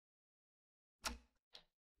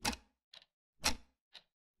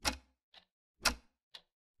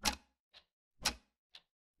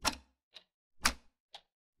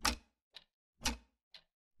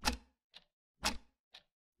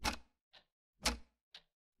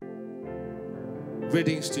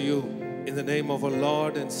Greetings to you in the name of our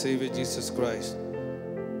Lord and Savior Jesus Christ.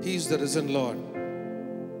 He is the risen Lord.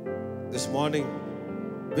 This morning,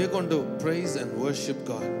 we're going to praise and worship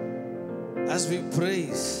God. As we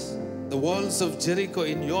praise, the walls of Jericho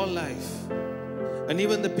in your life and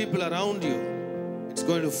even the people around you, it's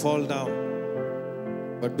going to fall down.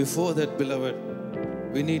 But before that, beloved,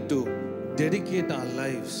 we need to dedicate our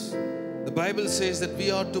lives. The Bible says that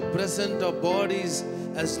we are to present our bodies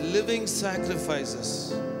as living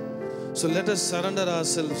sacrifices. So let us surrender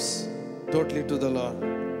ourselves totally to the Lord.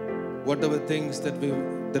 Whatever things that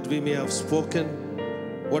we may have spoken,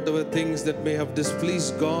 whatever things that may have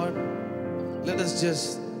displeased God, let us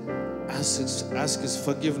just ask His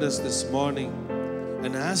forgiveness this morning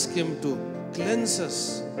and ask Him to cleanse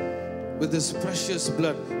us with His precious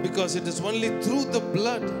blood, because it is only through the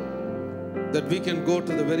blood that we can go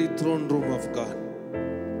to the very throne room of God.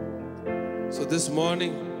 So this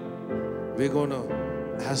morning, we're going to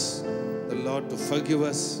ask the Lord to forgive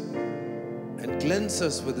us and cleanse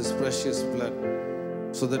us with His precious blood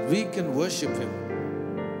so that we can worship Him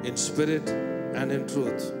in spirit and in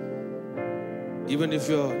truth. Even if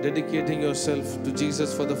you're dedicating yourself to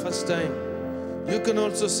Jesus for the first time, you can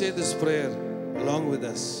also say this prayer along with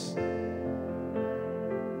us.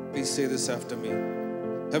 Please say this after me.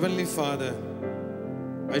 Heavenly Father,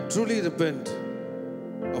 I truly repent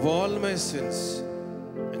of all my sins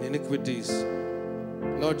and iniquities.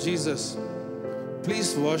 Lord Jesus,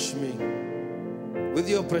 please wash me with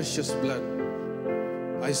your precious blood.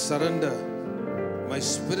 I surrender my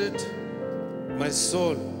spirit, my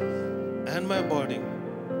soul, and my body.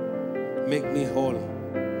 Make me whole.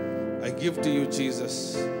 I give to you,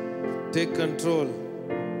 Jesus. Take control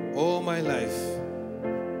over my life.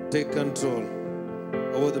 Take control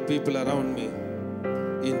over the people around me.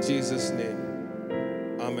 In Jesus' name.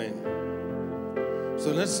 Amen.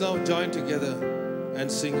 So let's now join together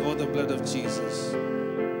and sing "Oh, the blood of Jesus."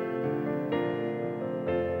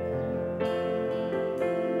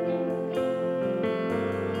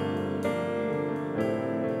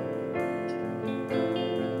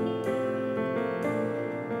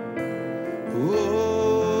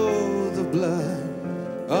 Oh, the blood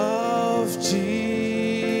of Jesus.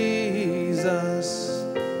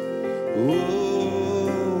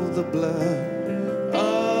 Oh, the blood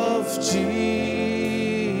of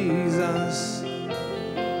Jesus.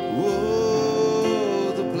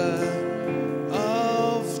 Oh, the blood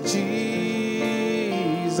of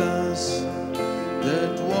Jesus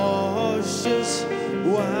that washes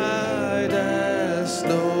white as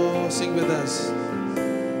snow. Sing with us.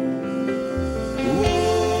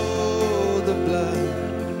 Oh, the blood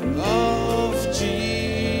of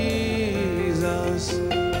Jesus.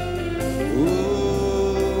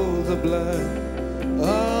 Oh, the blood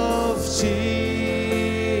of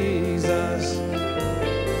Jesus.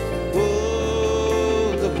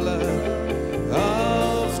 Oh, the blood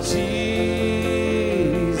of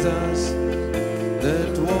Jesus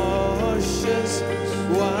that washes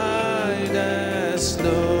white as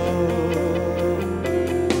snow.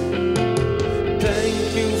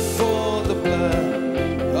 Thank you for the blood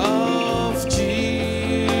of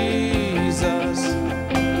Jesus.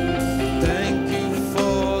 Thank you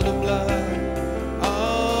for the blood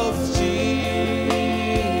of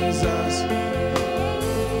Jesus.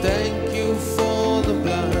 Thank you for the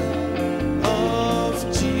blood of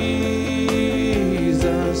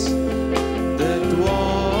Jesus that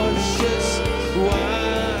washes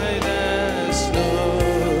white as snow.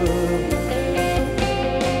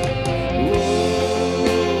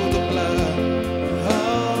 Oh, the blood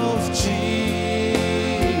of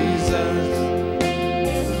Jesus.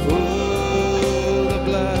 Oh, the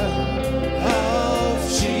blood of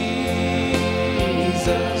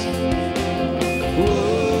Jesus.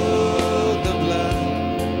 Oh, the blood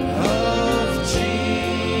of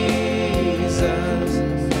Jesus.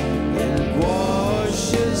 It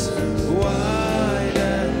washes white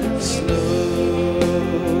as snow.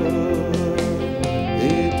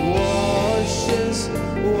 It washes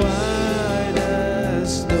white as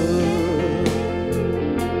snow.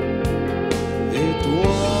 It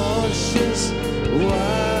washes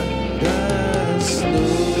white as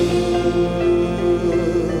snow.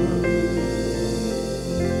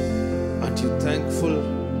 Aren't you thankful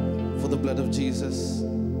for the blood of Jesus? I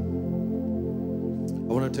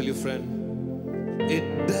want to tell you, friend,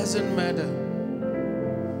 it doesn't matter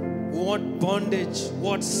what bondage,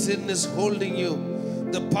 what sin is holding you.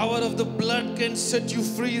 The power of the blood can set you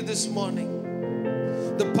free this morning.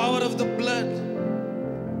 The power of the blood.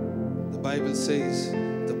 The Bible says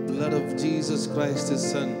the blood of Jesus Christ, His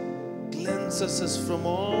Son, cleanses us from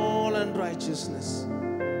all unrighteousness.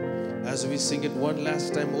 As we sing it one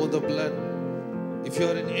last time, oh the blood. If you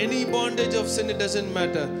are in any bondage of sin, it doesn't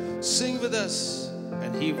matter. Sing with us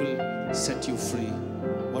and He will set you free.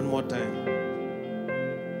 One more time.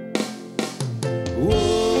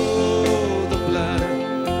 Oh, the blood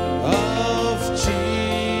of Jesus.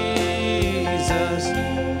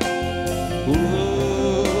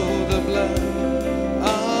 Oh, the blood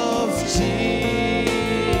of Jesus.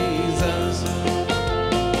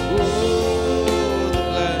 Oh, the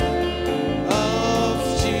blood of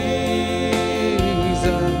Jesus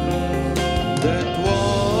that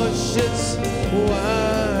washes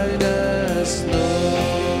white as snow.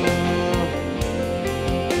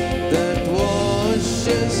 That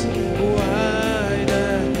washes white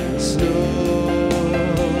as snow.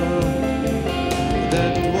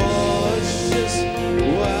 That washes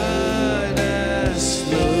white as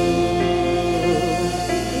snow.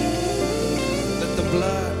 Let the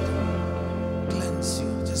blood cleanse you.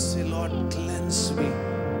 Just say, Lord, cleanse me,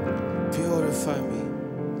 purify me.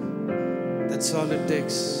 That's all it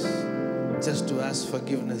takes. Just to ask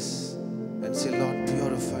forgiveness and say, Lord,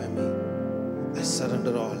 purify me. I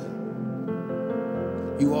surrender all.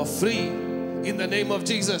 You are free in the name of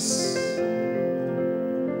Jesus.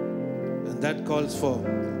 And that calls for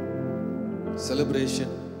celebration.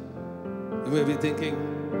 You may be thinking,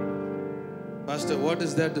 Pastor, what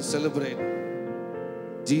is there to celebrate?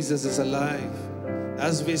 Jesus is alive.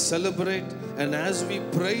 As we celebrate and as we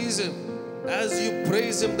praise Him, as you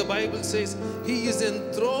praise Him, the Bible says He is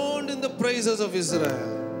enthroned in the praises of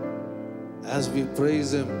Israel. As we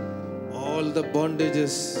praise Him, all the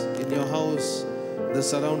bondages in your house, the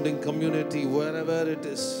surrounding community, wherever it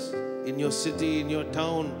is, in your city, in your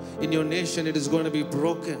town, in your nation, it is going to be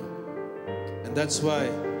broken. And that's why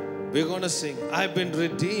we're going to sing, I've been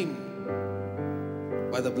redeemed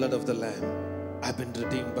by the blood of the Lamb. I've been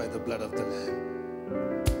redeemed by the blood of the Lamb.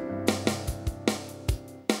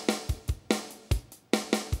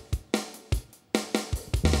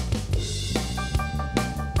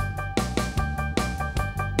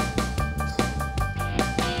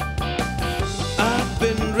 I've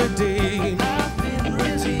been redeemed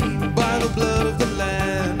by the blood of the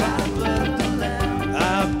Lamb.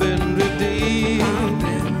 I've been redeemed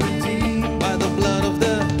by the blood of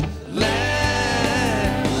the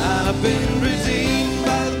Lamb. I've been redeemed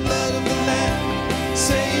by the blood of the Lamb.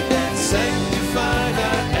 Saved and sanctified I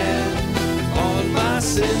am. All my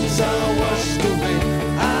sins are washed away.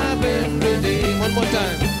 I've been redeemed. One more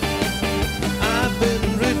time. I've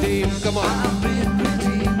been redeemed. Come on.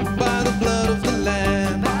 By the blood of the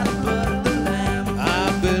Lamb.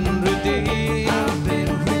 I've been redeemed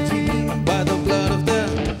by the blood of the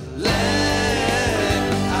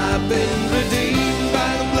Lamb. I've been redeemed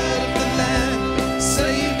by the blood of the Lamb.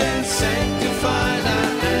 Saved and sanctified I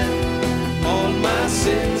am. All my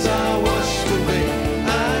sins are washed away.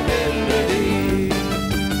 I've been redeemed.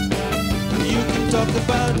 You can talk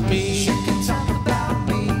about me.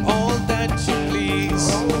 All that you please.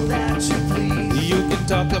 You can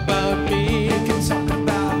talk about me.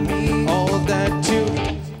 All that you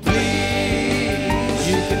please.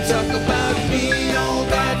 You can talk about me. All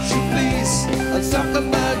that you please. I'll talk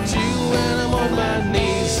about you when I'm on my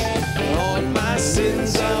knees. All my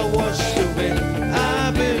sins are washed away.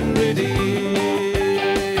 I've been redeemed.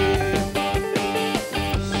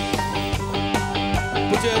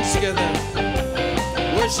 Put your hands together.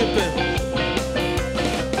 Worship Him.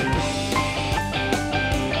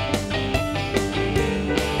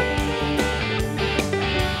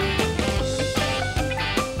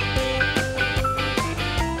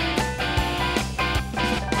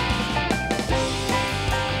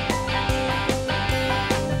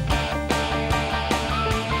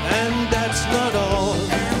 And that's not all.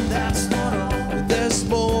 There's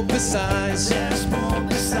more besides. And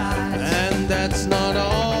that's not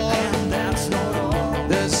all.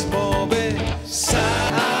 There's more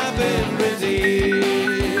besides. I've been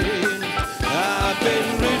redeemed. I've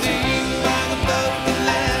been redeemed by the blood of the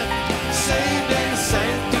Lamb. Saved and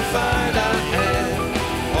sanctified I am.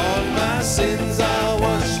 All my sins are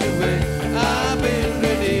washed away. I've been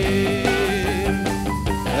redeemed.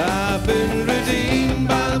 I've been redeemed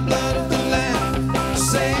by the blood of the Lamb.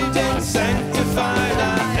 Saved and sanctified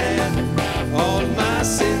I am. All my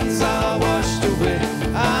sins are washed away.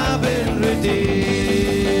 I've been redeemed.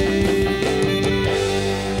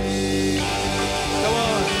 Come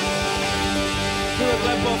on. Do a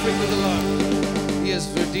clap offering to the Lord. He has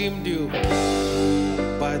redeemed you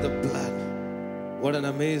by the blood. What an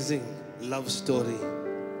amazing love story.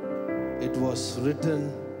 It was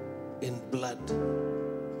written in blood.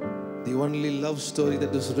 The only love story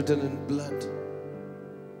that was written in blood.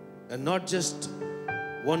 And not just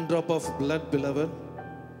one drop of blood, beloved,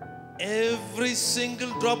 every single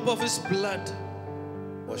drop of his blood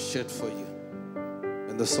was shed for you.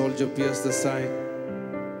 When the soldier pierced the side,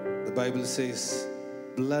 the Bible says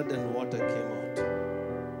blood and water came out.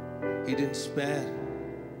 He didn't spare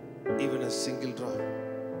even a single drop.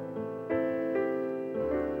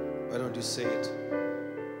 Why don't you say it?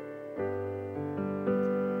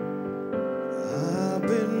 I've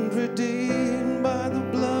been redeemed by the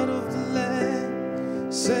blood of the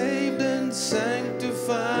Lamb, saved and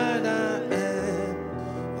sanctified I am.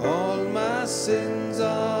 All my sins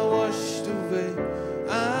are washed away.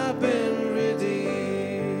 I've been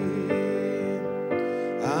redeemed.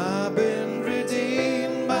 I've been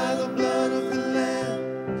redeemed by the blood of the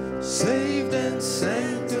Lamb, saved and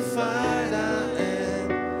sanctified I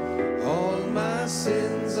am. All my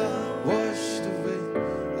sins are washed away.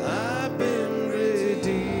 I've been redeemed.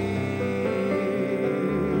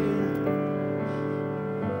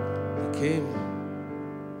 He came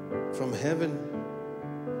from heaven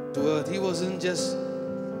to earth. He wasn't just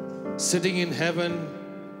sitting in heaven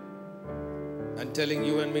and telling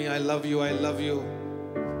you and me, I love you, I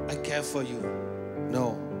care for you.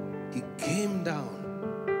 No, he came down.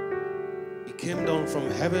 He came down from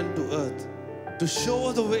heaven to earth to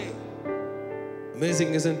show the way.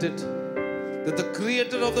 Amazing, isn't it? That the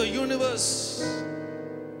creator of the universe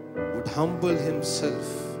would humble himself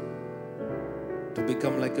to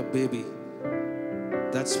become like a baby.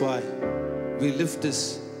 That's why we lift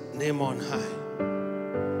his name on high.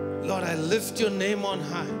 Lord, I lift your name on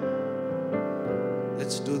high.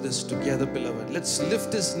 Let's do this together, beloved. Let's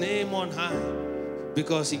lift his name on high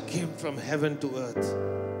because he came from heaven to earth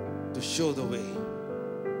to show the way.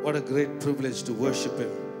 What a great privilege to worship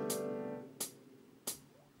him.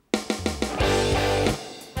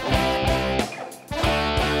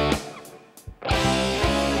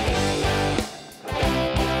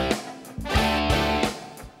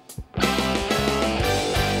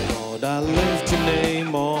 Lord, I lift your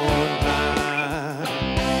name on high.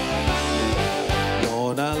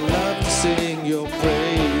 Lord, I love to sing your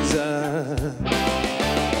praise.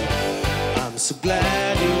 I'm so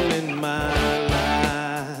glad you're in my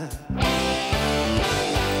life.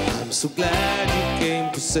 I'm so glad you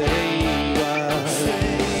came to save us.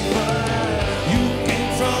 You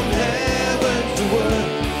came from heaven to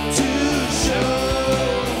earth to show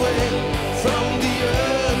the way. From the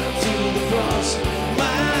earth to the cross,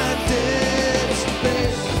 my debts to pay.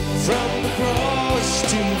 From the cross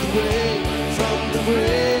to the grave, from the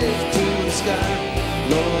grave to the sky.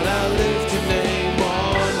 Lord, I lift your name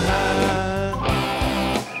on high.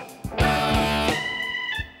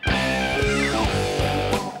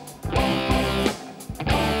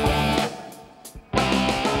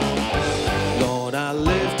 Lord, I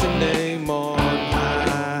lift your name on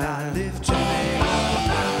high.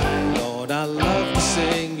 Lord, I love to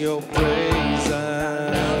sing your praise.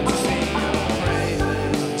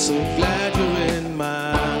 I'm so glad you're in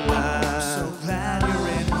my life.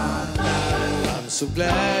 I'm so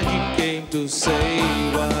glad you came to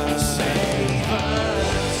save us.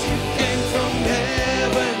 You came from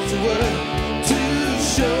heaven to earth to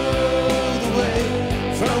show the way.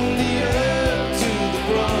 From the earth to the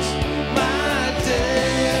cross, my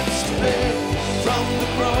debts to pay. From the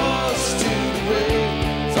cross to the grave,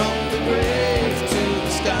 from the grave to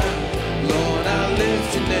the sky. Lord, I lift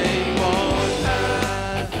your name on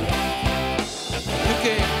high.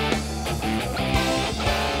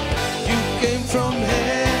 You came from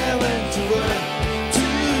heaven to earth to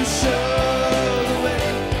show the way.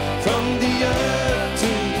 From the earth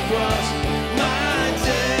to the cross, my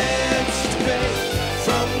debts to pay.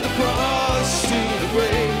 From the cross to the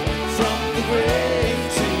grave, from the grave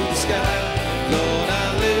to the sky. Lord, I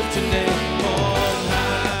lift your name on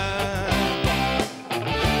high.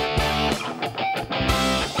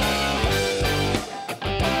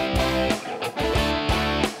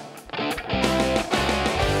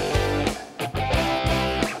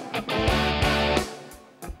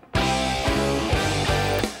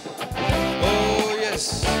 Oh,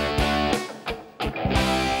 yes.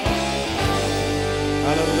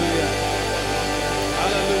 Hallelujah.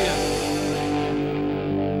 Hallelujah.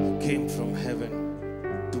 He came from heaven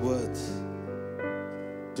to earth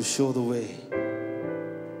to show the way.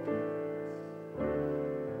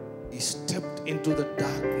 He stepped into the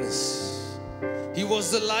darkness. He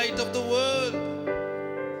was the light of the world,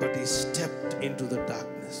 but he stepped into the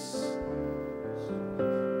darkness.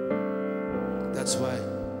 That's why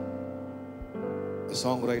the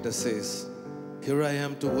songwriter says, here I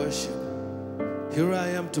am to worship. Here I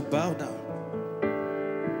am to bow down.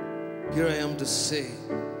 Here I am to say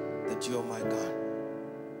that you are my God.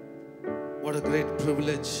 What What a great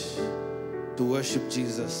privilege to worship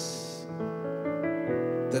Jesus.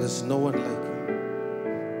 There is no one like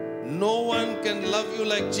Him. No one can love you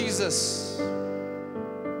like Jesus.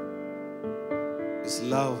 His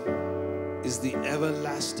love is the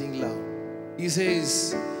everlasting love. He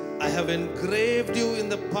says, I have engraved you in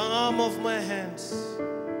the palm of my hands.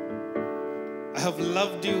 I have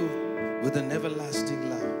loved you with an everlasting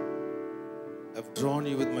love. I've drawn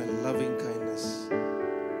you with my loving kindness.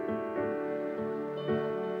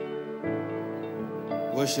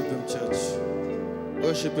 Worship Him, church.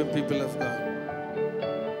 Worship Him, people of God.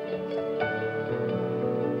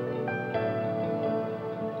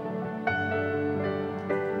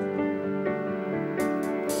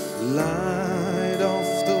 Light of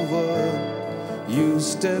the world, you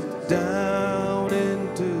step down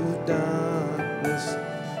into darkness.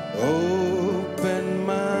 Open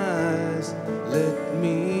my eyes, let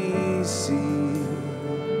me see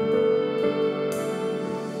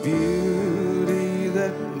beauty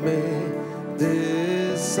that made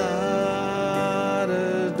this heart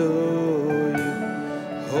adore you.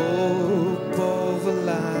 Hope of a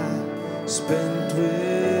life spent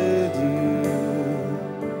with you.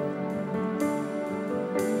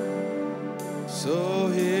 So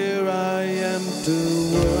here I am to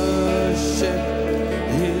worship,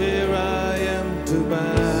 here I am to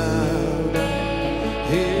bow down,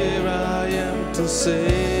 here I am to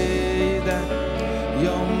say that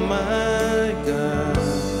you're my God.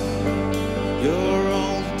 You're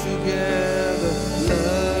altogether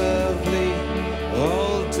lovely,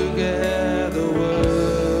 altogether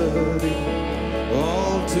worthy,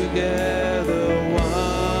 altogether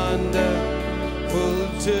wonderful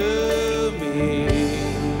to me.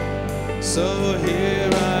 So here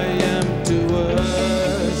I am to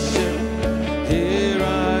worship, here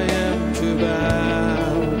I am to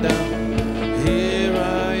bow down, here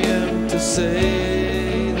I am to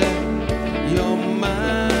say that you're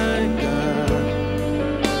my God.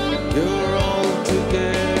 You're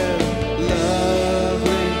altogether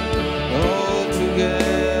lovely,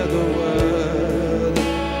 altogether worthy,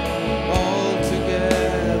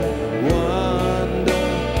 altogether wonderful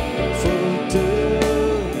to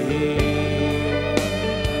me.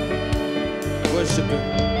 Worship Him.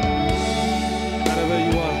 Wherever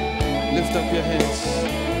you are, lift up your hands.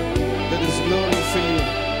 Let His glory fill you.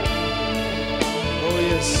 Oh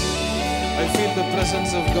yes, I feel the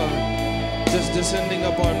presence of God just descending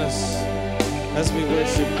upon us as we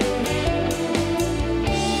worship.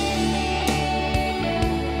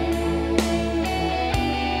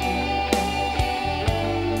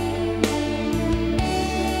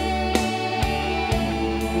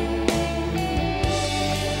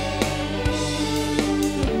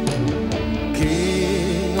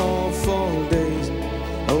 King of all days,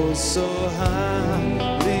 oh so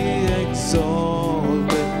highly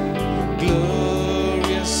exalted,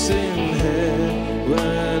 glorious in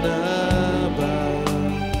heaven above.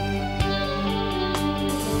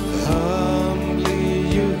 Humbly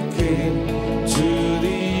you came to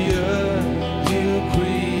the earth you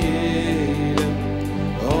created,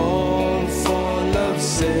 all for love's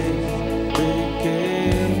sake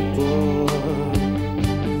became poor.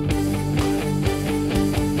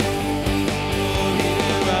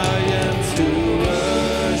 Here I am to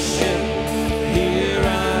worship,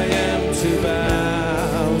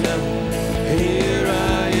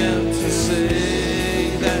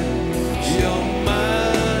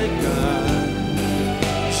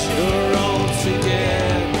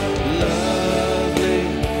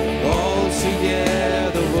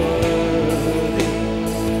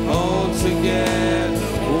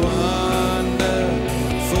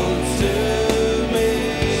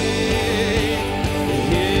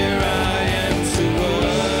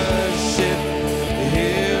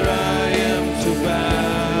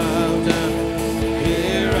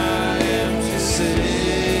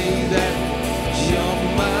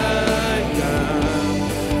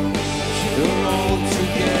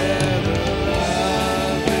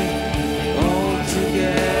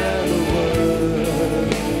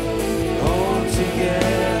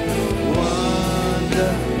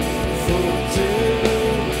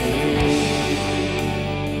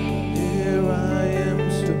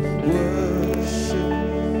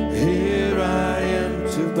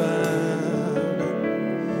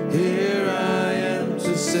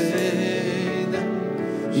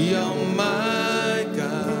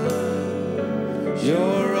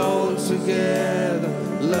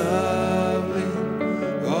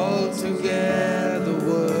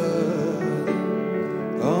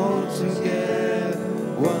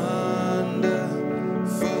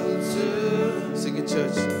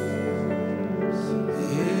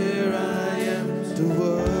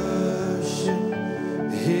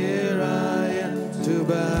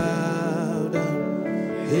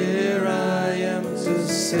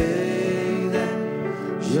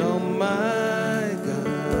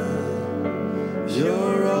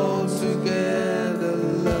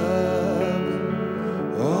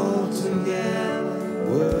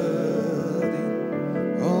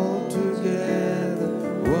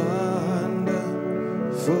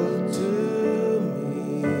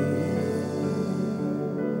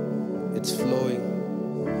 It's flowing.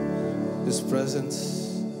 His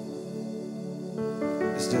presence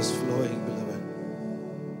is just flowing, beloved.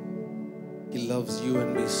 He loves you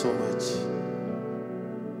and me so much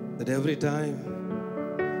that every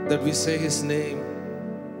time that we say His name,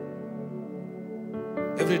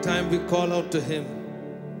 every time we call out to Him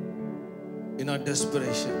in our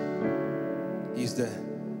desperation, He's there.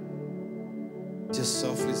 Just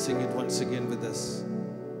softly sing it once again with us.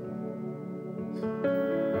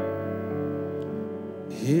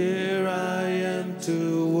 Here I am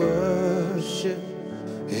to worship.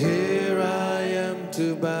 Here I am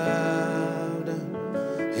to bow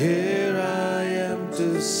down. Here I am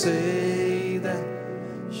to say that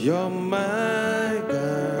You're my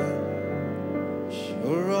God.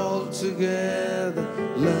 You're altogether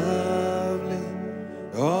lovely,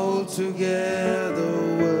 altogether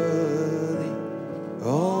worthy,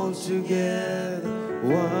 altogether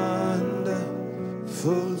wonderful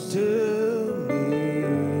to me.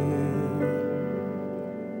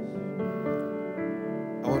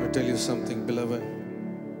 I want to tell you something, beloved.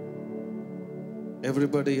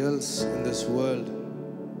 Everybody else in this world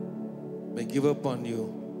may give up on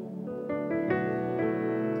you.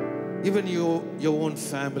 Even your own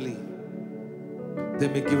family, they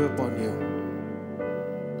may give up on you.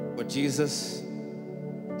 But Jesus,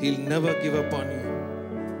 He'll never give up on you.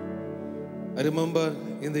 I remember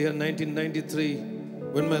in the year 1993,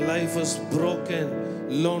 when my life was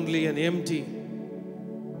broken, lonely and empty,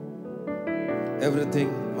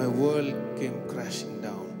 everything, my world came crashing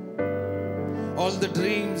down. All the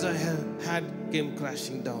dreams I had came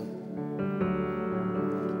crashing down.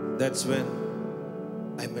 That's when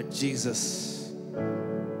I met Jesus.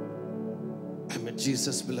 I met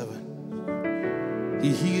Jesus, beloved.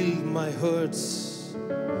 He healed my hurts.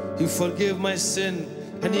 He forgave my sin.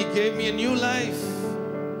 And He gave me a new life.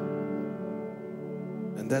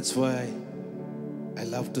 And that's why I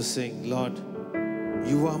love to sing, Lord,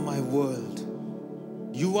 You are my world.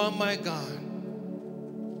 You are my God.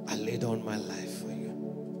 I lay down my life for You.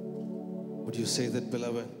 Would you say that,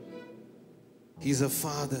 beloved? He's a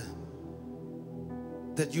Father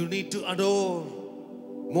that you need to adore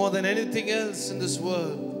more than anything else in this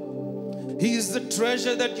world. He is the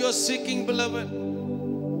treasure that you're seeking, beloved.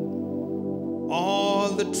 All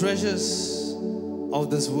the treasures of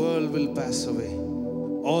this world will pass away.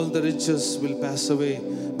 All the riches will pass away.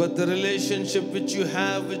 But the relationship which you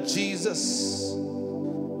have with Jesus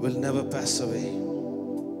will never pass away.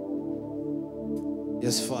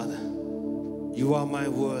 Yes, Father, You are my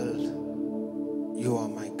world. You are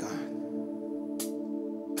my God.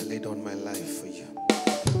 I lay down my life for You.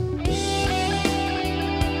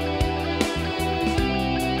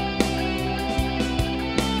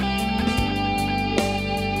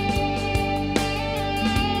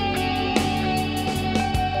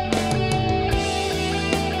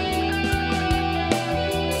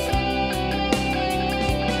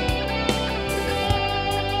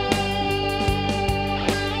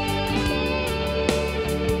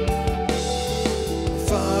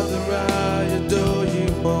 Father, I adore You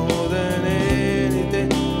more than anything.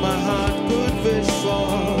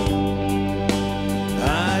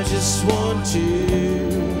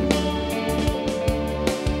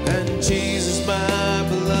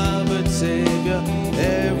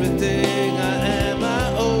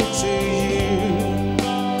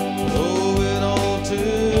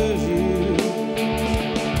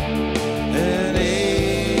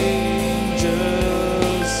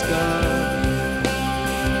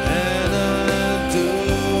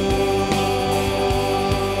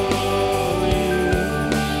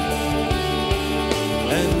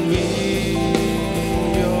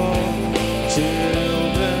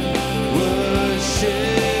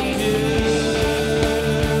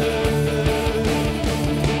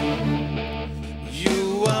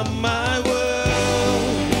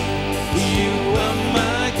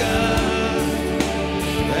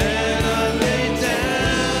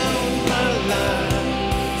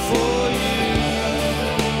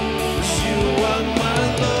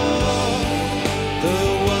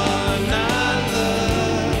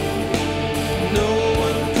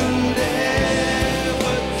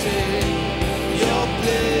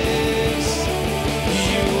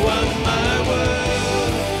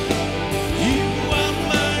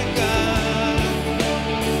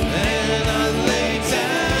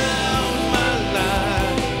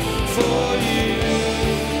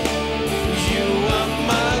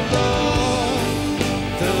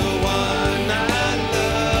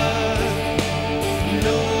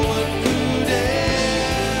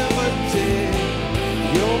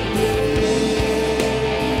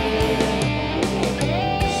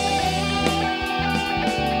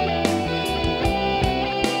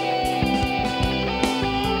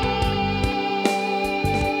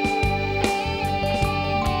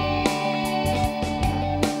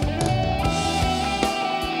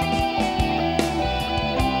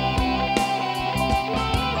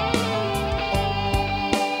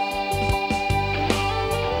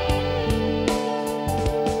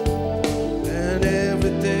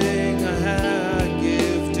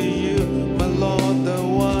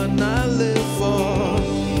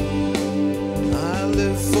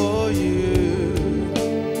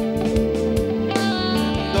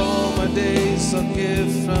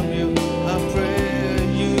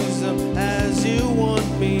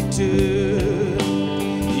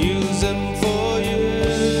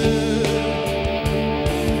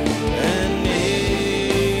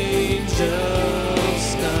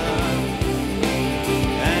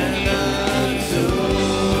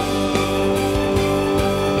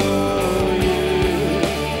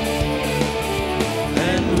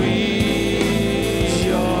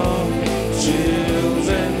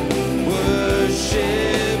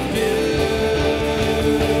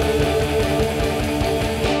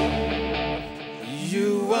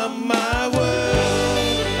 are my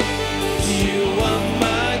world. You are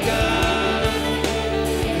my God.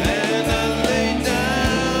 And I lay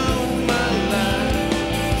down my life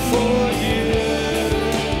for you.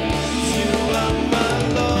 You are my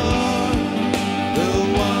Lord, the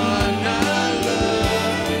one I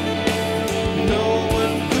love. No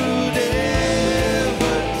one could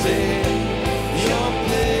ever take your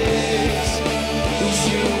place.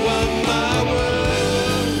 You are my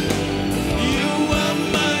world. You are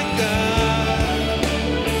my God.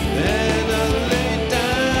 And I lay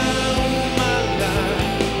down my life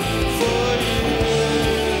for you.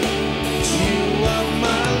 You are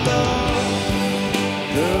my Lord,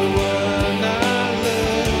 the one I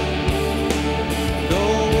love. No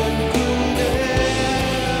one could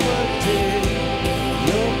ever take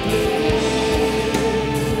your place.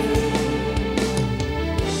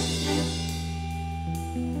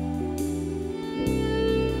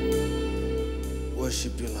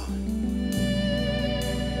 Worship you, Lord.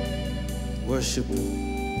 Worship Him.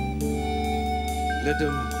 Let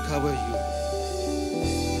Him cover you.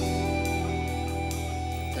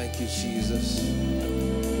 Thank you, Jesus.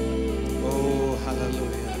 Oh,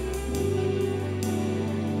 hallelujah.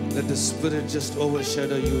 Let the Spirit just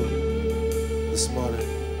overshadow you this morning.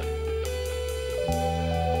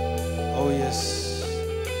 Oh, yes.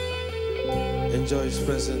 Enjoy His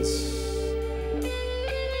presence.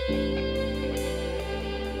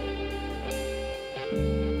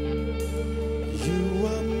 You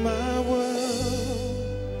are my world.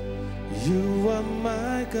 You are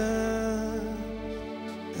my God.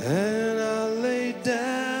 And I lay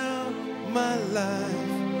down my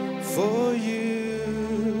life for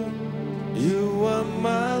you. You are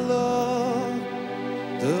my Lord,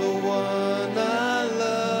 the one I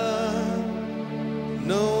love.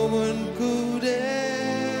 No one could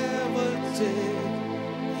ever take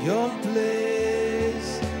your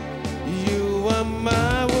place. You are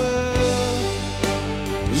my world.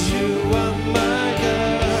 You are my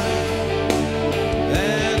God.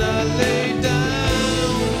 And I lay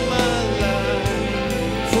down my life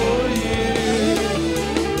for you.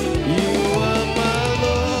 You are my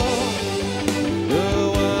Lord, the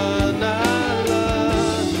one I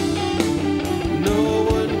love. No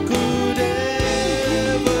one could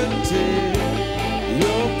ever take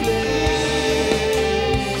your place.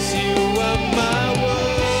 You are my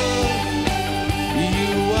world.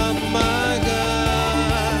 You are my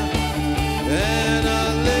God. And I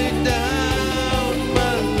lay down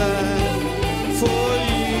my life for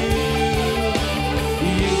you.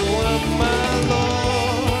 You are my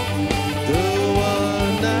Lord, the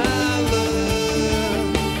one I love.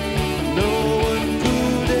 No one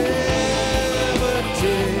could ever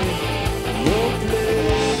take your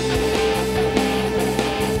place.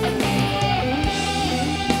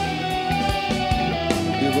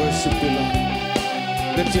 We worship you, Lord.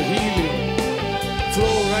 Let your healing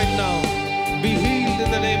flow right now. Be healed in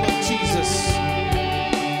the name of Jesus.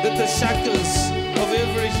 Let the shackles of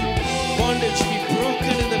every bondage be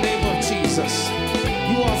broken in the name of Jesus.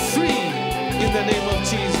 You are free in the name of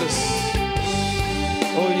Jesus.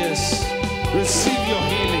 Oh yes, receive your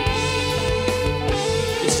healing.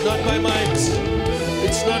 It's not by might,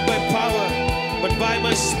 it's not by power, but by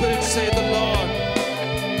my Spirit, say the Lord.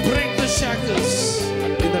 Break the shackles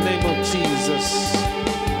in the name of Jesus.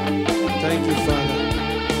 Thank you, Father.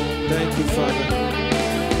 Thank you, Father.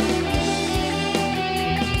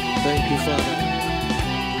 Thank you, Father.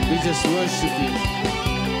 We just worship you.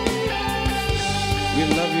 We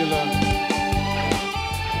love you, Lord.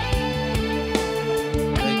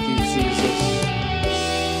 Thank you, Jesus.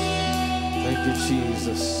 Thank you,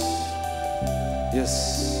 Jesus. Yes.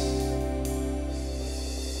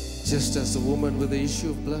 Just as the woman with the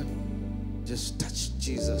issue of blood, just touch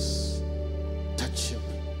Jesus. Touch Him.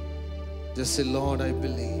 Just say, Lord, I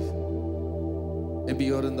believe. Maybe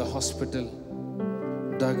you're in the hospital,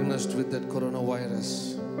 diagnosed with that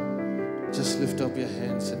coronavirus. Just lift up your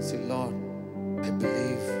hands and say, Lord, I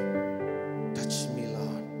believe. Touch me,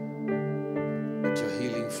 Lord. Let your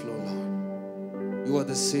healing flow, Lord. You are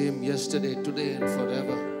the same yesterday, today, and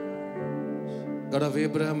forever. God of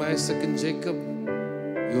Abraham, Isaac, and Jacob,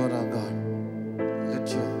 you are our God. Let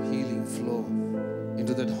your healing flow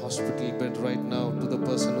into that hospital bed right now to the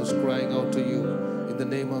person who's crying out to you in the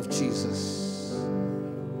name of Jesus.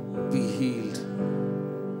 Be healed.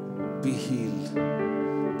 Be healed.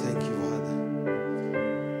 Thank you, Father.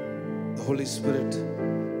 The Holy Spirit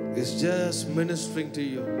is just ministering to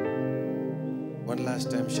you. One last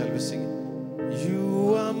time, shall we sing it?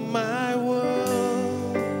 You are my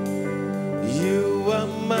world. You are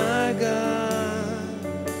my God.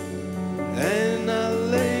 And I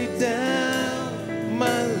lay down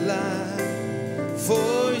my life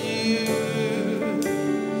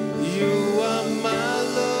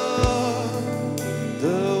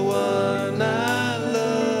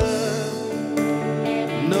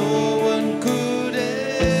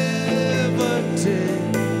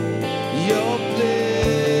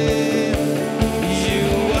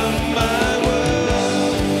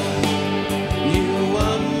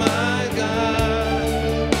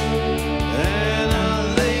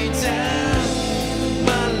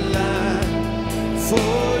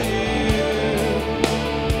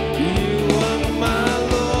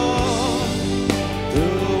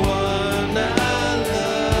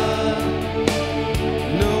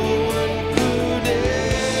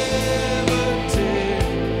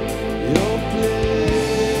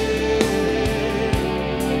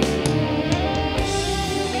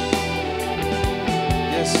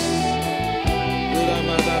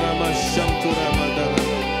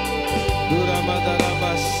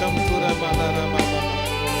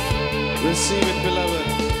Receive it, beloved.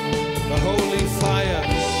 The holy fire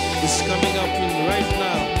is coming up in right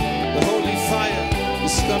now. The holy fire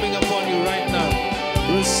is coming upon you right now.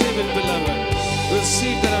 Receive it, beloved.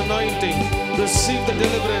 Receive that anointing. Receive the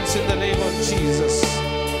deliverance in the name of Jesus.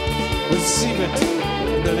 Receive it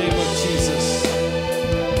in the name of Jesus.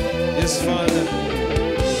 Yes, Father.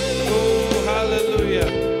 Oh, hallelujah.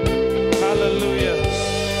 Hallelujah.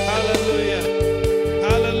 Hallelujah.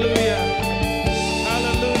 Hallelujah.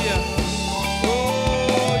 Hallelujah.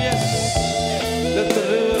 Oh, yes. Let the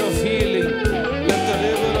river of healing, let the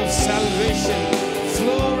river of salvation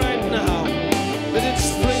flow right now. Let it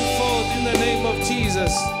spring forth in the name of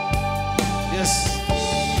Jesus. Yes.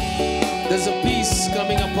 There's a peace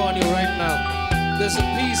coming upon you right now. There's a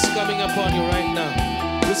peace coming upon you right now.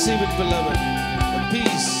 Receive it, beloved. A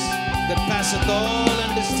peace that passeth all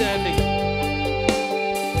understanding.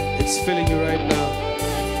 It's filling you right now.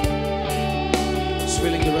 It's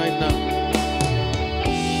filling you right now.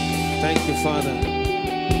 Thank you, Father.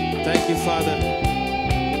 Thank you, Father.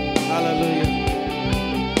 Hallelujah.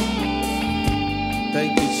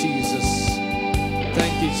 Thank you, Jesus.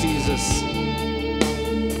 Thank you, Jesus.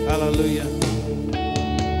 Hallelujah.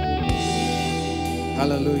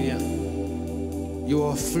 Hallelujah. You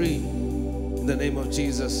are free in the name of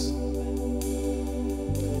Jesus.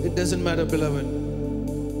 It doesn't matter, beloved.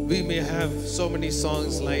 We may have so many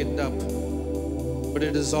songs lined up, but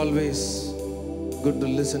it is always good to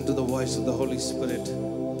listen to the voice of the Holy Spirit.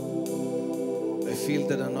 I feel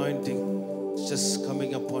that anointing is just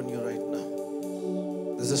coming upon you right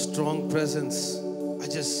now. There's a strong presence. I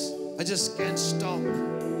just can't stop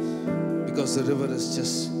because the river is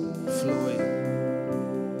just flowing.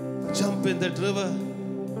 Jump in that river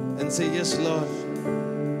and say, yes, Lord,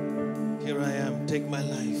 here I am. Take my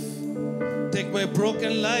life. Take my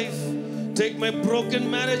broken life. Take my broken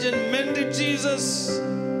marriage and mend it, Jesus.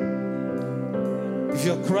 If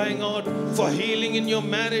you're crying out for healing in your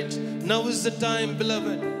marriage, now is the time,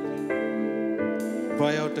 beloved.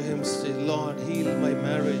 Cry out to Him. Say, Lord, heal my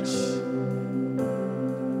marriage.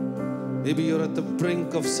 Maybe you're at the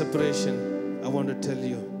brink of separation. I want to tell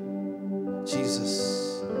you,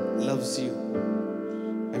 Jesus loves you.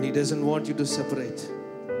 And He doesn't want you to separate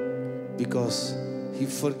because He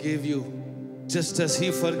forgave you. Just as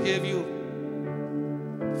He forgave you,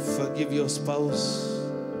 forgive your spouse,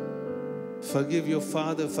 forgive your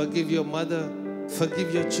father, forgive your mother,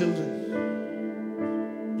 forgive your children.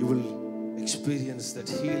 You will experience that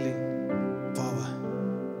healing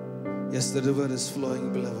power. Yes, the river is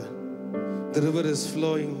flowing, beloved. The river is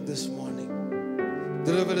flowing this morning.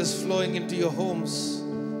 The river is flowing into your homes.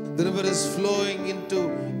 The river is flowing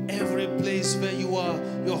into every place where you are,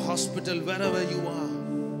 your hospital, wherever you are.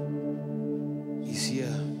 He's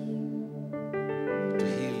here to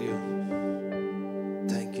heal you.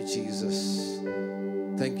 Thank you, Jesus.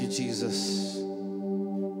 Thank you, Jesus.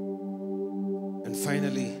 And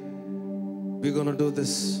finally, we're going to do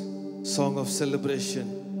this song of celebration,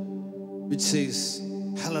 which says,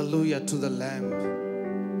 Hallelujah to the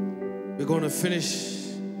Lamb. We're going to finish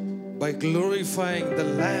by glorifying the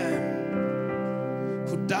Lamb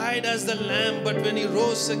who died as the Lamb, but when He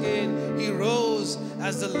rose again, He rose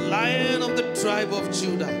as the Lion of the tribe of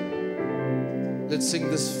Judah. Let's sing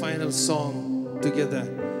this final song together.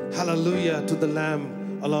 Hallelujah to the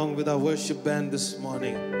Lamb, along with our worship band this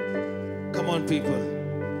morning. Come on, people.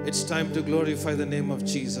 It's time to glorify the name of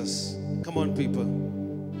Jesus. Come on, people.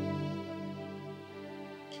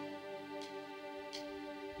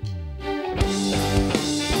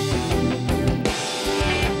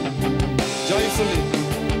 Joyfully.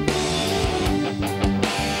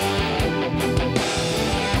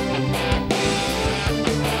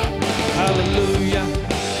 Hallelujah,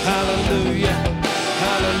 hallelujah,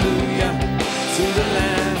 hallelujah to the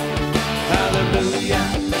Lamb. Hallelujah,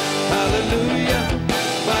 hallelujah.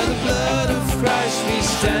 By the blood of Christ we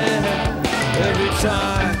stand. Every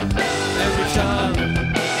time, every tongue,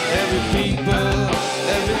 every people,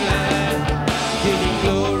 every land, giving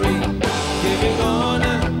glory, giving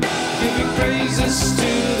honor, giving praises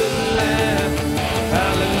to the Lamb.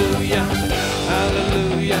 Hallelujah,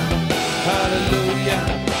 hallelujah, hallelujah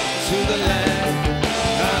to the Lamb.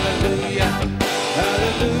 Hallelujah,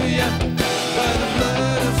 hallelujah. By the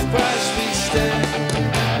blood of Christ we stand.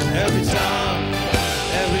 Every tongue,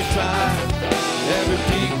 every tribe, every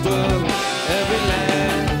people, every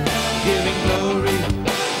land, giving glory,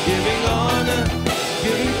 giving honor,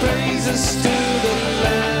 giving praises to the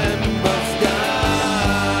Lamb of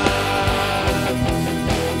God.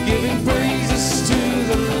 Giving praises to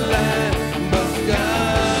the Lamb of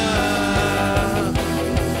God.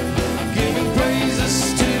 Giving praises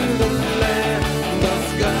to the Lamb of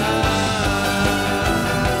God.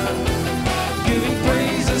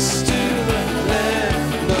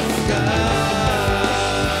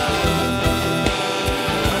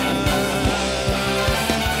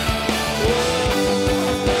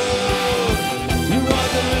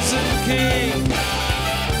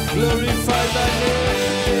 glorify thy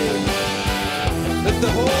name. Let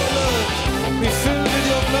the whole earth be filled with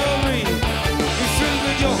your glory, be filled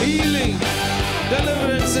with your healing,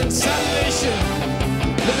 deliverance and salvation.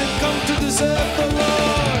 Let it come to this earth, O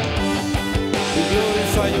Lord. We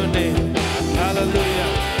glorify your name. Hallelujah.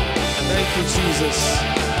 Thank you, Jesus.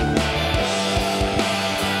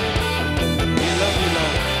 We love you,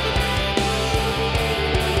 Lord.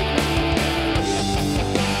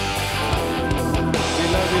 We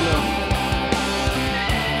love you, Lord.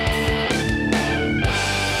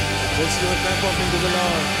 Let's give a clap offering to the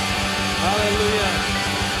Lord. Hallelujah.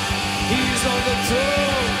 He is on the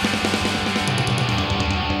throne.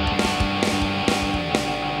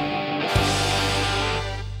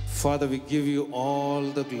 Father, we give you all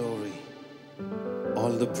the glory,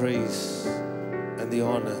 all the praise and the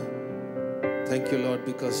honor. Thank you, Lord,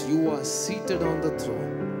 because you are seated on the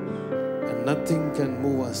throne and nothing can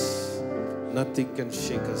move us, nothing can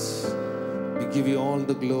shake us. We give you all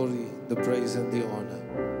the glory, the praise and the honor.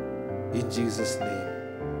 In Jesus' name,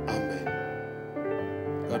 amen.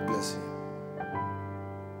 God bless you.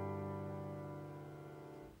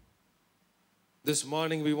 This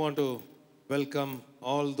morning we want to welcome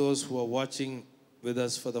all those who are watching with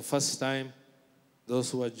us for the first time. Those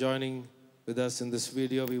who are joining with us in this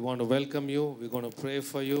video, we want to welcome you. We're going to pray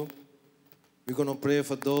for you. We're going to pray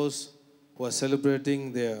for those who are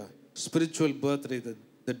celebrating their spiritual birthday,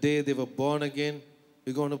 the day they were born again.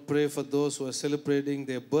 We're going to pray for those who are celebrating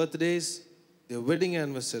their birthdays, their wedding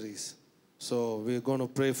anniversaries. So we're going to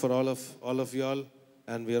pray for all of y'all.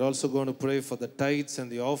 And we're also going to pray for the tithes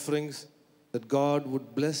and the offerings, that God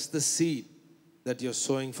would bless the seed that you're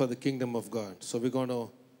sowing for the kingdom of God. So we're going to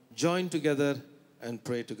join together and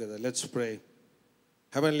pray together. Let's pray.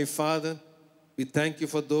 Heavenly Father, we thank you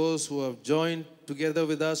for those who have joined together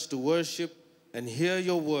with us to worship and hear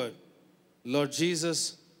your word. Lord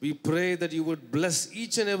Jesus, we pray that you would bless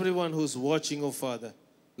each and everyone who's watching, oh Father.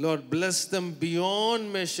 Lord, bless them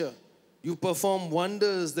beyond measure. You perform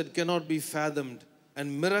wonders that cannot be fathomed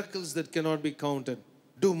and miracles that cannot be counted.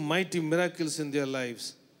 Do mighty miracles in their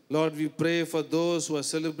lives. Lord, we pray for those who are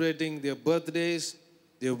celebrating their birthdays,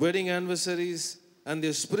 their wedding anniversaries, and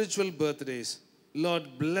their spiritual birthdays.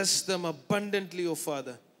 Lord, bless them abundantly, O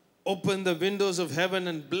Father. Open the windows of heaven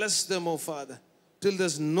and bless them, O Father, till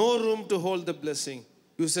there's no room to hold the blessing.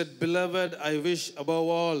 You said, beloved, I wish above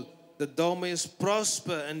all that thou mayest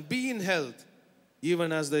prosper and be in health,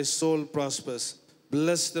 even as thy soul prospers.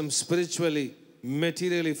 Bless them spiritually,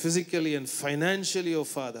 materially, physically, and financially, O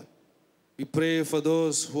Father. We pray for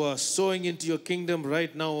those who are sowing into your kingdom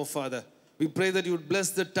right now, O Father. We pray that you would bless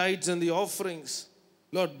the tithes and the offerings.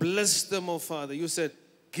 Lord, bless them, O Father. You said,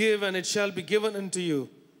 give and it shall be given unto you.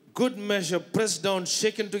 Good measure, pressed down,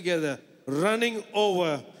 shaken together, running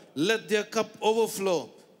over. Let their cup overflow.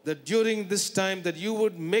 That during this time that you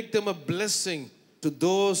would make them a blessing to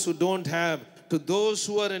those who don't have, to those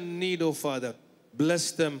who are in need, O Father.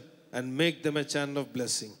 Bless them and make them a channel of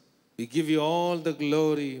blessing. We give you all the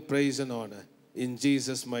glory, praise and honor. In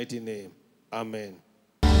Jesus' mighty name. Amen.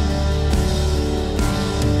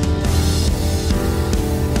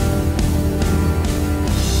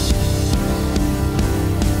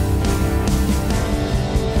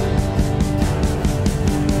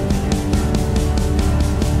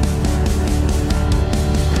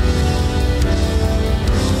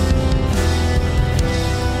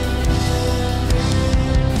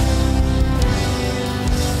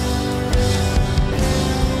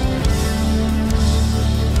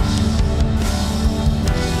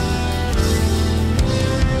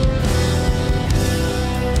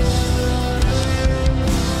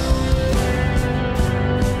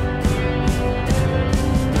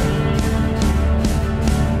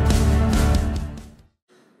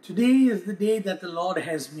 Today is the day that the Lord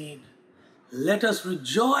has made. Let us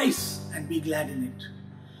rejoice and be glad in it.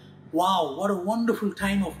 Wow, what a wonderful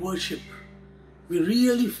time of worship. We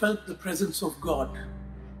really felt the presence of God.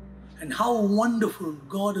 And how wonderful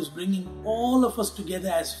God is bringing all of us together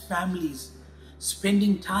as families,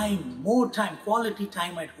 spending time, more time, quality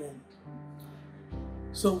time at home.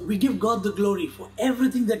 So we give God the glory for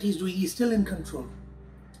everything that He's doing. He's still in control.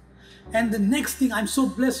 And the next thing, I'm so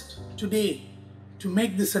blessed today to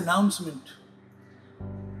make this announcement.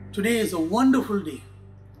 Today is a wonderful day.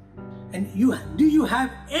 And do you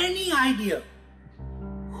have any idea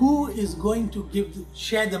who is going to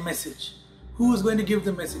share the message? Who is going to give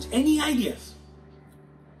the message? Any ideas?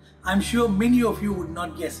 I'm sure many of you would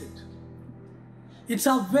not guess it. It's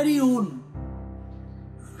our very own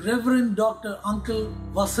Reverend Dr. Uncle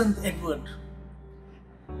Vasant Edward.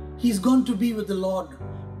 He's gone to be with the Lord.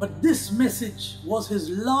 But this message was his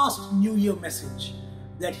last New Year message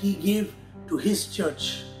that He gave to His church.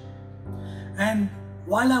 And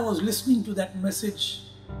while I was listening to that message,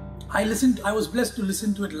 I was blessed to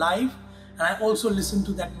listen to it live, and I also listened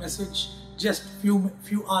to that message just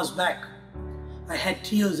few hours back. I had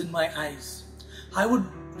tears in my eyes. I would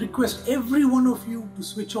request every one of you to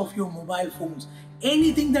switch off your mobile phones.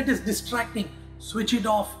 Anything that is distracting, switch it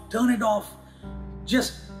off, turn it off.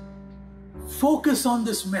 Just focus on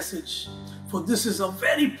this message, for this is a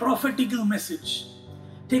very prophetical message.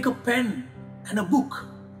 Take a pen and a book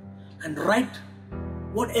and write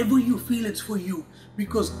whatever you feel it's for you,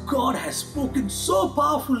 because God has spoken so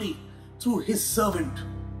powerfully through His servant.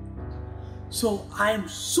 So I am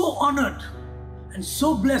so honored and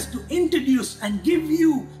so blessed to introduce and give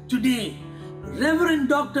you today Reverend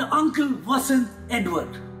Dr. Uncle Vasant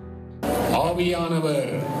Edward.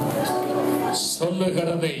 ஆவியானவர்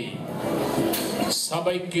சொல்லுகிறதை,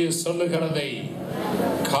 சபைக்கு சொல்லுகிறதை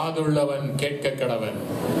காதுள்ளவன் கேட்க கடவன்.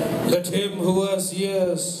 Let him who has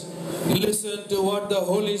ears listen to what the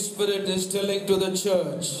Holy Spirit is telling to the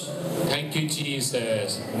church. Thank you,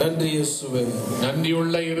 Jesus. நன்றி இயேசுவே.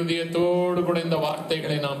 நன்றியுள்ள இருதயத்தோடு கூட இந்த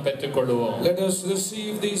வார்த்தைகளை நாம் பெற்றுக்கொள்வோம். Let us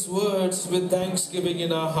receive these words with thanksgiving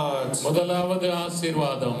in our hearts. முதலாவது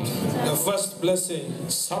ஆசீர்வாதம். The first blessing.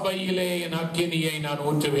 சபையிலே என் அக்கினியை நான்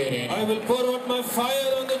ஊற்றுவேன். I will pour out my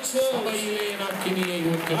fire on the church. சபையிலே என் அக்கினியை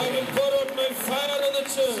ஊற்றுவேன். I will pour out my fire on the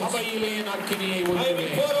church. சபையிலே என் அக்கினியை I will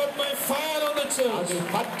ஊற்றுவேன். pour out my fire on the church. அது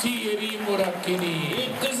பற்றி எரியும் ஒரு அக்கினி.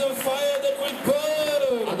 It is a fire that will burn.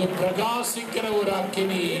 அது பிரகாசிக்கிற ஒரு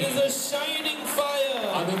அக்கினி. It is a shining fire.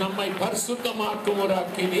 அது நம்மை பரிசுத்தமாக்கும் ஒரு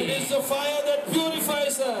அக்கினி. It is a fire that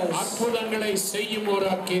purifies us. அற்புதங்களை செய்யும் ஒரு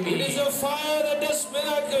அக்கினி. It is a fire that does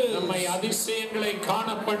miracles. நம்மை அதிசயங்களை காண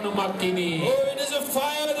பண்ணும் அக்கினி. Oh, it is a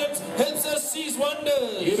fire that helps us see wonders.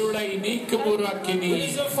 இருளை நீக்கும் ஒரு அக்கினி. It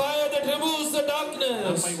is a fire that removes the darkness.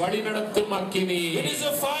 நம்மை வழிநடத்தும் அக்கினி. It is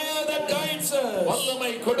a fire that guides us.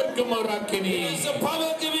 வல்லமை கொடுக்கும் ஒரு அக்கினி. It is a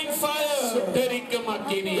power-giving fire. சுட்டெரிக்கும்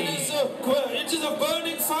அக்கினி. It is a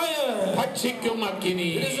burning fire. பட்சிக்கும் அக்கினி.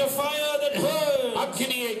 It is a fire that burns.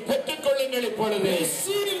 அக்கினியை பெற்றுக்கொள்ளுங்கள் இப்பொழுது.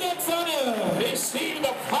 Receive that fire. Receive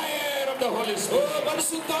the fire of the Holy Spirit. Oh,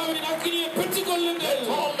 பரிசுத்தாவின் அக்கினியை பெற்றுக்கொள்ளுங்கள்.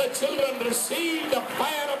 All the children receive the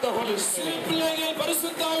fire of the Holy Spirit. பிள்ளைகள்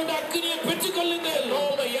பரிசுத்தாவின் அக்கினியை பெற்றுக்கொள்ளுங்கள்.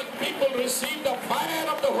 All the young people receive the fire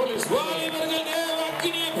of the Holy Spirit. வாலிபர்கள் தேவ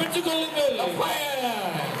அக்கினியை பெற்றுக்கொள்ளுங்கள். The fire.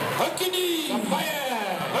 அக்கினி. The fire.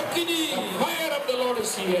 அக்கினி. The fire of the Lord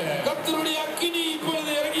is here. கர்த்தருடைய அக்கினி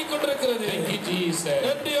இப்பொழுது இறங்கிக் கொண்டிருக்கிறது. Thank you, Jesus.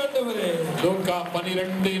 நன்றி ஆண்டவரே. லூக்கா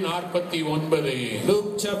 12:49. Luke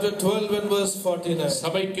chapter 12 and verse 49.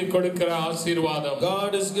 சபைக்கு கொடுக்கிற ஆசீர்வாதம்.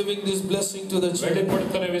 God is giving this blessing to the church.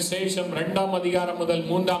 வெளிப்படுத்தின விசேஷம் 2ஆம் அதிகாரம் முதல்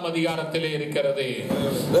 3ஆம் அதிகாரத்திலே இருக்கிறது.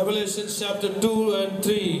 Revelation chapter 2 and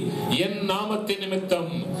 3. என் நாமத்தின்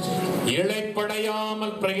நிமித்தம்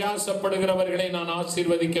இளைப்படையாமல் பிரயாசப்படுகிறவர்களை நான்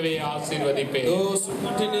ஆசீர்வதிக்கவே ஆசீர்வதிப்பேன். Those who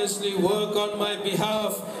continuously work on my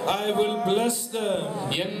behalf, I will bless them.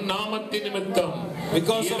 என் நாமத்தின் நிமித்தம்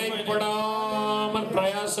Because of my இளைப்படாமல்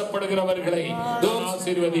பிரயாசப்படுகிறவர்களை நான்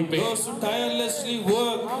ஆசீர்வதிப்பேன். Those who tirelessly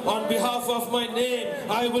work on behalf of my name,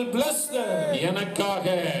 I will bless them. எனக்காக,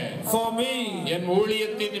 For me, என்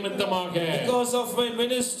ஊழியத்தின் நிமித்தமாக, because of my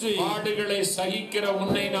ministry, பாடுகளை சகிக்கிற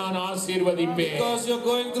உன்னை நான் ஆசீர்வதிப்பேன். because you're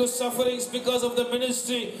going through sufferings because of the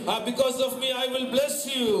ministry, because of me, I will bless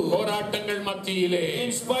you. போராட்டங்கள் மத்தியிலே,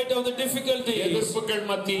 In spite of the difficulties, எதிர்ப்புகள்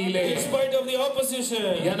மத்தியிலே, in spite of the opposition,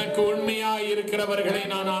 எனக்கு உண்மையாய் இருக்கிறவர்களை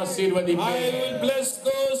நான் ஆசீர்வதிப்பேன். I will bless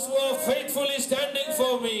those who are faithfully standing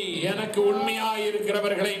for me. எனக்கு உண்மையாய்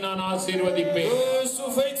இருக்கிறவர்களை நான் ஆசீர்வதிப்பேன். Those who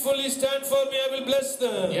faithfully stand for me, I will bless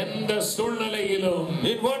them. எந்த சூழ்நிலையிலும்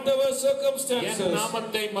In whatever என் circumstances,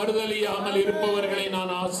 நாமத்தை மறுதலியாமல் இருப்பவர்களை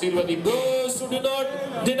நான் ஆசீர்வதிப்பேன். those who do not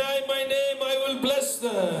deny my name, I will bless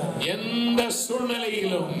them. எந்த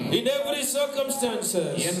சூழ்நிலையிலும் In every circumstances,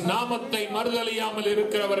 என் நாமத்தை மறுதலியாமல்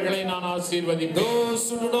இருக்கிறவர்களை நான் ஆசீர்வதிப்பேன். those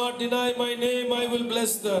who do not deny my name, I will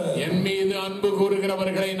bless them. என் மீது அன்பு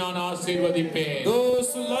கூறுகிறவர்களை நான் ஆசீர்வதிப்பேன். Those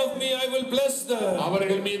who love me, I will bless them.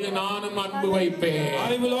 அவர்கள் மீது நானும் அன்பு வைப்பேன்.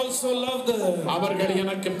 I will also love them. அவர்கள்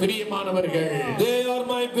எனக்கு பிரியமானவர்கள். They are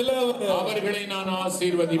my beloved. அவர்களை நான் I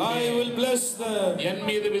ஆசீர்வதிப்பேன். will bless them. என்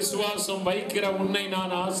மீது விசுவாசம் வைக்கிற உன்னை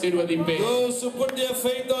நான் ஆசீர்வதிப்பேன். Those who put their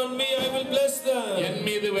faith on me, I will bless them. என்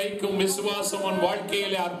மீது வைக்கும் விசுவாசம் உன்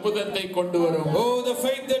வாழ்க்கையிலே அற்புதத்தை கொண்டு வரும். Oh, the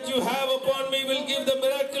faith that you have upon me will give the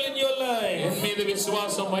miracle in your life. என் என் மீது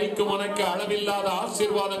விசுவாசம் வைக்கும் உனக்கு அளவில்லாத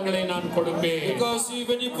ஆசீர்வாதங்களை நான் கொடுப்பேன். Because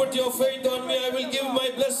when you put your faith on me, I will give my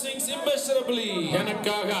blessings immeasurably.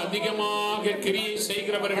 எனக்காக அதிகமாக கிரியை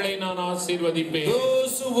செய்கிறவர்களை நான் ஆசீர்வதிப்பேன்.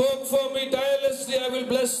 Those who work for me tirelessly, I will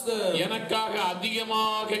bless them. எனக்காக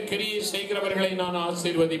அதிகமாக கிரியை செய்கிறவர்களை நான்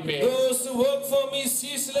ஆசீர்வதிப்பேன். Those who work for me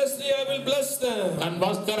ceaselessly, I will bless them. தன்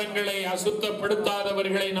வஸ்திரங்களை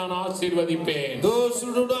அசுத்தப்படுத்தாதவர்களை நான் ஆசீர்வதிப்பேன். Those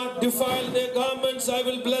who do not defile their garments, I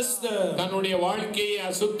will bless them. தன்னுடைய வாழ்க்கையை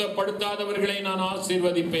அசுத்தப்படுத்தாதவர்களை நான்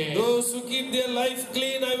ஆசீர்வதிப்பேன். Those who keep their life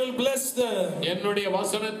clean, I will bless them. என்னுடைய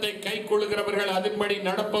வசனத்தை கைக்கொள்கிறவர்கள் அதன்படி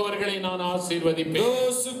நடப்பவர்களை நான் ஆசீர்வதிப்பேன்.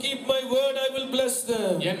 Those who keep my word, I will bless them.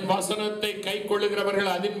 என் வசனத்தை கைக்கொள்கிறவர்கள்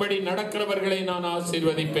அதன்படி நடக்கிறவர்களை நான்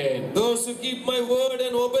ஆசீர்வதிப்பேன். Those who keep my word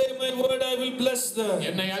and obey my word, I will bless them.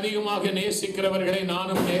 என்னை அதிகமாக நேசிக்கிறவர்களை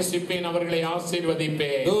நானும் நேசிப்பேன், அவர்களை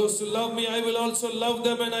ஆசீர்வதிப்பேன். Those who love me, I will also love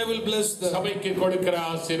them and I will bless them. சபைக்கு கொடுக்கிற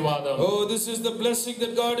ஆசீர்வாதம். Oh, this is the blessing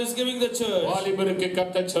that God is giving the church. வாலிபருக்கு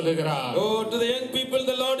கர்த்தர் சொல்லுகிறார். Oh, to the young people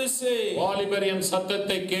the Lord is saying, வாலிபர் என்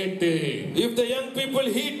சத்தத்தை கேட்டு if the young people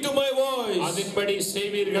heed to my voice, அதன்படி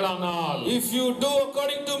செய்வீர்களானால், if you do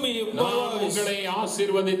according to me, my நான் voice, உங்களை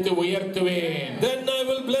ஆசீர்வதித்து உயர்த்துவேன். then I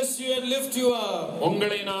will bless you and lift you up.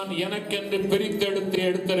 உங்களை நான் எனக்கென்று பிரித்தெடுத்து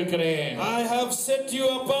எடுத்திருக்கிறேன். I have set you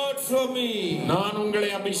apart from me. நான் உங்களை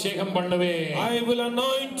அபிஷேகம் பண்ணுவேன். I will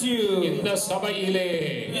anoint you. இந்த சபையிலே,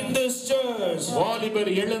 In this church,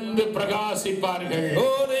 வாலிபர் எழுந்து பிரகாசிப்பார்கள்.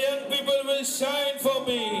 oh, the young people will shine for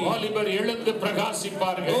me. வாலிபர் எழுந்து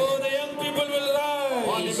பிரகாசிப்பார்கள். Oh, the young people will rise.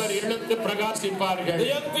 வாலிபர் எழுந்து பிரகாசிப்பார்கள்.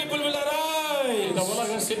 The young people will இந்த arise.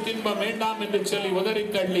 உலக சிற்றின்பம் வேண்டாம் என்று சொல்லி உதறி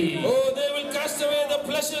தள்ளி, Oh, they will cast away the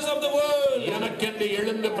pleasures of the world. எனக்கென்று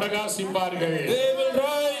எழுந்து பிரகாசிப்பார்கள். They will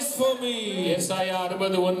rise for me. ஏசாயா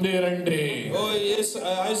 60:1-2. Oh, yes,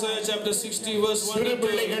 Isaiah chapter 60 verse 1 சிறு and 2.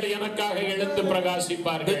 பிள்ளைகள் எனக்காக எழுந்து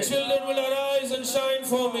பிரகாசிப்பார்கள். The children will arise and shine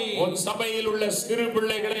for me. உன் சபையில் உள்ள சிறு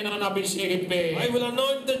பிள்ளைகளை நான் அபிஷேகிப்பேன். I will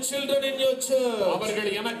anoint the children in your church. அவர்கள்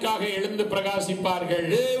எனக்காக எழுந்து பிரகாசிப்பார்கள்.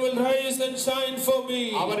 They will rise and shine for me.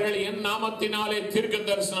 அவர்கள் என் நாமத்தினாலே தீர்க்க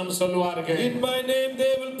தரிசனம் சொல்வார்கள். In my name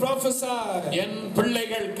they will prophesy. என்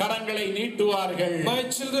பிள்ளைகள் கரங்களை நீட்டுவார்கள். My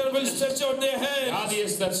children will stretch out their hands.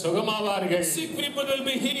 வியாதியஸ்தர் சுகமாவார்கள். Sick people will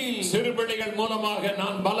be healed. சிறு பிள்ளைகள் மூலமாக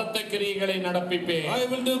நான் பலத்த கிரியைகளை நடப்பிப்பேன். I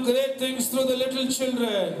will do great things through the little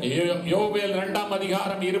children. யோவேல்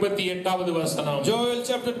 2:28 வசனம். Joel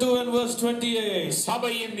chapter 2 and verse 28.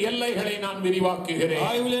 சபையின் எல்லைகளை நான் விரிவாக்குகிறேன்.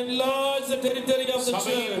 I will enlarge the territory of the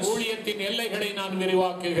சபையின் church. ஊழியத்தின் எல்லைகளை நான்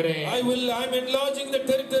விரிவாக்குகிறேன். I'm enlarging the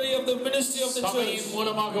territory of the ministry of the சபையின் church.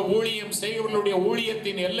 மூலமாக ஊழியம் செய்கிறவர்களுடைய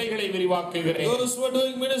ஊழியத்தின் எல்லைகளை விரிவாக்குகிறேன். Those who are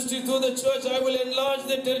doing ministry through the church, I will enlarge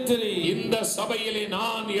their territory. இந்த சபையிலே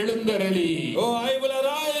நான் எழுந்தருளி, Oh, I will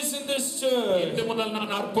arise in this church. இன்று முதல்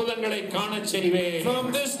நான் அற்புதங்களை காணச் செய்வேன். From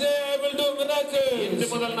this day I will do இன்று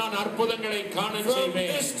miracles. முதல் நான் அற்புதங்களை காணச் From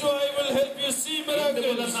செய்வேன். this too I will help you see இன்று முதல்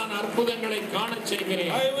miracles. நான் அற்புதங்களை காணச்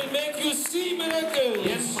செய்வேன். I will make you see miracles.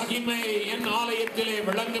 என் மகிமை என் ஆலயத்திலே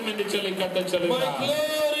விளங்கும் என்று சொல்லி கர்த்தர் My சொல்கிறார்.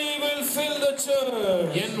 glory will fill the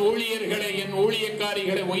church. என் ஊழியர்களை என்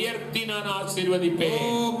ஊழியக்காரிகளை உயர்த்தி நான் ஆசீர்வதிப்பேன்.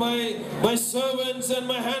 Oh, my servants and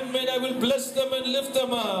my handmaid, I will bless them and lift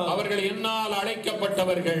them up. அவர்கள் என்னால்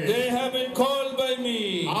அழைக்கப்பட்டவர்கள். They have been called by me.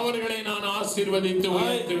 அவர்களை நான் ஆசீர்வதித்து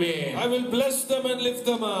உயர்த்துவேன். I will bless them and lift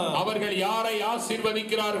them up. அவர்கள் யாரை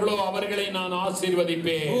ஆசீர்வதிக்கிறார்களோ அவர்களை நான்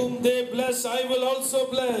ஆசீர்வதிப்பேன். Whom they bless, I will also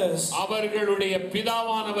bless. அவர்களுடைய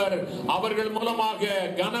பிதாவானவர் அவர்கள் மூலமாக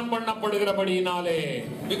கனம் பண்ணப்படுகிறபடியினாலே,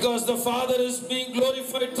 Because the Father is being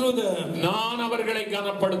glorified through them, நான் அவர்களை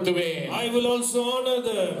கனப்படுத்துவேன். I will also honor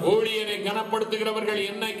them. ஊழியரை கனப்படுத்துகிறவர்கள்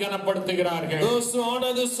என்னை கனப்படுத்துகிறார்கள். Those who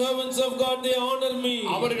honor the servants of God, they honor me.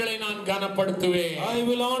 அவர்களை நான் கனப்படுத்துவேன். I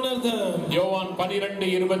will honor them. யோவான்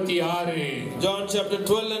 12:26. John chapter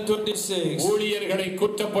 12 and 26. ஊழியர்களை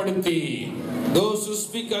குற்றப்படுத்தி Those who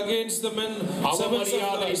speak against the men, servants of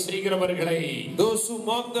அவமரியாதை God, செய்கிறவர்களை those who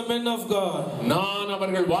mock the men of God, நான்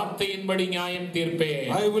அவர்கள் வார்த்தையின்படி நியாயம் தீர்ப்பேன்.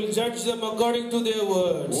 I will judge them according to their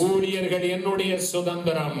words. ஊழியர்கள் என்னுடைய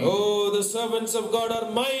சுதந்திரம். Oh, the servants of God are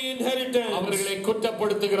my inheritance. அவர்களை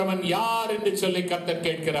குற்றப்படுத்துகிறவன் யார் என்று சொல்லி கர்த்தர்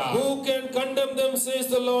கேட்கிறார். Who can condemn them, says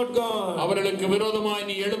the Lord God. அவர்களுக்கு விரோதமாய்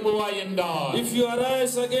நீ எழும்புவாய் என்றார். If you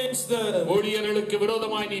arise against them, ஊழியர்களுக்கு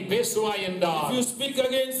விரோதமாய் நீ பேசுவாய் என்றார். if you speak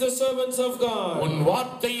against the servants of God, God. உன்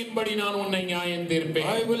வார்த்தையின்படி நான் உன்னை நியாயம் தீர்ப்பேன்.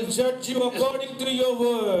 I will judge you according to your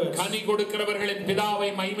words. கனி கொடுக்கிறவர்களின் பிதாவை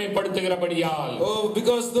மகிமைப்படுத்துகிறபடியால். Oh,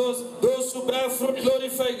 because those who bear fruit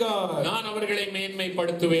glorify God. நான் அவர்களை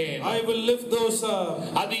மேன்மைப்படுத்துவேன். I will lift those up.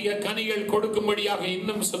 அதிக கனிகள் கொடுக்கும்படியாக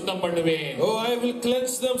இன்னும் சுத்தம் பண்ணுவேன். Oh, I will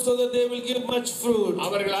cleanse them so that they will give much fruit.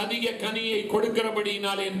 அவர்கள் அதிக கனியை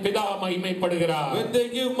கொடுக்கிறபடியினால் என் பிதா மகிமைப்படுகிறார். When they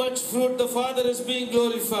give much fruit, the Father is being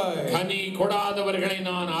glorified. கனி கொடாதவர்களை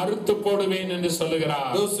நான் அறுத்து போடுவேன் என்று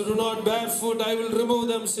சொல்லுகிறார். Those who do not bear fruit, I will remove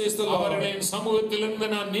them, says the Lord. அவர்களின் சமூகத்திலிருந்து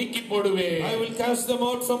நான் நீக்கி போடுவேன். I will cast them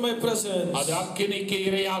out from my presence. அது அக்கினிக்கு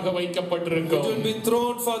இரையாக வைக்கப்பட்டிருக்கும். It will be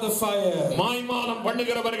thrown for the fire. மாய்மாலம்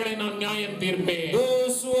பண்ணுகிறவர்களை நான் நியாயம் தீர்ப்பேன்.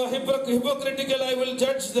 Those who are hypocritical, I will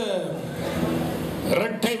judge them.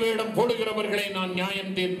 இரட்டை வேடம் போடுகிறவர்களை நான்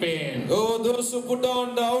நியாயம் தீர்ப்பேன். Oh, those who put on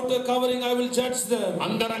the outer covering, I will judge them.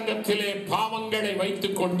 அந்தரங்கத்திலே பாவங்களை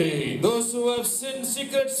வைத்துக்கொண்டு, those who have sinned,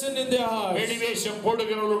 secret sin in their hearts, வெளிவேஷம்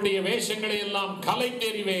போடுகிறவர்களுடைய வேஷங்களை எல்லாம்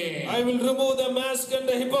கலைத்தெறிவேன். I will remove the mask and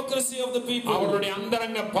the hypocrisy of the people. அவருடைய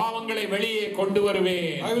அந்தரங்க பாவங்களை வெளியே கொண்டு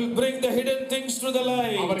வருவேன். I will bring the hidden things to the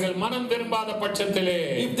light. அவர்கள் மனம் திரும்பாத பட்சத்திலே,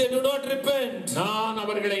 if they do not repent, நான்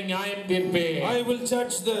அவர்களை நியாயம் தீர்ப்பேன். I will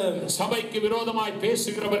judge them. சபைக்கு விரோதமாய்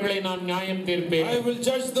பேசுகிறவர்களை நான் நியாயம் தீர்ப்பேன். I will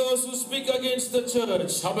judge those who speak against the church.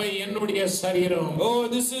 சபை என்னுடைய சரீரம். Oh,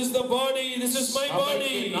 this is the body, this is my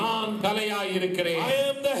body. நான் தலையாய் இருக்கிறேன். I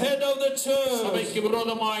am the head of the church. சபைக்கு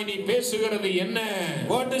விரோதமாய் நீ பேசுகிறது என்ன?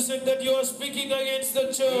 What is it that you are speaking against the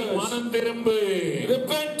church? மனம் திரும்பு.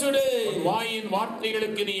 Repent today. வாயின்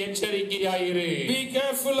வார்த்தைகளுக்கு நீ எச்சரிக்கையாயிரு. Be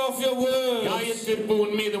careful of your words. நியாயத்தீர்ப்பு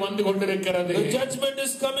உன் மீது வந்து கொண்டிருக்கிறது. The judgment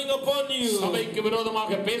is coming upon you. சபைக்கு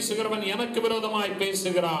விரோதமாக பேசுகிறவன் எனக்கு விரோதமாய்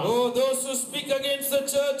பேசுகிறான். Oh, those who speak against the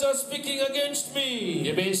church are speaking against me.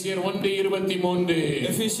 எபேசியர் 1:23.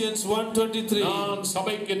 Ephesians 1:23. நான்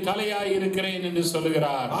சபைக்கு தலையாய் இருக்கிறேன் என்று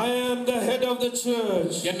சொல்கிறார். I am the head of the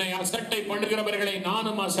church. என்னை அசட்டை பண்ணுகிறவர்களை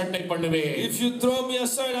நானும் அசட்டை பண்ணுவேன். If you throw me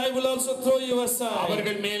aside, I will also throw you aside.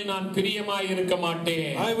 அவர்கள் மேல் நான் பிரியமாய் இருக்க மாட்டேன்.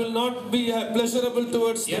 I will not be pleasurable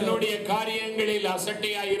towards them. என்னுடைய காரியங்களில்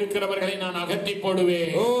அசட்டையாய் இருக்கிறவர்களை நான் அகற்றி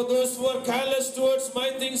போடுவேன். Oh, those who are careless towards my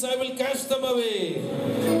things, I will cast them away.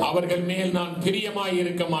 அவர்கள் மேல் நான் பிரியமாய்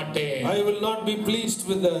இருக்க மாட்டேன். I will not be pleased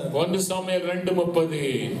with them. 1 Samuel 2:30.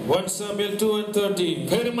 1 Samuel 2:30.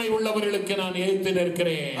 பெருமை உள்ளவர்களுக்கு நான் எதிர்த்து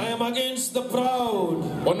நிற்கிறேன். I am against the proud.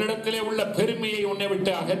 உன்னிடத்திலே உள்ள பெருமையை உன்னை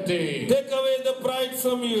விட்டு அகற்று. Take away the pride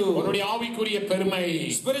from you. உன்னுடைய ஆவிக்குரிய பெருமை,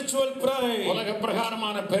 spiritual pride, உலக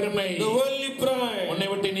பிரகாரமான பெருமை, the worldly pride, உன்னை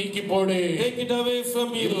விட்டு நீக்கி போடு. take it away from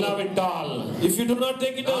you. இல்லாவிட்டால், if you do not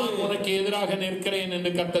take it away, நான் உனக்கு எதிராக நிற்கிறேன்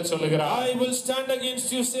என்று கர்த்தர் சொல்கிறார். I will stand against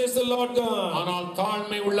you, says the Lord God. ஆனால்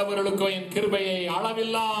தாழ்மை உள்ளவர்களுக்கு என் கிருபையை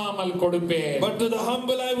அளவில்லாமல் கொடுப்பேன். But to the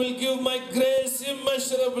humble I will give my grace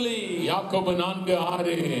immeasurably. யாக்கோபு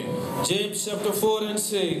 4:6. James chapter 4 and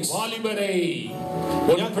 6. வாலிபரை,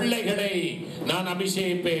 உன் பிள்ளைகளை நான்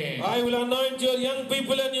அபிஷேகிப்பேன். I will anoint your young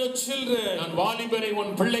people and your children. நான் வாலிபரை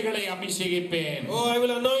உன் பிள்ளைகளை அபிஷேகிப்பேன். Oh, I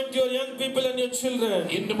will anoint your young people and your children.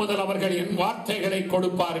 இன்று முதல் அவர்கள் என் வார்த்தைகளை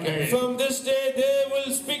கொடுப்பார்கள். From this day they will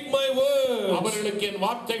speak my words. அவர்களுக்கு என்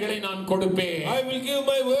வார்த்தைகளை நான் கொடுப்பேன். I will give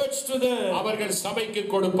my words to them. அவர்கள் சபைக்கு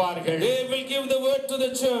கொடுப்பார்கள். They will give the word to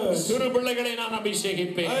the church. சிறு பிள்ளைகளை நான்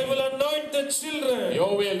அபிஷேகிப்பேன். I will anoint the children.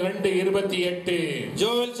 யோவேல் 2:28.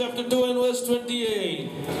 Joel chapter 2 and verse 28.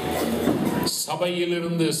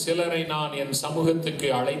 சபையிலிருந்து சிலரை நான் என் சமூகத்துக்கு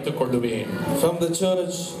அழைத்துக் கொள்வேன். From the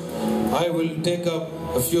church I will take up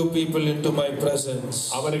a few people into my presence.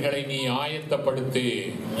 அவர்களை நீ ஆயத்தப்படுத்து.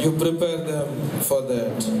 You prepare them for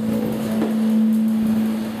that.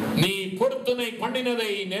 நீ பொருத்தனை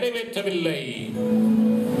பண்ணினதை நிறைவேற்றவில்லை.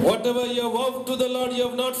 Whatever you have vowed to the Lord, you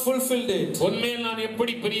have not fulfilled it. உன்மேல் நான்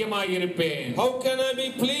எப்படி பிரியமாய் இருப்பேன்? How can I be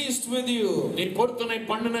pleased with you? நீ பொருத்தனை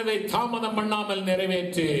பண்ணினதை தாமதம் பண்ணாமல்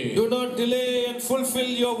நிறைவேற்று. Do not delay and fulfill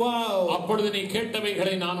your vow. அப்பொழுது நீ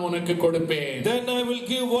கேட்டவைகளை நான் உனக்கு கொடுப்பேன். Then I will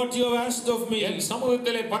give what you have asked of me. என்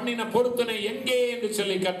சமூகத்திலே பண்ணின பொருத்தனை எங்கே என்று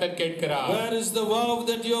சொல்லி கர்த்தர் கேட்கிறார். Where is the vow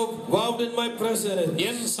that you have vowed in my presence?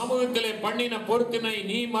 என் சமூகத்திலே பண்ணின பொருத்தனை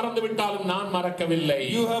நீ மறந்துவிட்டாலும் நான் மறக்கவில்லை.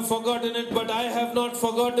 You have forgotten it, but I have not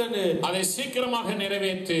forgotten it. அதை சீக்கிரமாக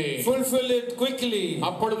நிறைவேற்று. Fulfill it quickly.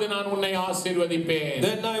 அப்பொழுது நான் உன்னை ஆசீர்வதிப்பேன்.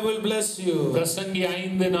 Then I will bless you. பிரசங்கி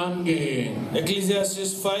 5:4.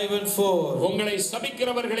 Ecclesiastes 5 and 4. உங்களை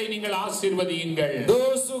சபிக்கிறவர்களை நீங்கள் ஆசீர்வதியுங்கள்.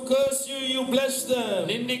 Those who curse you, you bless them.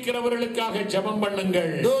 நிந்திக்கிறவர்களுக்காக ஜெபம்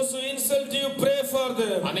பண்ணுங்கள். Those who insult you, pray for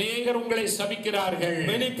them. அநேகர் உங்களை சபிக்கிறார்கள்.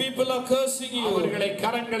 Many people are cursing you. அவர்களை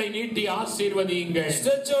கரங்களை நீட்டி ஆசீர்வதியுங்கள்.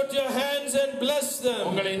 Stretch out your hands and bless them.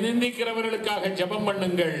 உங்களை நிந்திக்கிறவர்களுக்காக ஜெபம்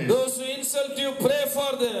பண்ணுங்கள். Those who insult you, pray for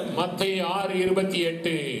them. மத்தேயு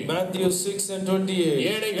 6:28. Matthew 6:28.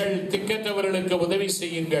 ஏழைகள் திக்கற்றவர்களுக்கு உதவி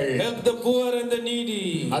செய்யுங்கள். Help the poor and the needy.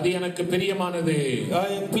 அது எனக்கு பிரியமானது.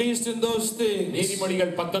 I am pleased in those things.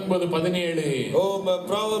 நீதிமொழிகள் 19:17. Oh,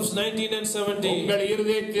 Proverbs 19 and 17. உங்கள்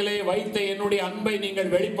இருதயத்திலே வைத்த என்னுடைய அன்பை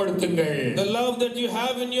நீங்கள் வெளிப்படுத்துங்கள். The love that you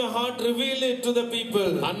have in your heart, reveal it to the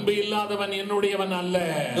people. அன்பு இல்லாதவன் என்னுடையவன் அல்ல.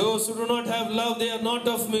 Those who do not have love, they are not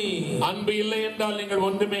of me. அன்பு இல்லை என்றால் நீங்கள்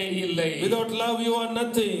ஒன்றுமே இல்லை. Without love you are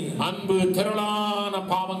nothing. அன்பு திரளான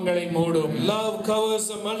பாவங்களை மூடும். Love covers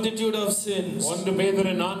a multitude of sins. 1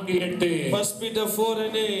 பேதுரு 4:8. 1 Peter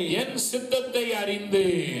 4:8. என் சித்தத்தை அறிந்து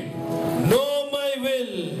know my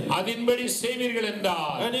will, அதின்படி செய்வீர்கள்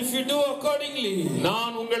என்றால், and if you do accordingly,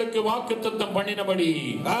 நான் உங்களுக்கு வாக்குத்தத்தம் பண்ணினபடி,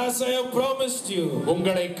 as I have promised you,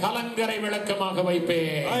 உங்களை கலங்கரை விளக்கமாக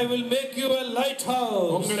வைப்பேன். I will make you a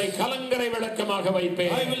lighthouse. உங்களை கலங்கரை விளக்கமாக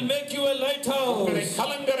வைப்பேன். I will make you a lighthouse. உங்களை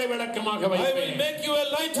கலங்கரை விளக்கமாக I will வைப்பேன். make you a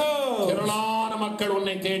lighthouse. திரளான மக்கள்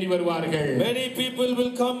உன்னை தேடி வருவார்கள். Many people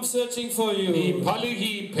will come searching for you. நீ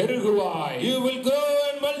பலுகி பெருகுவாய். You will grow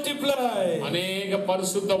and multiply. அநேக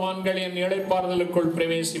பரிசுத்தவான்கள் என் இளைப்பாறுதலுக்குள்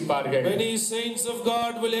பிரவேசிப்பார்கள். Many saints of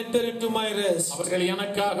God will enter into my rest. அவர்கள்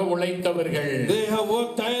எனக்காக உழைத்தவர்கள். They have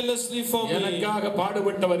worked tirelessly for me. எனக்காக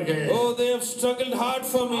பாடுபட்டவர்கள். Oh, they have struggled hard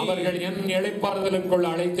for me. அவர்கள் என் இளைப்பாறுதலுக்குள்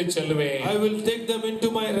அழைத்து செல்வேன். I will take them into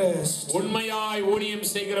my rest. உண்மையாய் ஊழியம்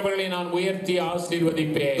செய்கிறவர்களை நான் உயர்த்தி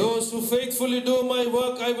ஆசீர்வதிப்பேன். Those who faithfully do my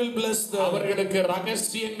work, I will bless them. அவர்களுக்கு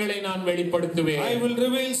ரகசியங்களை நான் வெளிப்படுத்துவேன். I will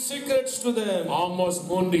reveal secrets to them. Amos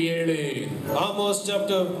 3:7. Amos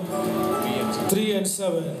chapter 3 and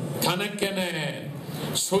 7. தனக்கென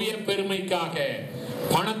சுய பெருமைக்காக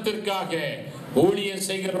பணத்திற்காக ஊழியம்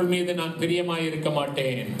செய்கிறவர்கள் மீது நான் பிரியமாய் இருக்க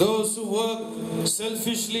மாட்டேன். Those who work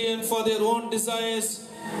selfishly and for their own desires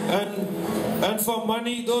and for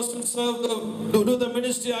money, those who do the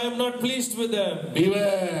ministry, I am not pleased with them.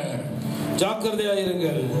 Beware.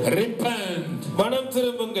 ஜாக்கிரதையாயிருங்கள். Repent. மனம்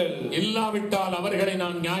திரும்புங்கள். இல்லாவிட்டால் அவர்களை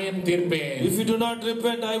நான் நியாயம் தீர்ப்பேன். If you do not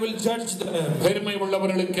repent, I will judge them. பெருமை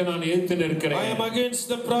உள்ளவர்களுக்கு நான் எதிர்த்து நிற்கிறேன். I am against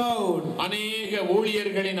the proud. அநேக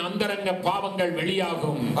ஊழியர்களின் அந்தரங்க பாவங்கள்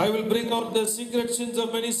வெளியாகும். I will bring out the secret sins of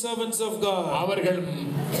many servants of God. அவர்கள்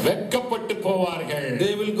வெட்கப்பட்டு போவார்கள்.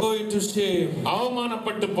 They will go into shame.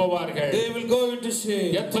 அவமானப்பட்டு போவார்கள். They will go into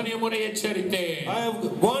shame. எத்தனை முறை எச்சரித்தேன். I have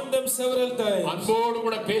warned them several times. அன்போடு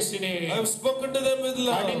கூட பேசினேன். I have spoken to them with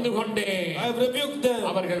love. கடிந்து கொண்டேன். I have rebuked them.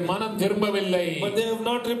 அவர்கள் மனம் திரும்பவில்லை. But they have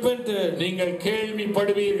not repented. நீங்கள்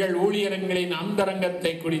கேள்விப்படுவீர்கள் ஊழியர்களின்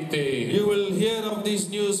அந்தரங்கத்தை குறித்து. You will hear of these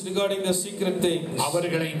news regarding the secret things.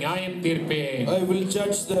 அவர்களை நியாயம் தீர்ப்பேன். I will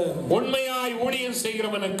judge them. உண்மையாய் ஊழியம்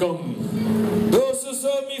செய்கிறவனுக்கும் those who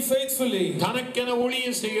serve me faithfully, தனக்கென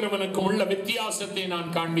ஊழியம் செய்கிறவனுக்கும் உள்ள வித்தியாசத்தை நான்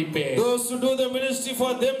காண்பிப்பேன். those who do the ministry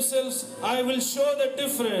for themselves, I will show the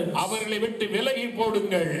difference. அவர்களை விட்டு விலகி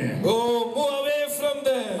போடுங்கள். Oh, move away from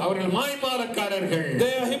them. அவர்கள் மாய்மாலக்காரர்கள்.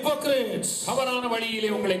 They are hypocrites. தவறான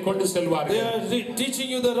வழியிலே உங்களை கொண்டு செல்வார்கள். They are teaching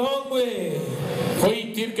you the wrong way. பொய்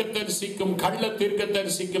தீர்க்கதரிசிக்கும் கள்ள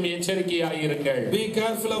தீர்க்கதரிசிக்கும் எச்சரிக்கையாயிருங்கள். Be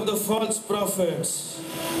careful of the false prophets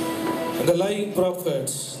and the lying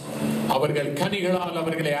prophets. அவர்கள் கனிகளால்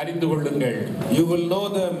அவர்களை அறிந்து கொள்ளுங்கள். You will know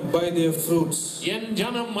them by their fruits. என்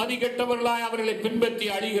ஜனம் மதிகெட்டவர்களாய் அவர்களை பின்பற்றி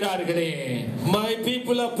அழிகிறார்களே. My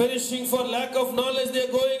people are perishing for lack of knowledge. They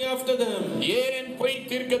are going after them. ஏன் பொய்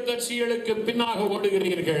தீர்க்கதரிசிகளுக்கு பின்னாக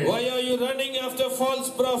ஓடுகிறீர்கள்? Why are you running after false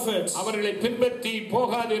prophets? அவர்களை பின்பற்றி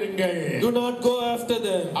போகாதிருங்கள். Do not go after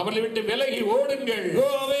them. அவர்களை விட்டு விலகி ஓடுங்கள். Go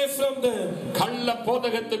away from them. கள்ள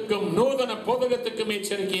போதகத்துக்கும் நூதன போதகத்துக்கும்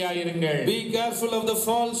எச்சரிக்கையாயிருங்கள். Be careful of the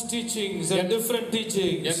false teachings and different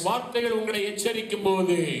teachings. என் வார்த்தைகள் உங்களை எச்சரிக்கும்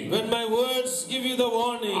போது, when my words give you the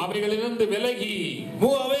warning, அவைகளிலிருந்து விலகி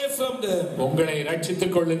move away from them. உங்களை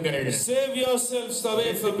ரட்சித்துக் கொள்ளுங்கள். Save yourselves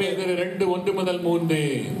away from them. 2:1-3.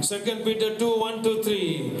 2 Peter 2:1-3.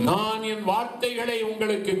 நான் என் வார்த்தைகளை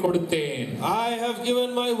உங்களுக்கு கொடுத்தேன். I have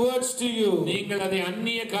given my words to you. நீங்கள் அதை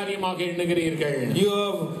அந்நிய காரியமாக எண்ணுகிறீர்கள். You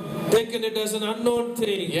have taken it as an unknown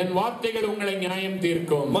thing. என் வார்த்தைகள் உங்களை நியாயம்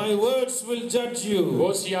தீர்க்கும். My words will judge you.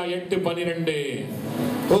 Hosea 8:12.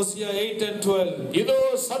 Hosea 8 and 12. இதோ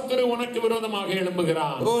சத்துரு உனக்கு விரோதமாக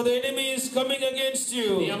எழும்புகிறான். Oh, the enemy is coming against you.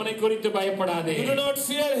 நீ அவனை குறித்து பயப்படாதே. You do not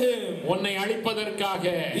fear him. உன்னை அழிப்பதற்காக,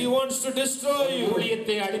 He wants to destroy you.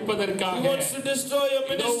 ஊழியத்தை அழிப்பதற்காக, He wants to destroy your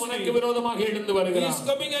இதோ உனக்கு ministry. விரோதமாக எழுந்து He வருகிறான். is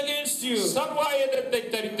coming against you. சர்வாயுதத்தை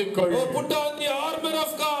தரித்துக்கொள். Oh, put on the armor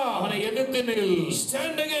of God. அவனை எதிர்த்து நில்.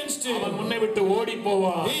 Stand against against him. அவன் உன்னை விட்டு ஓடி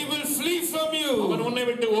போவான். He will flee from you. அவன் உன்னை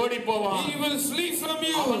விட்டு ஓடி போவான். He will flee from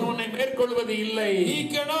you. அவன் உன்னை மேற்கொள்வது இல்லை. He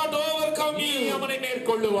cannot overcome நீ you. அவனை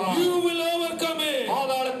மேற்கொள்ளுவாய். You will overcome him.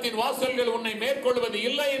 பாதாளத்தின் வாசல்கள் உன்னை மேற்கொள்வது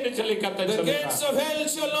இல்லை என்று சொல்லி கர்த்தர் The சொல்கிறார். gates of hell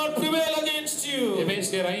shall not prevail against you.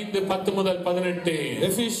 எபேசியர் 5:10 முதல் 18.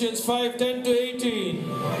 Ephesians 5:10 to 18.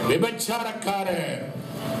 விபச்சாரக்காரர்,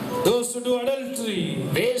 Those who do adultery,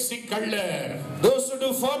 வேசிக்கள்ளர், those who do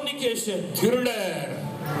fornication, திருடர்,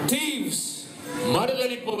 thieves,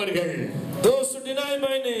 மறுதலிப்பவர்கள், those who deny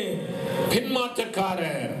my name,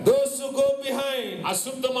 பின்மாற்றக்காரர், those who go behind,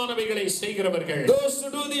 அசுத்தமானவைகளை செய்கிறவர்கள், those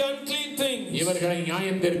who do the unclean things, இவர்களை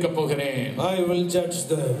நியாயம் தீர்க்கப் போகிறேன். I will judge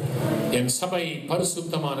them. என் சபை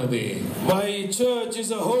பரிசுத்தமானது. My church is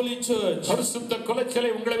a holy church. பரிசுத்த குலைச்சலை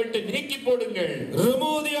உங்களை விட்டு நீக்கி போடுங்கள்.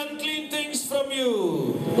 Remove the unclean things from you.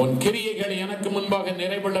 உன் கிரியைகள் எனக்கு முன்பாக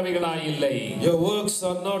நிறைவுள்ளவைகளாய் இல்லை. Your works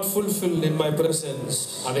are not fulfilled in my presence.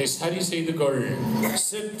 அதை சரி செய்து கொள்.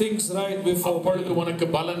 Set things right before அப்பொழுது me. உனக்கு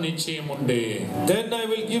பலன் நிச்சயம் உண்டு. Then I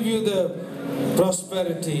will give you the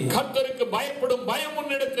prosperity. கர்த்தருக்கு பயப்படும் பயம்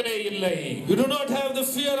உன்னிடத்திலே இல்லை. You do not have the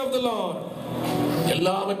fear of the Lord.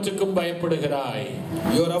 எல்லாவற்றுக்கும் பயப்படுகிறாய்.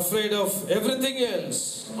 You are afraid of everything else.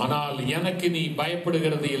 ஆனால் எனக்கு நீ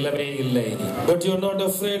பயப்படுகிறது இல்லவே இல்லை. But you are not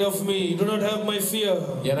afraid of me. You do not have my fear.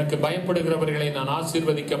 எனக்கு பயப்படுகிறவர்களை நான்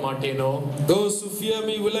ஆசீர்வதிக்க மாட்டேனோ? Those who fear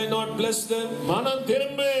me, will I not bless them? மனம்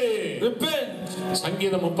திரும்பு. Repent.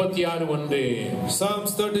 சங்கீதம் 36:1.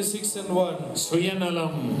 Psalms 36:1.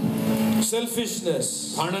 சுயநலம், Selfishness,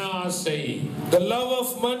 பண ஆசை, the love of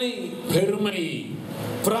money, பெருமை,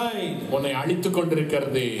 pride, உன்னை அழித்துக்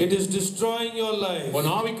கொண்டிருக்கிறது. it is destroying your life. உன்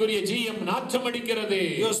ஆவிக்குரிய ஜீவம் நாற்றம் அடிக்கிறது.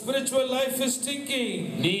 Your spiritual life is stinking.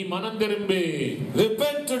 நீ மனம் திரும்பு.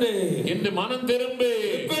 Repent today. இன்று மனம் திரும்பு.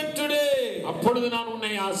 Repent today. அப்பொழுது நான்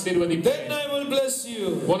உன்னை ஆசீர்வதிப்பேன். Then I will bless you.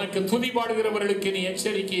 உனக்கு துதி பாடுகிறவர்களுக்கு நீ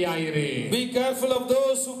எச்சரிக்கையாயிரு. Be careful of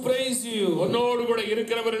those who praise you. உன்னோடு கூட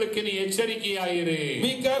இருக்கிறவர்களுக்கு நீ எச்சரிக்கையாயிரு.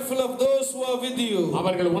 Be careful of those who are with you.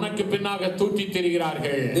 அவர்கள் உனக்கு பின்னாக தூற்றித்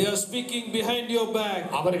திரிகிறார்கள். They are speaking behind your back.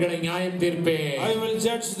 அவர்களை நியாயம் தீர்ப்பேன். I will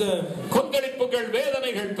judge them. கொந்தளிப்புகள்,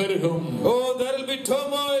 வேதனைகள் பெருகும். Oh, there will be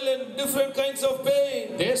turmoil and different kinds of pain.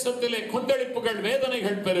 தேசத்திலே கொந்தளிப்புகள்,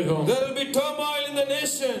 வேதனைகள் பெருகும். There will be turmoil in the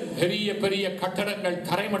nation. பெரிய பெரிய கட்டடங்கள்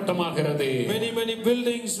தரைமட்டமாகிறது. Many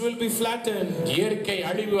buildings will be flattened. இயற்கை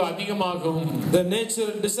அழிவு அதிகமாகும். The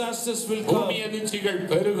natural disasters will come. பூமி அதிர்ச்சிகள்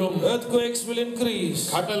பெருகும். Earthquakes will increase.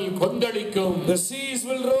 கடல் கொந்தளிக்கும். The seas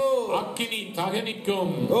will roar. அக்கினி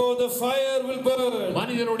தகனிக்கும். Oh, the fire will burn.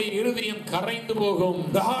 மனிதனுடைய இருதயம் கரைந்து போகும்.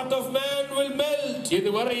 The heart of man will melt.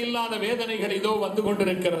 இதுவரை இல்லாத வேதனைகள் இதோ வந்து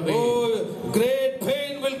கொண்டிருக்கிறது. Oh, great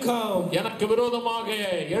pain will come. எனக்கு விரோதமாக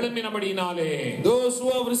எழும்பினபடியினாலே Those who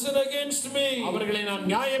have risen against me, அவர்களை நான்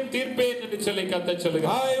நியாயம் தீர்ப்பேன் என்று சொல்லி கர்த்தர்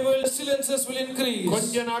சொல்கிறார். I will, silences will increase.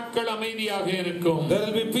 கொஞ்ச நாட்கள் அமைதியாக இருக்கும். There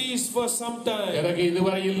will be peace for some time. பிறகு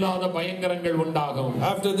இதுவரை இல்லாத பயங்கரங்கள் உண்டாகும்.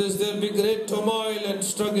 After this there will be great turmoil and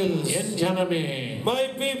struggles. என் ஜனமே, My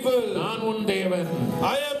people, நான் உன் தேவன்.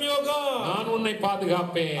 I am your God. நான் உன்னை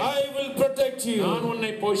பாதுகாப்பேன். I will protect you. நான்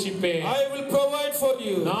உன்னை போஷிப்பேன். I will provide for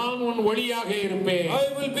you. நான் உன் ஒளியாக இருப்பேன். I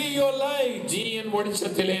will be your light. நீ என்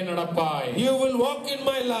வெளிச்சத்திலே நடப்பாய். You will walk in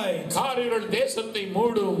my light. காரிருள் தேசத்தை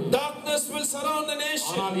மூடும். Darkness will surround the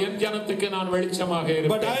nation. ஆனால் என் ஜனத்துக்கு நான் வெளிச்சமாக But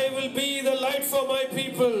இருப்பேன். I will be the light for my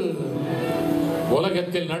people.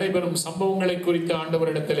 உலகத்தில் நடைபெறும் சம்பவங்களை குறித்து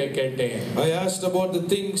ஆண்டவரிடத்திலே கேட்டேன். I asked about the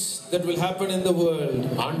things that will happen in the world.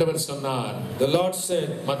 ஆண்டவர் சொன்னார். The Lord said,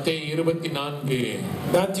 மத்தேயு 24,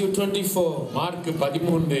 Matthew 24, மார்க்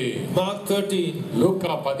 13, Mark 13,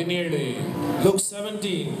 லூக்கா 17, Luke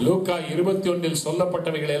 17, லூக்கா 21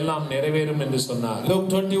 சொல்லப்பட்டவைகள் எல்லாம் நிறைவேறும் என்று சொன்னார். Luke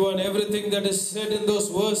 21, everything that is said in those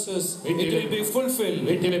verses, it will be fulfilled.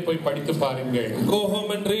 வீட்டிலே போய் படித்து பாருங்கள். Go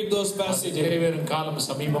home and read those passages. நிறைவேறும் காலம்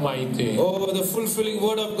சமீபமாயிற்று. Oh, the fulfilling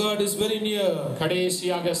word of God is very near.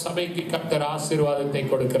 கடைசியாக சபைக்கு கர்த்தர் ஆசீர்வாதத்தை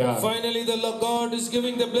கொடுக்கிறார். Finally the God is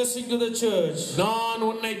giving the blessing to the church. நான்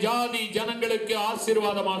உன்னை ஜாதி ஜனங்களுக்கு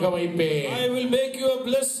ஆசீர்வாதமாக வைப்பேன். I will make you a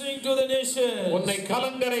blessing to the nations. உன்னை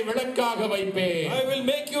கலங்கரை விளக்காக வைப்பேன். I will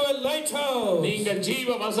make you a lighthouse. நீங்கள்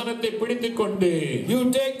ஜீவ வசனத்தை பிடித்துக்கொண்டு You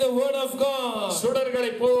take the word of God.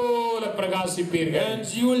 சுடர்களை போல பிரகாசிப்பீர்கள். And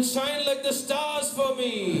you will shine like the stars for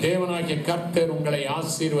me. தேவனாகிய கர்த்தர் உங்களை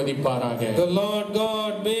ஆசீர்வதிப்பாராக. The Lord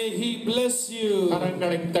God, may He bless you.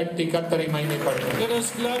 கரங்களை தட்டி கர்த்தரை மகிமைப்படுத்துங்கள். Let us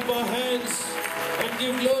clap our hands and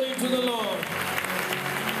give glory to the Lord.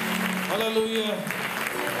 Hallelujah.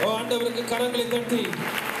 Oh, ஆண்டவருக்கு கரங்களை தட்டி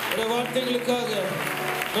இந்த வார்த்தைகளுக்காக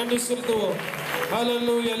நன்றி செலுத்துவோம்.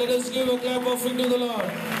 Hallelujah. Let us give a clap offering to the Lord.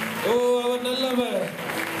 Oh, அவர் நல்லவர்.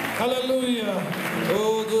 Hallelujah.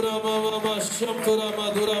 Oh durama mama shampurama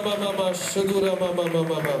durama mama shudurama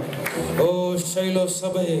mama. Oh Shiloh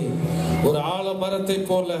சபை ஒரு ஆலமரத்தை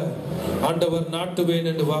போல ஆண்டவர் நாட்டுவேன்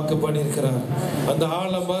என்று வாக்கு பண்ணியிருக்கிறார். அந்த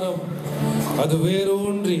ஆலமரம் அது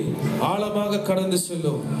வேரூன்றி ஆழமாக கடந்து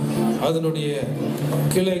செல்லும். அதனுடைய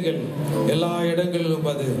கிளைகள் எல்லா இடங்களிலும்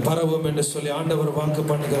அது பரவும் என்று சொல்லி ஆண்டவர் வாக்கு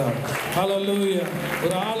பண்ணுகிறார். ஹல்லேலூயா.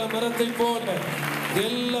 ஒரு ஆலமரத்தை போல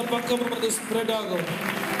எல்லா பக்கமும் அது ஸ்ப்ரெட் ஆகும்.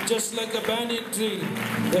 Just like a banyan tree,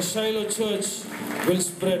 the Shiloh church will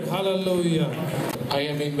spread. Hallelujah. I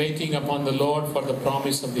have been waiting upon the Lord for the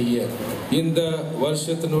promise of the year. இந்த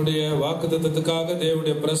வருஷத்தினுடைய வாக்குத்தத்தத்துக்காக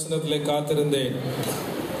தேவனுடைய பிரசன்னத்திலே காத்திருந்தேன்.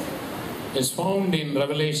 It's found in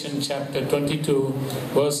Revelation chapter 22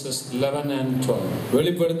 verses 11 and 12.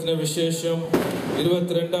 வெளிப்படுத்தின விசேஷம்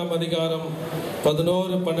 22ஆம் அதிகாரம்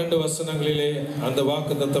 11-12 வசனங்களிலே அந்த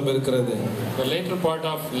வாக்குத்தத்தம் இருக்கிறது. The later part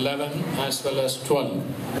of 11 as well as 12.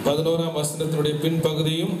 11ஆம் வசனத்தினுடைய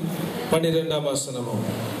பின்பகுதியும் 12ஆம் வசனமும்.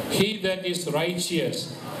 He that is righteous,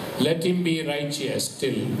 let him be righteous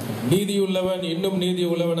still. நீதியுள்ளவன் இன்னும்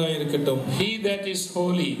நீதியுள்ளவனாய் இருக்கட்டும். He that is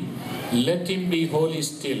holy, let him be holy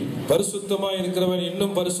still. பரிசுத்தமாய் இருக்கிறவன்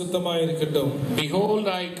இன்னும் பரிசுத்தமாய் இருக்கட்டும். Behold,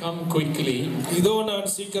 I come quickly. இதோ நான்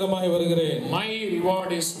சீக்கிரமாய் வருகிறேன். My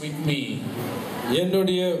reward is with me.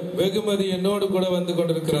 என்னுடைய வெகுமதி என்னோடு கூட வந்து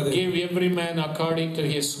கொண்டிருக்கிறது. Give every man according to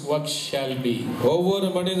his work shall be. ஒவ்வொரு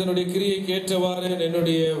மனிதனுடைய கிரியைக்கு ஏற்றவாறு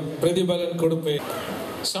என்னுடைய பிரதிபலன் கொடுப்பேன்.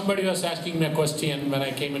 Somebody was asking me a question when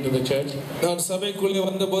I came into the church. நான் சபைக்குள்ளே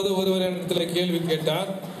வந்தபோது ஒருவர் என்னிடத்தில் கேள்வி கேட்டார்.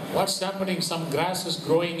 What's happening? Some grass is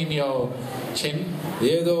growing in your chin.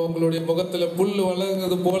 ஏதோ உங்களுடைய முகத்துல புல்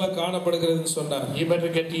வளர்கிறது போல காணப்படுகிறதுன்னு சொன்னார். You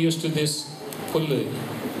better get used to this pull.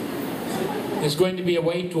 It's going to be a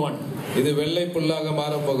white one. இது வெள்ளை புல்லாக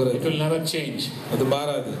மாற போகிறது. It will never change. அது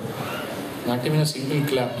மாறாது. Not even a single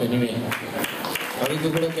clap anyway. அதுக்கு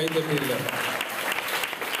கூட கை தட்டி இல்ல.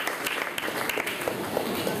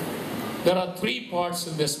 There are 3 parts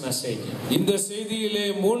in this message. இந்த செய்தியிலே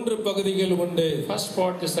 3 பகுதிகள் உண்டு. First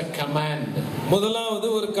part is a command. முதலாவது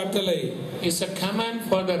ஒரு கட்டளை. It's a command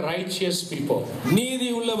for the righteous people. நீதி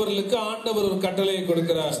உள்ளவர்களுக்கு ஆண்டவர் ஒரு கட்டளையை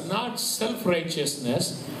கொடுக்கிறார். It's not self righteousness.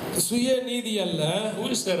 சுய நீதி அல்ல. Who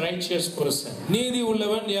is the righteous person? நீதி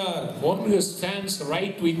உள்ளவன் யார்? One who stands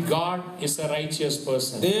right with God is a righteous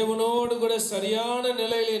person. தேவனோடு கூட சரியான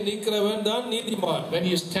நிலையிலே நிற்கிறவன் தான் நீதிமான். When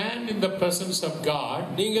you stand in the presence of God,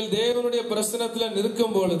 நீங்கள் தேவனுடைய பிரசன்னத்திலே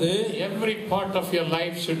நிற்கும் பொழுது every part of your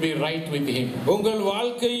life should be right with him. உங்கள்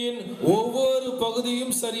வாழ்க்கையின் ஒவ்வொரு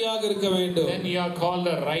பகுதியும் சரியாக இருக்க வேண்டும். Then you are called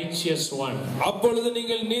a righteous one. அப்பொழுது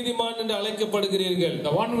நீங்கள் நீதிமான் என்று அழைக்கப்படுகிறீர்கள்.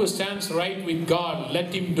 The one who stands right with God,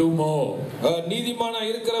 let him do more. நீதிமானா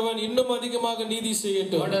இருக்கிறவன் இன்னும் அதிகமாக நீதி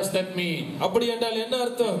செய்யட்டும். What does that mean? அப்படி என்றால் என்ன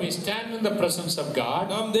அர்த்தம்? We stand in the presence of God.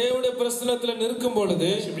 நாம் தேவனுடைய பிரசன்னத்திலே நிற்கும் பொழுது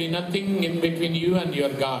There should be nothing in between you and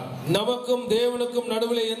your God. நமக்கும் தேவனுக்கும்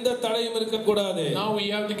நடுவில் எந்த தடையும் இருக்க கூடாது. Now we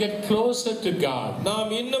have to get closer to God.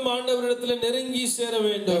 நாம் இன்னும் ஆண்டவரிடத்திலே நெருங்கி சேர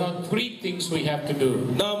வேண்டும். There are 3 things we have to do.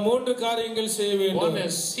 நாம் 3 காரியங்கள் செய்ய வேண்டும். One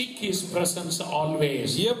is seek his presence always.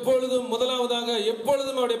 எப்பொழுதும் முதலாவதாக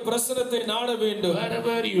எப்பொழுதும் அவருடைய பிரசன்னத்தை நாட வேண்டும்.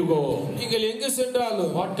 Wherever you go, நீங்கள் எங்கு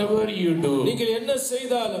சென்றாலும், whatever you do, நீங்கள் என்ன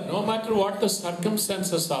செய்தாலும், no matter what the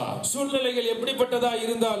circumstances are, சூழ்நிலைகள் எப்படிப்பட்டதா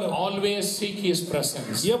இருந்தாலும், always seek his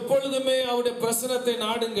presence. எப்பொழுதுமே அவருடைய பிரசன்னத்தை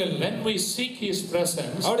நாடுங்கள். When we seek his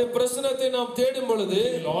presence, அவருடைய பிரசன்னத்தை நாம் தேடும் பொழுது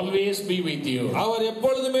he will always be with you. அவர்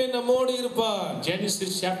எப்பொழுதுமே நம்மோடு இருப்பார்.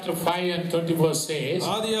 Genesis chapter 5 and 24 says,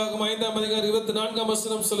 ஆதியாகமம் 5ஆம் அதிகாரம் 24ஆம்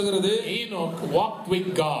வசனம் சொல்கிறது, Enoch walked with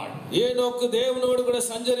God. ஏனோக்கு தேவனோடு கூட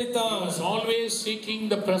சஞ்சரித்தான். He was always seeking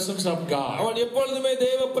the presence of God. அவன் எப்பொழுதுமே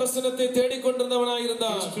தேவ பிரசன்னத்தை தேடிக் கொண்டிருந்தவனாய்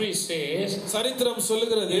இருந்தான். History says, சரித்திரம்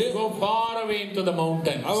சொல்லுகிறது, he will go far away into the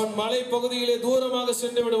mountains. அவன் மலை பகுதியிலே தூரமாக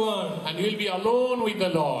சென்று விடுவான். And he will be alone with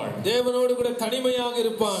the Lord. தேவனோடு கூட தனிமையாக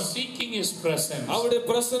இருப்பான். Seeking his presence. அவருடைய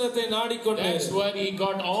பிரசன்னத்தை நாடிக்கொண்டு, That's where he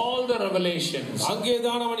got all the revelations.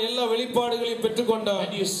 அங்கேதான் அவன் எல்லா வெளிப்பாடுகளையும் பெற்றுக்கொண்டான்.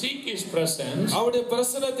 When you seek his presence, அவருடைய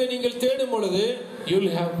பிரசன்னத்தை நீங்கள் தேடும் பொழுது you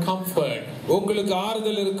will have comfort. உங்களுக்கு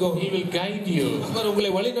ஆறுதல் இருக்கும். He will guide you. அவர் உங்களை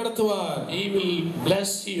வழி நடத்துவார். He will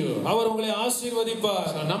bless you. அவர் உங்களை ஆசீர்வதிப்பார்.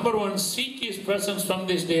 So number 1, seek his presence from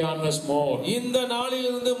this day onwards more. இந்த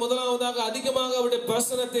நாளிலிருந்து முதலாவதாக அதிகமாக அவருடைய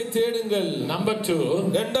பிரசன்னத்தை தேடுங்கள். Number 2,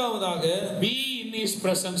 இரண்டாவதாக be in his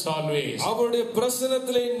presence always. அவருடைய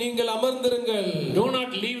பிரசன்னத்திலே நீங்கள் அமர்ந்திருங்கள். Do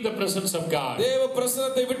not leave the presence of God. தேவ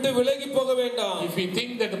பிரசன்னத்தை விட்டு விலகி போக வேண்டாம். If you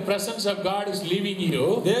think that the presence of God is leaving you,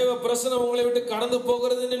 தேவ பிரசன்னம் உங்களை விட்டு கடந்து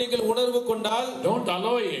போகிறது என்று நீங்கள் உணர்வு கொண்டால், don't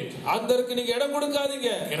allow it. அதற்கு நீங்க இடம் கொடுக்காதீங்க.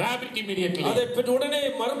 Grab it immediately. அதை உடனே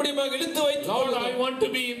மறுபடியும் இழுத்து வைத்து, Lord, I want to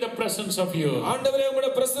be in the presence of you. ஆண்டவரே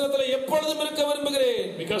உம்முடைய பிரசன்னத்திலே எப்பொழுதும் இருக்க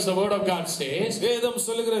விரும்புகிறேன். Because the word of God says, வேதம்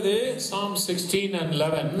சொல்லுகிறது Psalm 16 and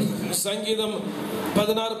 11, சங்கீதம்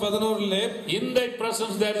 16:11 in thy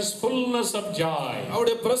presence there is fullness of joy.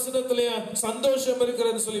 அவருடைய பிரசன்னத்திலே சந்தோஷம்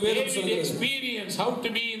இருக்கிறதுன்னு சொல்லி வேதம் David சொல்லுகிறது. experienced how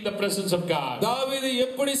to be in the presence of God. தாவீது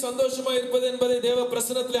எப்படி சந்தோஷமா இருப்பது என்பதை தேவ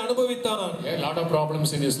பிரசன்னத்திலே அனுபவித்தான். A lot of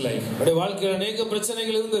problems in his life. அவருடைய வாழ்க்கையில் அநேக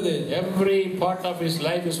பிரச்சனைகள் இருந்தது. Every part of his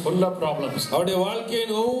life is full of problems. அவருடைய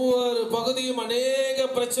வாழ்க்கையின் ஒவ்வொரு பகுதியும் அநேக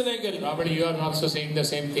பிரச்சனைகள். Probably you are also saying the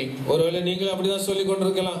same thing. ஒருவேளை நீங்களும் அப்படிதான் சொல்லிக்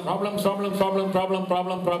கொண்டிருக்கலாம். Problem, blah blah blah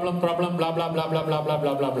blah blah blah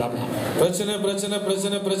blah blah blah. பிரச்சனை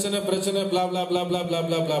blah blah blah blah blah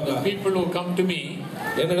blah blah blah. People who come to me,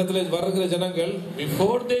 என்னிடத்தில் வருகிற ஜனங்கள்,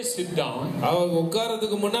 before they sit down, அவங்க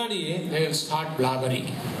உட்கார்றதுக்கு முன்னாடி they will start blabbering.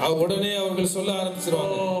 உடனே அவர்கள் சொல்ல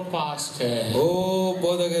ஆரம்பிச்சிருவாங்க. Oh pastor, ஓ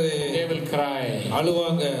போதகரே, they will cry,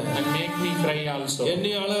 அழுவாங்க, and make me cry also.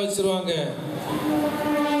 என்னையும் அழ வச்சிருவாங்க.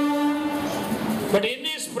 But in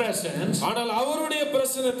his presence, ஆனால் அவருடைய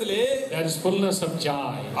பிரசன்னத்திலே there is fullness of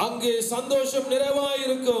joy. அங்கே சந்தோஷம் நிறைவாய்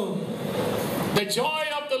இருக்கும். The joy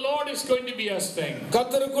of the Lord is going to be your strength.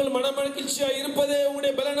 கர்த்தருக்குள் மனமகிழ்ச்சியாய் இருப்பதே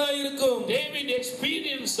உங்களுடைய பலனாய் இருக்கும். David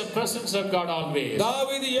experienced the presence of God always.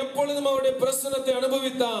 தாவீது எப்பொழுதும் அவருடைய பிரசன்னத்தை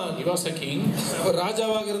அனுபவித்தான். He was a king. அவர்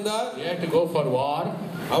ராஜாவாக இருந்தார். He had to go for war.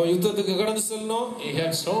 அவர் யுத்தத்துக்கு கடந்து செல்லணும். He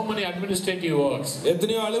had so many administrative works.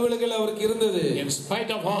 எத்தனையோ அலுவல்கள் அவருக்கு இருந்தது. In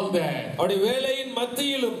spite of all that, அவருடைய வேலையின்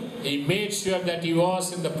மத்தியிலும் he made sure that he was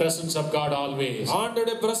in the presence of God always.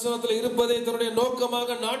 ஆண்டவருடைய பிரசன்னத்தில் இருப்பதை தன்னுடைய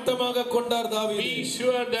நோக்கமாக நாட்டமாக கொண்டார் தாவீது. Be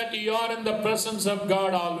sure that you are in the presence of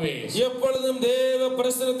God always. எப்பொழுதும் தேவ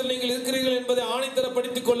பிரசன்னத்தில் நீங்கள் இருக்கிறீர்கள் என்பதை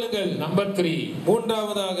ஆணித்தரப்படுத்திக் கொள்ளுங்கள். Number 3,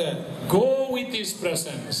 மூன்றாவதாக, go with his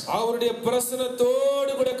presence. அவருடைய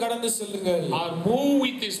பிரசன்னத்தோடு கூட கடந்து செல்லுங்கள். Or move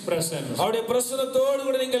with his presence. அவருடைய பிரசன்னத்தோடு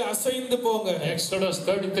கூட நீங்கள் அசைந்து போங்க. Exodus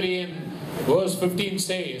 33 and verse 15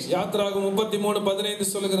 says, யாத்ராகமம் 33:15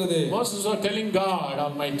 சொல்கிறது, Moses was telling God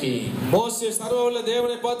Almighty, மோசே சர்வவல்ல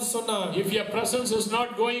தேவனை பார்த்து சொன்னான், if your presence is not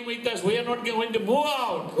going with us, we are not going to move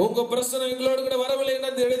out. உங்க பிரசன்னம் எங்களோடு கூட வரவில்லை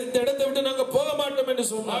என்றால் இந்த இடத்தை விட்டு நாங்க போக மாட்டோம் என்று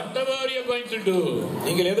சொன்னார். Whatever you are going to do,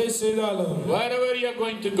 நீங்கள் எதை செய்தாலும், wherever you are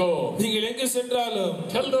going to go, நீங்கள் எங்கே சென்றாலும்,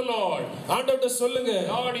 tell the Lord, ஆண்டவர்ட்ட சொல்லுங்க,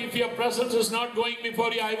 Lord, if your presence is not going before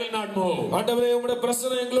you, I will not move. ஆண்டவரே உம்முடைய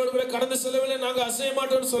பிரசன்னம் எங்களோடு கூட கடந்து செல்லவில்லை, நாங்க அசைய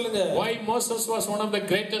மாட்டோம்னு சொல்லுங்க. Why Moses was one of the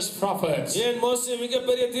greatest prophets? ஏன் மோசே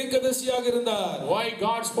மிகப்பெரிய தீர்க்கதரிசியாக இருந்தார்? Why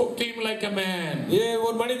God spoke to him like a man? ஏன்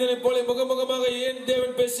ஒரு மனிதனைப் போல முகமுகமாக ஏன்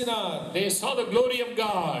தேவன் பேசினார்? They saw the glory of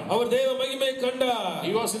God. அவர் தேவ மகிமையை கண்டார்.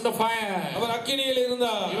 He was in the fire. அவர் அக்கினியில்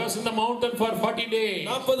இருந்தார். He was in the mountain for 40 days.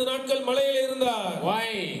 40 நாட்கள் மலையில் இருந்தார். Why?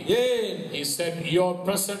 ஏன்? He said, your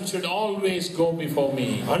presence should always go before me.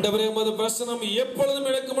 ஆண்டவரே உமது பிரசன்னம் எப்பொழுதும்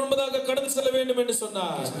எனக்கு முன்பதாக கடந்து செல்ல வேண்டும் என்று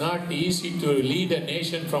சொன்னார். It's not easy to lead a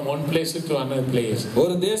nation from one place to another place.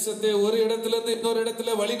 ஒரு தேசத்தை ஒரு இடத்திலிருந்து இன்னொரு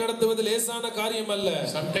இடத்துல வழி நடத்துவது லேசான காரியம் அல்ல.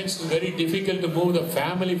 Sometimes it's very difficult to move the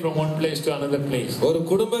family from one place to another place. ஒரு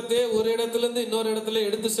குடும்பத்தை ஒரு இடத்திலிருந்து இன்னொரு இடத்துல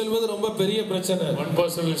எடுத்து செல்வது ரொம்ப பெரிய பிரச்சனை. One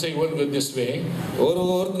person will say, we'll go this way. ஒரு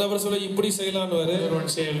நபர் சொல்ல இப்படி செய்யலாம்னுவாரு. Another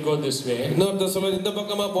one say, we'll go this way. இன்னொருத்தர் சொல்ல இந்த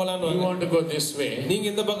பக்கமா போலாம்னு. You want to go this way. நீங்க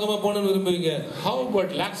இந்த பக்கமா போகணும்னு விரும்புவீங்க. How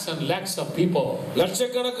about lakhs and lakhs of people?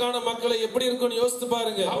 லட்சக்கணக்கான மக்களை எப்படி இருக்கும்னு யோசித்து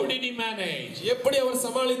பாருங்க. How did he manage? எப்படி அவர்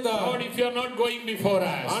சமாளித்தார்? Lord, if you are not going before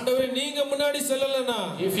us, ஆண்டவரே நீங்க முன்னாடி செல்லலனா,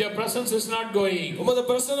 if your presence is not going, உமது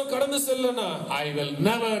பிரசன்னம் கடந்து செல்லலனா, I will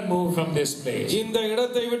never move from this place. இந்த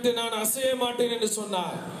இடத்தை விட்டு நான் அசைய மாட்டேன் என்று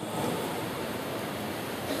சொன்னார்.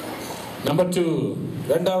 Number 2,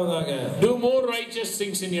 இரண்டாவதாக, do more righteous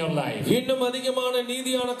things in your life. இன்னும் அதிகமான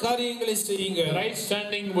நீதியான காரியங்களை செய்யுங்க. Right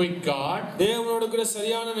standing with God. தேவனோடு கூட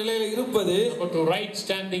சரியான நிலையில இருப்பது. Number 2, right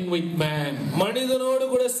standing with man. மனிதனோடு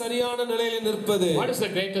கூட சரியான நிலையில நிற்பது. What is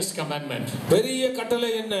the greatest commandment? பெரிய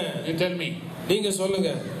கட்டளை என்ன? You tell me. நீங்க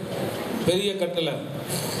சொல்லுங்க. பெரிய கட்டளை.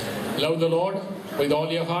 Love the Lord with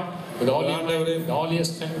all your heart, with all your mind, with all your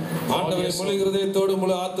strength. ஆண்டவரை முழு இருதயத்தோடு,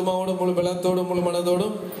 முழு ஆத்துமாவோடு, முழு பலத்தோடு, முழு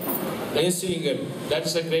மனதோடும் நேசியுங்கள். That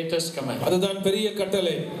is the greatest command. அதுதான் பெரிய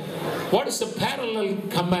கட்டளை. What is the parallel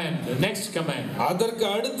command? The next command. அதற்கு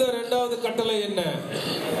அடுத்த இரண்டாவது கட்டளை என்ன?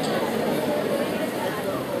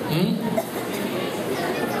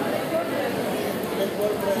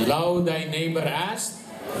 Love thy neighbor as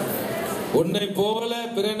உன்னை போல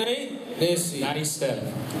பிறனை நேசி. thyself.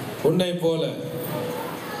 உன்னை போல.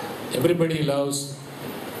 Everybody loves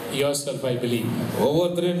yourself, I believe.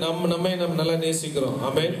 ஒவ்வொருத்தரும் நம்மை நல்லா நேசிக்கிறோம்.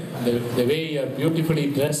 ஆமென். The way you are beautifully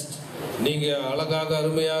dressed. நீங்க அழகாக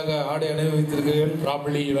அருமையாக ஆடை அணிவித்திருக்கிறீர்கள்.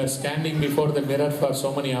 Probably you are standing before the mirror for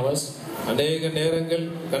so many hours. அநேக நேரங்கள்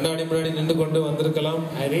கண்ணாடி முன்னாடி நின்று கொண்டு வந்திருக்கலாம்.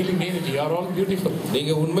 I really mean it. You are all beautiful.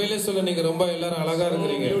 நீங்க உண்மையிலே சொல்ல நீங்க ரொம்ப எல்லாரும் அழகா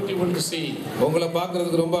இருக்கீங்க. Beautiful to see. உங்களை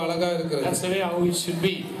பார்க்கிறதுக்கு ரொம்ப அழகா இருக்குது. That's the way how it should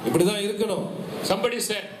be. இப்படி தான் இருக்கணும். Somebody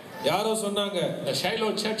said, யாரோ சொன்னாங்க, the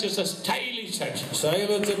Shiloh church is a stylish church.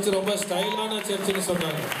 Shiloh church ரொம்ப ஸ்டைலான சர்ச்னு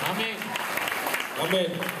சொன்னாங்க. Amen.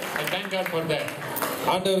 Amen. I thank God for that.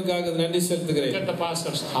 ஆண்டவருக்காக நன்றி செலுத்துகிறேன். Look at the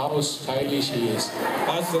pastors, how stylish he is.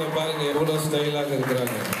 பாஸ்டரை பாருங்க எவ்வளவு ஸ்டைலாக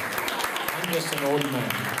இருக்கிறாங்க. I'm just an old man.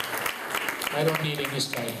 I don't need any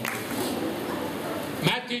style.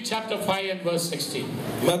 Matthew chapter 5 and verse 16.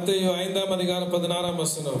 மத்தேயு 5ஆம் அதிகாரம் 16ஆம்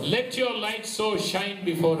வசனம். Let your light so shine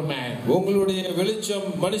before man, உங்களுடைய வெளிச்சம்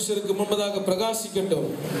மனுஷருக்கு முன்பதாக பிரகாசிக்கட்டும்,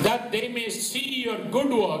 that they may see your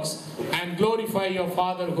good works and glorify your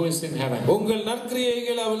Father who is in heaven. உங்கள்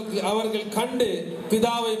நற்கிரியைகள் அவர்கள் கண்டு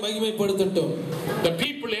பிதாவை மகிமைப்படுத்தட்டும். The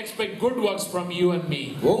people expect good works from you and me.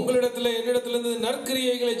 உங்களிடத்தில் என்னிடத்திலிருந்து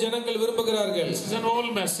நற்கிரியைகளை ஜனங்கள் விரும்புகிறார்கள். This is an old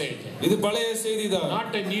message. இது பழைய செய்திதான்,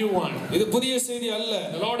 Not a new one. இது புதிய செய்தி அல்ல.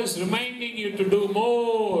 The Lord is reminding you to do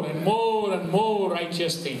more and more and more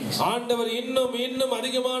righteous things. ஆண்டவர் இன்னும் இன்னும்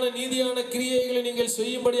அதிகமான நீதியான கிரியைகளை நீங்கள்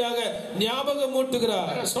செய்யும்படியாக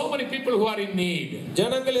ஞாபகமூட்டுகிறார். There are so many people who are in need.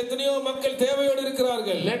 ஜனங்கள் எத்தனையோ மக்கள் தேவையோடு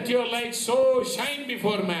இருக்கிறார்கள். Let your light so shine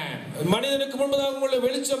before man. மனிதனுக்கு முன்பதாக உள்ள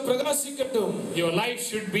வெளிச்சம் பிரகாசிக்கட்டும். Your life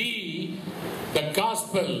should be the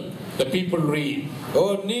gospel the people read. ஓ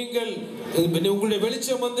நீங்கள் உங்களுடைய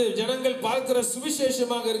வெளிச்சம் வந்து ஜனங்கள் பார்க்கிற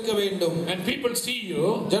சுவிசேஷமாக இருக்க வேண்டும். And people see you,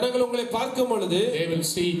 ஜனங்கள் உங்களை பார்க்கும் பொழுது they will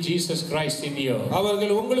see Jesus Christ in you.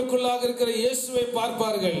 அவர்கள் உங்களுக்குள்ளாக இருக்கிற இயேசுவை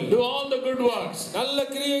பார்ப்பார்கள். Do all the good works. நல்ல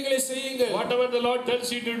கிரியைகளை செய்யுங்கள். Whatever the Lord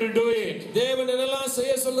tells you to do it. தேவன் என்னெல்லாம்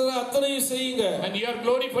செய்ய சொல்றாரோ அத்தனையும் செய்யுங்க. And you are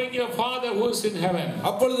glorifying your Father who is in heaven.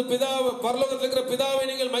 அப்பொழுது பிதாவை பரலோகத்தில் இருக்கிற பிதாவை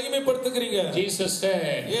நீங்கள் மகிமைப்படுத்துகிறீங்க. Jesus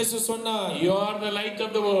said, இயேசு சொன்னார், you are the light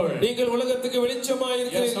of the world. நீங்கள் உலகத்துக்கு வெளிச்சமாய் You are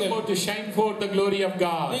இருக்கிறீர்கள். supposed to shine forth the glory of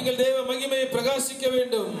God. நீங்கள் தேவ மகிமையை பிரகாசிக்க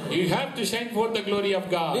வேண்டும். You have to shine forth the glory of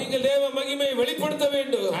God. நீங்கள் தேவ மகிமையை வெளிப்படுத்த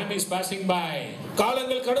வேண்டும். Time is passing by.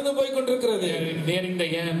 காலங்கள் கடந்து போய் கொண்டிருக்கிறது. We are nearing the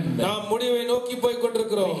end. நாம் முடிவை நோக்கி போய்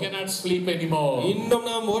கொண்டிருக்கிறோம். We cannot sleep anymore. இன்னும்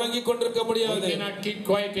நாம் உறங்கிக் கொண்டிருக்க முடியாது. We cannot keep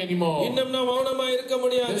quiet anymore. இன்னும் நாம் மௌனமாய் இருக்க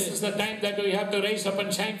முடியாது. This is the time that we have to raise up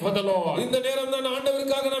and shine for the Lord. இந்த நேரம் தான்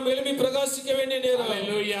ஆண்டவருக்காக நாம் எழும்பி பிரகாசிக்க வேண்டிய நேரம்.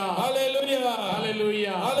 Hallelujah. Hallelujah.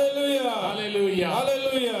 Hallelujah. Hallelujah. Hallelujah.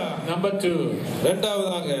 Hallelujah. Number 2.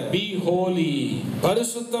 இரண்டாவதாக Be holy.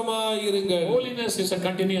 பரிசுத்தமாய் இருங்கள். Holiness is a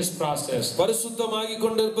continuous process. பரிசுத்தமாகிக்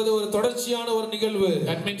கொண்டிருப்பது ஒரு தொடர்ச்சியான ஒரு நிகழ்வு.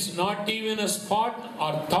 That means not even a spot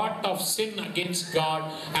or thought of sin against God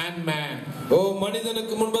and man. ஓ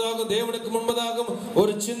மனிதனுக்கு முன்பதாக தேவனுக்கு முன்பதாக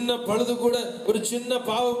ஒரு சின்ன பழுது கூட ஒரு சின்ன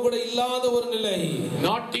பாவம் கூட இல்லாத ஒரு நிலை.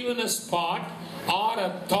 Not even a spot or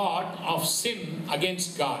a thought of sin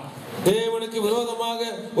against God. தேவனுக்கு விரோதமாக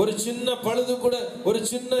ஒரு சின்ன பழுது கூட ஒரு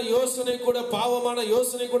சின்ன யோசனை கூட பாவமான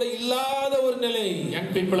யோசனை கூட இல்லாத ஒரு நிலை. Young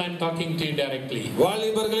people, I am talking to you directly.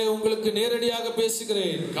 வாலிபர்களே உங்களுக்கு நேரடியாக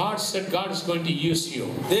பேசுகிறேன். God said God is going to use you.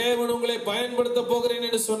 தேவன் உங்களை பயன்படுத்த போகிறேன்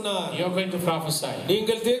என்று சொன்னார். You are going to prophesy.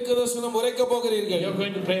 நீங்கள் தீர்க்கதரிசனம் உரைக்க போகிறீர்கள். You are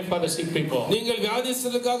going to pray for the sick people. நீங்கள்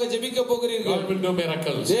வியாதிஸ்தர்களுக்காக ஜெபிக்க போகிறீர்கள். God will do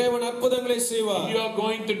miracles. தேவன் அற்புதங்களை செய்வார். You are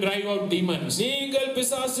going to drive out demons. நீங்கள்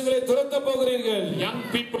பிசாசுகளை துரத்த போகிறீர்கள். Young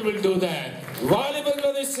people will do that. வாலிபர்கள்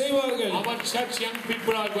அதை செய்வார்கள். Our church young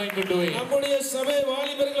people are going to do it. நம்முடைய சபை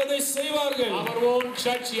வாலிபர்கள் அதை செய்வார்கள். Our own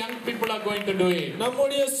church young people are going to do it.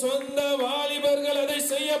 நம்முடைய சொந்த வாலிபர்கள் அதை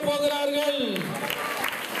செய்ய போகிறார்கள்.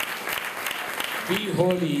 Be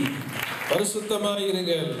holy. பரிசுத்தமாய்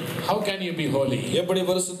இருங்கள். How can you be holy? எப்படி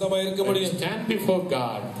பரிசுத்தமாய் இருக்க முடியும்? Stand before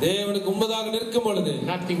God. தேவனுக்கு முன்பதாக நிற்கும் பொழுது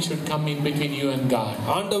Nothing should come in between you and God.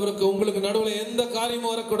 ஆண்டவருக்கு உங்களுக்கு நடுவுல எந்த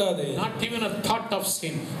காரியமும் வரக்கூடாது. Not even a thought of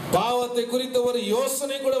sin. பாவத்தை குறித்த ஒரு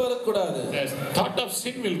யோசனை கூட வரக்கூடாது. The thought of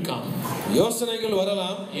sin will come. யோசனைகள்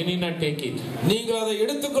வரலாம். You need not take it. நீங்கள் அதை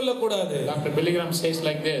எடுத்துக்கொள்ள கூடாது. Dr. Billy Graham says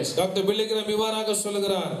like this. Doctor Billy gram இவ்வாறாக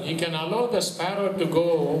சொல்கிறார். You can allow the sparrow to go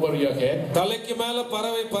over your head. தலைக்கு மேல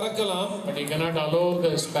பறவை பறக்கலாம். But you cannot allow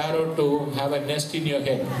the sparrow to have a nest in your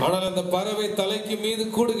head. ஆனால் அந்த பறவை தலைக்கு மீது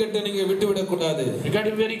கூடு கட்ட நீங்க விட்டுவிடக் கூடாது. You got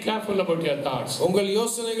to be very careful about your thoughts. உங்கள்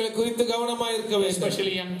யோசனைகளை குறித்து கவனமாக இருக்க வேண்டும்.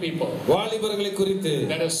 Especially young people. வாலிபர்களை குறித்து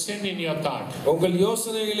There is sin in your thought. உங்கள்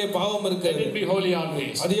யோசனைகளிலே பாவம் Let இருக்கிறது. it be holy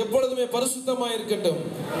always. அது எப்பொழுதுமே பரிசுத்தமாய் இருக்கட்டும்.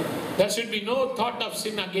 There should be no thought of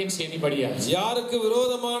sin against anybody else. யாருக்கு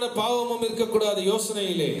விரோதமான பாவமும் இருக்க கூடாது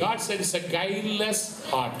யோசனையிலே. God said it's a guileless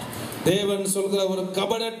heart. தேவன் சொல்கிற ஒரு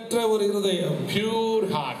கபடற்ற ஒரு இருதயம், pure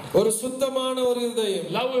heart. ஒரு சுத்தமான ஒரு இருதயம்.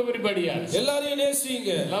 Love everybody else. எல்லாரையும்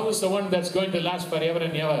நேசிங்க. Love is the one that's going to last forever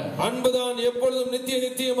and ever. அன்புதான் எப்பொழுதும்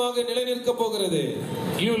நித்தியமாக நிலைநிற்க போகிறது.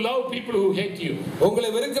 You love people who hate you. உங்களை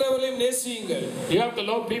வெறுக்கிறவர்களையும் நேசியுங்கள். You have to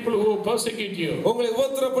love people who persecute you. உங்களை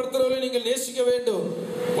உபத்திரப்படுத்துறவர்களை நீங்கள் நேசிக்க வேண்டும்.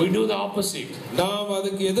 We do the opposite. நாம்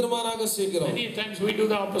அதுக்கு எதிர்மாறாக செய்கிறோம். Many times we do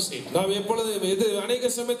the opposite. நாம் எப்பொழுதும் அநேக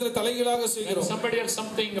சமயத்தில் தலைகீழாக செய்கிறோம். When somebody has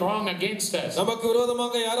something wrong against us, நமக்கு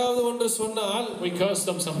விரோதமாக யாராவது ஒன்று சொன்னால் we curse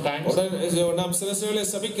them sometimes. நாம் சில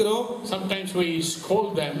சமயங்களில் சபிக்கிறோம். Sometimes we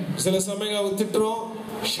scold them. சில சமயங்களில் திட்டுறோம்.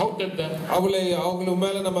 Shout at them. அவங்க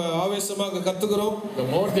மேல நம்ம ஆவேசமாக கத்துகிறோம். The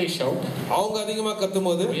more they shout, அவங்க அதிகமாக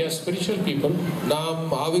கத்தும்போது, we are spiritual people. நாம்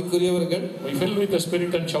ஆவிக்குரியவர்கள். We fill with the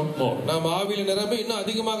spirit and shout more. நாம் ஆவியில நிரம்பி இன்னும்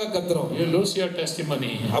அதிகமாக கத்துறோம். You lose your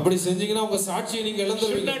testimony. அப்படி செஞ்சீங்கன்னா உங்க சாட்சியை நீங்க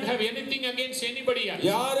இழந்துருவீங்க. Should not have anything against anybody else.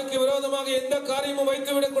 யாருக்கு விரோதமாக எந்த காரியமும்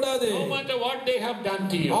வைத்து விட கூடாது. No matter what they have done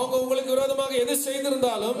to you. அவங்க உங்களுக்கு விரோதமாக எது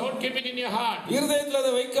செய்திருந்தாலும் don't keep it in your heart. இருதயத்தில்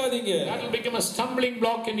அதை வைக்காதீங்க. That will become a stumbling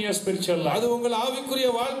block in your spiritual life. அது உங்கள் ஆவிக்குரிய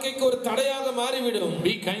வாழ்க்கைக்கு ஒரு தடையாக மாறிவிடும்.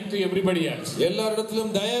 Be kind to everybody else.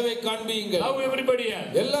 எல்லாரிடத்திலும் தயவை காண்பியுங்கள். Love everybody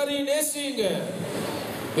else. எல்லாரையும் நேசியுங்க.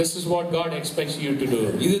 This is what God expects you to do.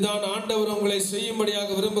 இதுதான் ஆண்டவர் உங்களை செய்யும்படியாக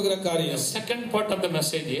விரும்புகிற காரியம். The second part of the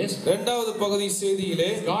message is, இரண்டாவது பகுதி செய்தியிலே,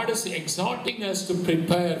 God is exhorting us to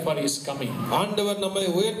prepare for his coming. ஆண்டவர் நம்மை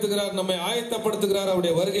உயர்த்துகிறார், நம்மை ஆயத்தப்படுத்துகிறார்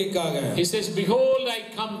அவருடைய வருகைக்காக. He says, behold, I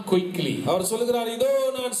come quickly. அவர் சொல்கிறார், இதோ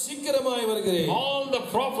நான் சீக்கிரமாய் வருகிறேன். All the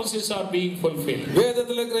prophecies are being fulfilled.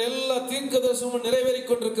 வேதத்தில் இருக்கிற எல்லா தீர்க்கதரிசனமும் நிறைவேறிக்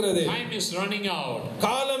கொண்டிருக்கிறது. Time is running out.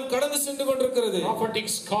 காலம் கடந்து சென்று கொண்டிருக்கிறது. Prophetic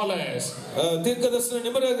scholars, தீர்க்கதரிசன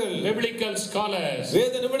நிபுணர்கள், biblical scholars,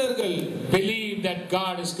 வேத நிபுணர்கள் believe that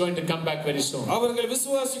God is going to come back very soon. அவர்கள்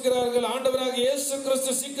விசுவாசிக்கிறார்கள், ஆண்டவராகிய இயேசு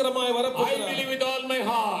கிறிஸ்து சீக்கிரமாய் வரப்போகிறார். I believe with all my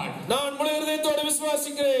heart. நான் முழு இதயத்தோடு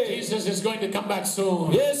விசுவாசிக்கிறேன். Jesus is going to come back soon.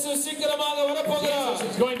 இயேசு சீக்கிரமாக வரப்போகிறார்.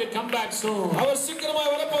 Jesus is going to come back soon. அவர்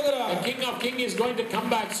சீக்கிரமாய் வரப்போகிறார். The King of Kings is going to come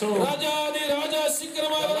back soon. ராஜாதி ராஜா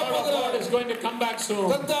சீக்கிரமாய் The Lord of வரப்போகிறார். Lords is going to come back soon.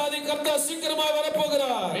 கர்த்தாதி கர்த்தா சீக்கிரமாய்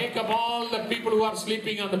வரப்போகிறார். Wake up all the people who are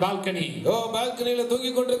sleeping on the balcony. பால்கனில தூங்கி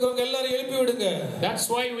கொண்டிருக்கிறவங்க எல்லாரும் எழுப்பி விடுங்க. That's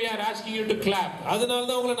why we are asking you to clap. அதனால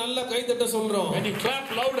தான் உங்களை நல்லா கை தட்ட சொல்றோம். When you clap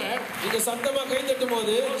louder, நீங்க சத்தமா கை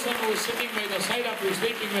தட்டும்போது the person who is sitting by the side of you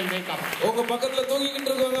sleeping will wake up. உங்க பக்கத்துல தூங்கிக்கிட்டு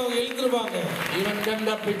இருக்கவங்க அவங்க எழுந்திருப்பாங்க. Even then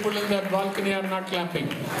the people in the balcony are not clapping.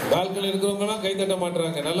 பால்கனில இருக்கிறவங்க எல்லாம் கை தட்ட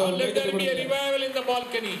மாட்டறாங்க. நல்ல ஒரு கை Let there be a தட்டுங்க. revival in the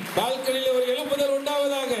balcony. பால்கனில ஒரு எழுப்புதல்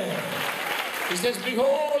உண்டாவதாக. He says,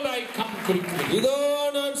 behold, I come quickly. இதோ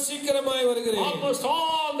நான் சீக்கிரமாய் வருகிறேன். Almost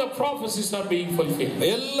all the prophecies are being fulfilled.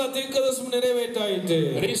 எல்லா தீர்க்கதரிசனமும் நிறைவேறிட்டாயிற்று.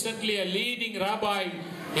 Recently a leading rabbi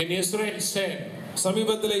in Israel said,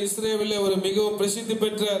 சமீபத்தில் இஸ்ரேலிலே ஒரு மிகவும் பிரசித்தி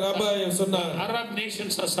பெற்ற ராபாய் சொன்னார், Arab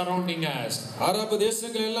nations are surrounding us. அரபு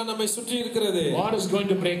தேசங்கள் எல்லாம் நம்மை சுற்றி இருக்கிறது. War is going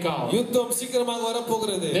to break out. யுத்தம் சீக்கிரமாக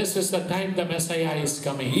வரப்போகிறது. This is the time the Messiah is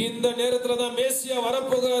coming. இந்த நேரத்துல தான் மேசியா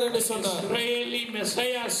வரப்போகிறார் என்று சொன்னார். Israeli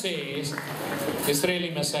Messiah says,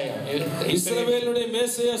 Israeli Messiah. இஸ்ரவேலுடைய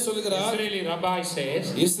மேசியா சொல்கிறார். Israeli rabbi says,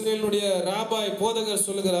 இஸ்ரேலுடைய ராபாய் போதகர்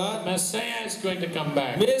சொல்கிறார், Messiah is going to come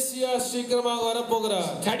back. மேசியா சீக்கிரமாக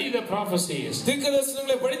வரப்போகிறார். Study the prophecies.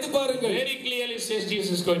 தீர்க்கதரிசனங்களை படித்து பாருங்கள். Very clearly says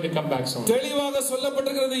Jesus is going to come back soon. தெளிவாக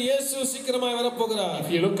சொல்லப்பட்டிருக்கிறது, இயேசு சீக்கிரமாய் வரப்போகிறார். If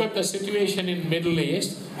you look at the situation in Middle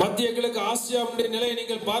East, மத்திய கிழக்கு ஆசியாவுடைய நிலையை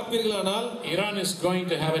நீங்கள் பார்ப்பீர்களானால், Iran is going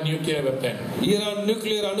to have a nuclear weapon. Iran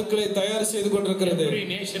nuclear அணுக்களை தயார் செய்து கொண்டிருக்கிறது. Every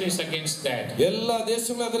nation is against that. எல்லா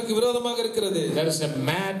தேசங்களும் அதற்கு விரோதமாக இருக்கிறது. There is a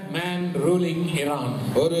madman ruling Iran.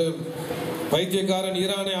 ஒரு பைத்தியக்காரன்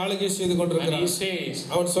ஈரானை ஆளுகை செய்து கொண்டிருக்கிறான். And he says,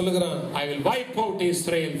 அவன் சொல்லுகிறான், I will wipe out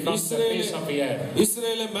Israel from the face of the earth.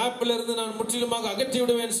 இஸ்ரேலை மேப்பில் இருந்து நான் முற்றிலுமாக அகற்றி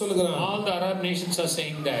விடுவேன் சொல்லுகிறான். All the Arab nations are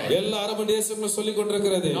saying that. எல்லா அரபு தேசங்களும் சொல்லிக்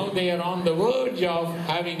கொண்டிருக்கிறது. Now they are on the verge of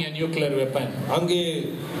having a nuclear weapon. அங்கே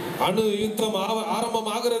அணு யுத்தம்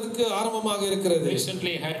ஆரம்பமாக இருக்கிறது.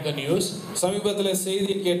 Recently I had the news. சமீபத்தில்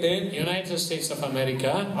செய்தி கேட்டேன். United States of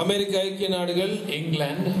America, அமெரிக்க ஐக்கிய நாடுகள்,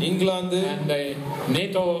 England and the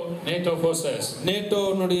NATO forces,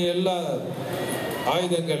 நேட்டோனுடைய எல்லா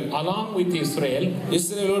ஆயுதங்கள் along with Israel,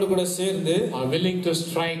 இஸ்ரேலோடு கூட சேர்ந்து are willing to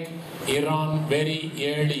strike Iran very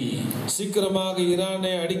early. சீக்கிரமாக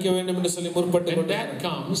ஈரானை அடிக்க வேண்டும் என்று சொல்லி முற்பட்டு When that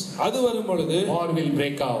comes, அது வரும் பொழுது war will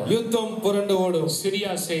break out. யுத்தம் புரண்டு ஓடும்.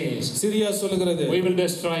 Syria says, சிரியா சொல்லுகிறது, we will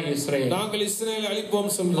destroy Israel. நாங்கள் இஸ்ரேலை அழிப்போம்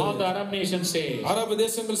சொல்லுகிறது. All the Arab nations say, அரபு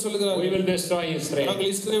தேசங்கள் சொல்லுகிறார்கள், we will destroy Israel.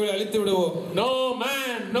 நாங்கள் இஸ்ரேலை அழித்து விடுவோம். No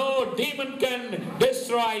man, no demon can destroy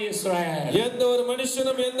destroy Israel. எந்த ஒரு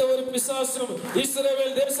மனுஷனும் எந்த ஒரு பிசாசும்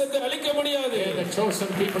இஸ்ரவேல் தேசத்தை அழிக்க முடியாது. They are the chosen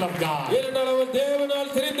people of God. ஏனென்றால் அவர்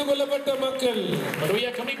தேவனால் தெரிந்து கொள்ளப்பட்ட மக்கள். But we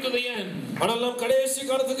are coming to the end. ஆனால் நாம் கடைசி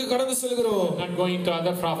காலத்துக்கு கடந்து செல்கிறோம். Not going to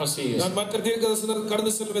other prophecies. நான் மற்ற தீர்க்கதரிசனங்களுக்கு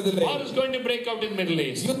கடந்து செல்வதில்லை. War is going to break out in Middle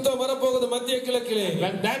East. யுத்தம் வரப்போகுது மத்திய கிழக்கிலே.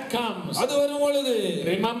 When that comes, அது வரும் பொழுது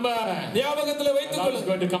remember, ஞாபகத்தில் வைத்துக் God is கொள்ளுங்கள்.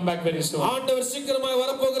 going to come back very soon. ஆண்டவர் சீக்கிரமாய்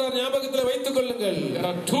வரப்போகிறார், ஞாபகத்தில் வைத்துக் கொள்ளுங்கள். There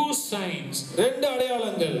are two signs, ரெண்டு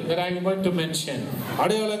அடையாளங்கள் that I am going to mention.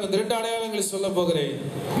 அடையாளங்கள், ரெண்டு அடையாளங்களை சொல்ல போகிறேன்.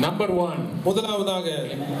 Number one, முதலாவதாக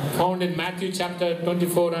found in Matthew chapter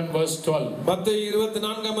 24 and verse 12. மத்தேயு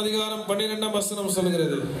 24 அதிகாரம் 12 வசனம்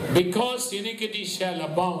சொல்கிறது. Because iniquity shall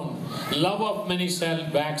abound, love of many shall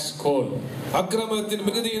wax cold. அக்கிரமத்தின்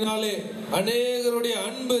மிகுதியினாலே அநேகருடைய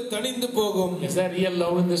அன்பு தணிந்து போகும். Is there real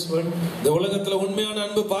love in this world? இந்த உலகத்துல உண்மையான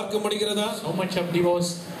அன்பு பார்க்க முடிகிறதா? So much of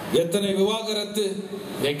divorce. எத்தனை விவாகரத்து.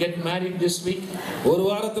 They get married this week. ஒரு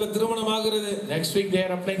வாரத்துல திருமணம் ஆகிறது. Next week they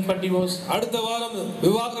are applying for divorce. அடுத்த வாரம்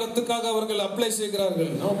விவாகரத்துக்காக அவர்கள் அப்ளை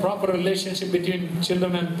செய்கிறார்கள். No proper relationship between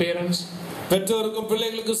children and parents. பெற்றோருக்கும்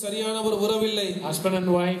பிள்ளைகளுக்கும் சரியான ஒரு உறவில்லை. Husband and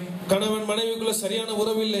wife. கணவன் மனைவிக்குள்ள சரியான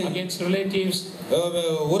உறவில்லை. Against relatives.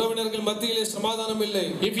 உறவினர்கள் மத்தியிலே சமாதானம் இல்லை.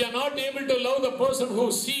 If you are not able to love the person who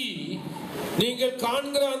see, நீங்கள்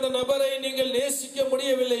காண்கிற அந்த நபரை நீங்கள் நேசிக்க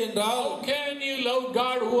முடியவில்லை என்றால், how can you love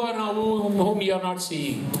God whom you are not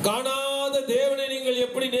seeing? காணாத தேவனை நீங்கள்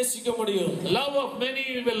எப்படி நேசிக்க முடியும்? Love of many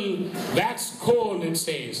will wax cold, it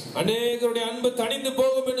says. அநேகருடைய அன்பு தணிந்து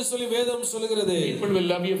போகும் என்று சொல்லி வேதம் சொல்கிறது. People will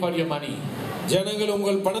love you for your money. ஜனங்கள்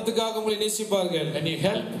உங்கள் பணத்துக்காக உங்களை நேசிப்பார்கள். When you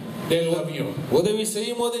help, they will love you. உதவி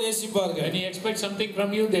செய்யும் போது நேசிப்பார்கள். When you expect something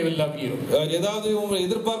from you, they will love you. ஏதாவது உங்களை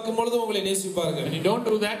எதிர்பார்க்கும் பொழுது உங்களை நேசிப்பார்கள். When you don't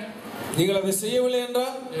do that, நீங்கள் அதை செய்யவில்லை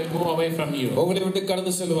என்றால் they will move away from you. உங்களை விட்டு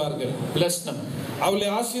கடந்து செல்வார்கள். Bless them. அவர்களை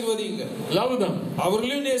ஆசீர்வதிங்க. Love them.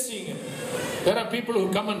 அவர்களையும் நேசிங்க. There are people who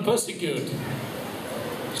come and persecute.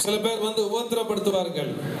 சில பேர் வந்து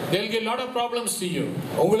உபத்திரப்படுத்துவார்கள். They'll give a lot of problems to you.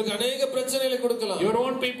 உங்களுக்கு अनेक பிரச்சனைகளை கொடுக்கலாம். Your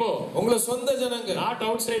own people. உங்க சொந்த ஜனங்க. Not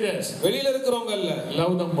outsiders. வெளியில இருக்கிறவங்க அல்ல.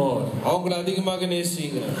 Love them more. அவங்களை அதிகமாக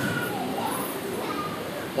நேசிங்க.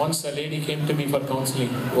 Once a lady came to me for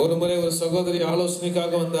counseling. ஒரு முறை ஒரு சகோதரி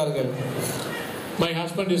ஆலோசனைக்காக வந்தார்கள். My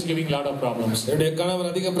husband is giving a lot of problems. என்னுடைய கணவர்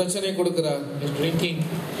அதிக பிரச்சனை கொடுக்கிறார். He is drinking.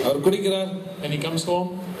 Our குடிக்கிறார். When he comes home,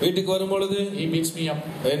 வீட்டுக்கு வரும் பொழுது he beats me up.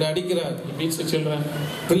 என்னை அடிக்கிறார். He beats the children.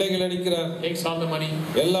 பிள்ளைகளை அடிக்கிறார். Takes all the money.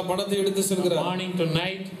 எல்லா பணத்தையும் எடுத்து செல்கிறார். Morning to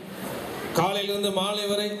night. காலையிலிருந்து மாலை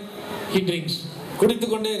வரை He drinks.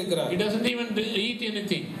 குடித்துக் கொண்டே இருக்கிறார். He doesn't even eat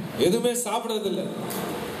anything. எதுவுமே சாப்பிடுறதில்லை.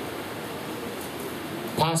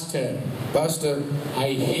 Pastor,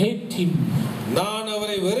 I hate him. நான்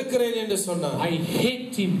அவரை வெறுக்கிறேன் என்று சொன்னார். I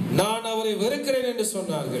hate him. நான் அவரை வெறுக்கிறேன் என்று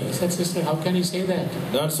சொன்னார்கள். I said, sister, how can you say that?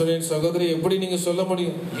 நான் சொன்னேன், சகோதரி, எப்படி நீங்க சொல்ல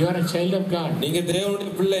முடியும்? You are a child of God. நீங்க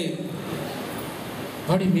தேவனுடைய பிள்ளை.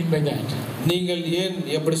 What do you mean by that? நீங்கள் ஏன்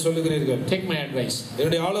எப்படி சொல்லுகிறீர்கள்? Take my advice.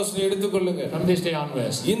 என்னுடைய ஆலோசனை எடுத்துக்கொள்ளுங்க. From this day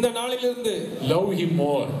onwards, இந்த நாளிலிருந்து love him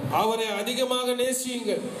more. அவரை அதிகமாக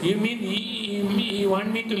நேசியுங்கள். You mean you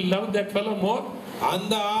want me to love that fellow more?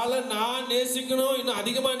 அந்த ஆளை நான் நேசிக்கணும், இன்னும்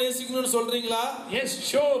அதிகமா நேசிக்கணும்னு சொல்றீங்களா? Yes,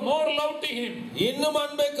 show more love to him. இன்னும்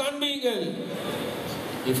அன்பை காண்பீங்கள்.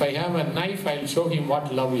 If I have a knife, I'll show him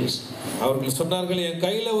what love is. அவர்கள் சொன்னார்கள், என்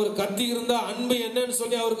கையில ஒரு கத்தி இருந்தா அன்பு என்னன்னு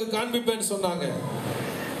சொல்லி அவருக்கு காண்பிப்பேன்னு சொன்னாங்க.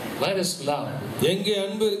 Where is love? எங்கே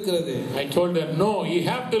அன்பு இருக்கிறது? I told her, no, you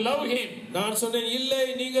have to love him. நான் சொன்னேன், இல்லை,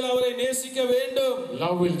 நீங்கள் அவரை நேசிக்க வேண்டும்.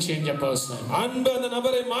 Love will change a person. அன்பு அந்த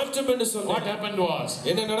நபரை மாற்றும் என்று சொன்னேன். What happened was,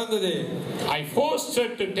 என்ன நடந்தது? I forced her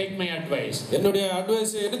to take my advice. என்னுடைய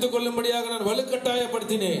அட்வைஸை எடுத்துக்கொள்ளும்படியாக நான்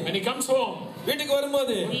வலுக்கட்டாயப்படுத்தினேன். When he comes home, வீட்டுக்கு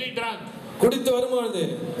வரும்போது fully drunk, குடித்து வரும்போது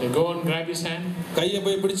they go and grab his hand, கையை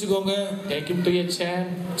போய் பிடிச்சுக்கோங்க, take him to a chair,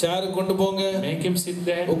 சேர் கொண்டு போங்க, make him sit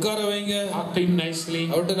there, உட்கார வைங்க, talk to him nicely.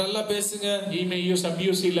 அவர்கிட்ட நல்லா பேசுங்க. He may use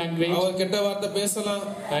abusive language. அவர் கெட்ட வார்த்தை பேசலாம்.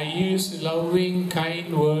 I use loving, kind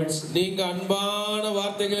words. நீங்க அன்பான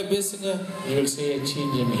வார்த்தைகளை பேசுங்க. You will see a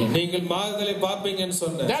change in him. நீங்கள் மாறுதலை பார்ப்பீங்கன்னு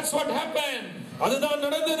சொன்னேன். That's what happened. அதுதான்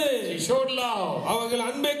நடந்தது. He showed love. அவர்கள்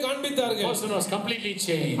அன்பை காண்பித்தார்கள். The person was completely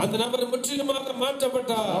changed. அந்த நபர் முற்றிலுமாக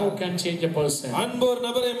மாற்றப்பட்டார். How can change a person? அன்பு ஒரு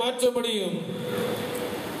நபரை மாற்ற முடியும்.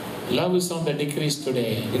 Love is on the decrease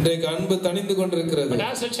today. இன்றைக்கு அன்பு தணிந்து கொண்டிருக்கிறது. But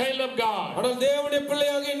as a child of God, ஆனால் தேவனுடைய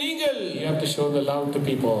பிள்ளையாகிய நீங்கள், you have to show the love to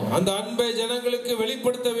people. அந்த அன்பை ஜனங்களுக்கு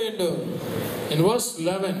வெளிப்படுத்த வேண்டும். In verse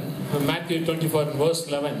 11, Matthew 24 and verse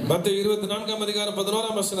 11, மத்தேயு 24ஆம் அதிகாரம்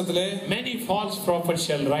 11ஆம் வசனத்திலே, many false prophets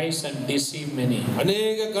shall rise and deceive many.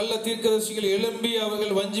 அநேக கள்ள தீர்க்கதரிசிகள் எழும்பி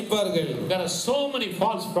அவர்கள் வஞ்சிப்பார்கள். There are so many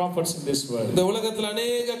false prophets in this world. இந்த உலகத்தில்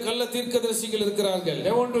அநேக கள்ள தீர்க்கதரிசிகள் இருக்கிறார்கள்.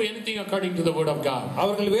 They won't do anything according to the word of God.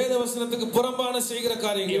 அவர்கள் வேத வசனத்துக்கு புறம்பான செய்கிற You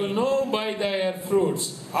காரியங்கள். will know by their fruits.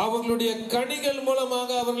 அவர்களுடைய கனிகள் மூலமாக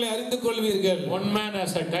அவர்களை அறிந்து கொள்வீர்கள். One man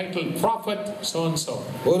has a title, prophet so and so.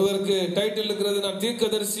 ஒருவருக்கு டைட்டில் இருக்கிறது, நான்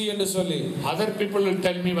தீர்க்கதரிசி என்று சொல்லி. Other people will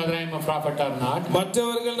tell me whether I am a prophet or not.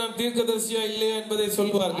 மற்றவர்கள் நான் தீர்க்கதரிசியா இல்லையா என்பதை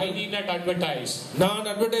சொல்வார்கள். I need not advertise. நான்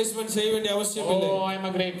அட்வர்டைஸ்மென்ட் செய்ய வேண்டிய அவசியம் இல்லை. Oh, I am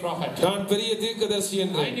a great prophet. நான் பெரிய தீர்க்கதரிசி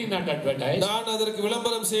என்று. I need not advertise. நான் அதற்கு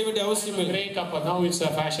விளம்பரம் செய்ய வேண்டிய அவசியம் இல்லை. Great apostle. Now it's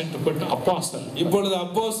a fashion to put apostle. இப்பொழுது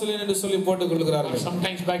அப்போஸ்தலன் என்று சொல்லி போட்டுக் கொள்கிறார்கள்.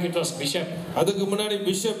 Sometimes back it was bishop. அதுக்கு முன்னாடி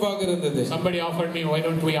பிஷப்பாக இருந்தது. Somebody offered me, why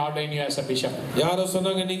don't we ordain you as a bishop? யாரோ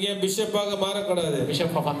சொன்னாங்க, நீங்க ஏன் பிஷப்பாக மாறக்கூடாது?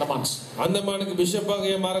 Bishop of Andamans. அந்தமானுக்கு பிஷப்பாக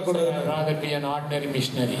ஏன் மாறக்கூடாது? Rather be an ordinary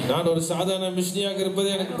missionary. நான் ஒரு சாதாரண மிஷனரியாக இருப்பது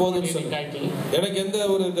எனக்கு போதும் சொன்னாங்க. எனக்கு எந்த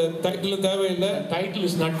ஒரு டைட்டிலும் தேவையில்லை. Title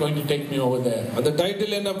is not going to take me over there. அந்த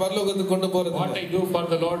டைட்டில் என்ன பரலோகத்துக்கு கொண்டு போறது? What I do for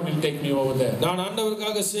the Lord will take me over there. நான்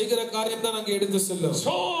ஆண்டவருக்காக செய்கிற காரியம் தான் அங்கே எடுத்து செல்லும்.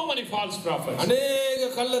 So many false prophets.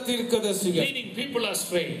 அநேக கள்ள தீர்க்கதரிசிகள் leading people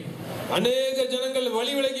astray. அநேக ஜனங்கள்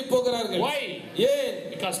வழி விலகி போகிறார்கள். Why? ஏன்?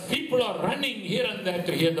 Because people are running here and there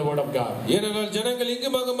to hear the word of God. ஏனென்றால் ஜனங்கள்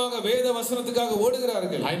இங்குமங்குமாக வேத வசனத்துக்காக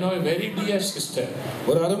ஓடுகிறார்கள். I know a very dear sister.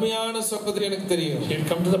 ஒரு அருமையான சகோதரி எனக்கு தெரியும். She'll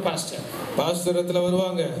come to the pastor. Pastor இடத்துல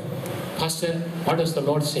வருவாங்க. Pastor, what does the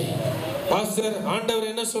Lord say? Pastor,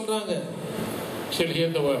 ஆண்டவர் என்ன சொல்றாங்க? She'll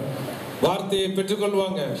hear the word. வார்த்தையை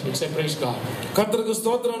பெற்றுக்கொள்வாங்க. She'll say praise God. கர்த்தருக்கு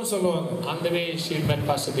ஸ்தோத்திரம்னு சொல்லுவாங்க. On the way she met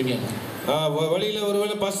Pastor Divyan. வழியில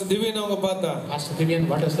ஒருவேளை பாஸ்டர் திவ்யன் அவங்க பார்த்தா, Pastor Divyan,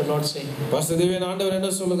 what does the Lord say? Pastor Divyan ஆண்டவர் என்ன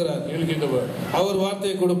சொல்லுகிறார்? He will give the word. அவர்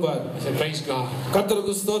வார்த்தையை கொடுப்பார். I say praise God.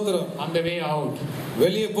 கர்த்தருக்கு ஸ்தோத்திரம். On the way out,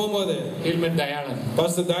 வெளியே போகும்போது he'll meet Dayalan.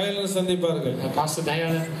 Pastor Dayalan சந்திப்பார்கள். Pastor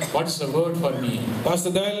Dayalan, what is the word for me?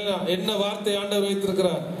 Pastor Dayalan என்ன வார்த்தை ஆண்டவர்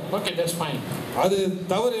வைத்திருக்கிறார்? Okay, that's fine. அது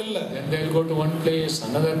தவறு இல்ல. Then they'll go to one place,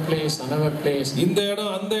 another place, another place. இந்த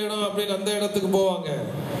இடம் அந்த இடம் அப்படின்னு அந்த இடத்துக்கு போவாங்க.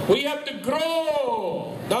 We have to grow.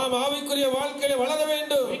 நாம் ஆவிக்குரிய வாழ்க்கையில வளர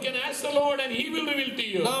வேண்டும். We can ask the Lord and he will reveal to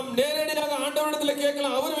you. நாம் நேரடியாக ஆண்டவரிடத்தில்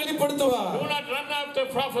கேட்கலாம், அவர் வெளிப்படுத்துவார். Do not run after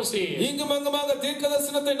prophecy. இங்குமங்குமாக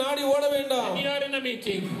தீர்க்கதரிசனத்தை நாடி ஓட வேண்டாம். When you are in a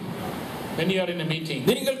meeting, when you are in a meeting,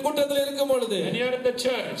 நீங்கள் கூட்டத்தில் இருக்கும் பொழுது, when you are in the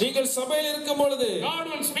church, நீங்கள் சபையில் இருக்கும் பொழுது, God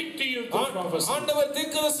will speak to you through prophecy. ஆண்டவர்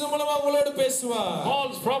தீர்க்கதரிசனம் மூலமா உங்களோடு பேசுவார்.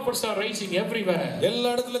 False prophets are rising everywhere.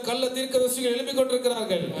 எல்லா இடத்துல கள்ள தீர்க்கதரிசிகள் எழும்பிக்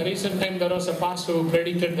கொண்டிருக்கிறார்கள். A recent time there was a pastor who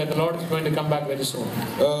predicted that the Lord is going to come back very soon.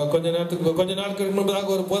 கொஞ்ச நாட்களுக்கு முன்பதாக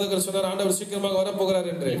ஒரு போதகர் சொன்னார், ஆண்டவர் சீக்கிரமாக வர போகிறார்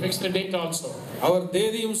என்று. He fixed the date also. அவர்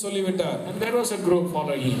தேதியும் சொல்லிவிட்டார். And there was a group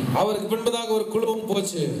following. அவருக்கு பின்பதாக ஒரு குழுவும்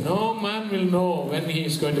போச்சு. No man will know when he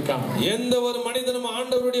is going to come. எந்த ஒரு மனிதனும்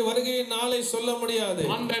ஆண்டவருடைய வருகையின் நாளை சொல்ல முடியாது.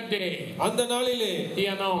 On that day, அந்த நாளிலே he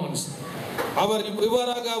announced, அவர்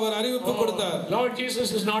இவ்வாறாக அவர் அறிவிப்பு கொடுத்தார். Lord Jesus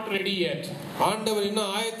is not ready yet. ஆண்டவர் இன்னும்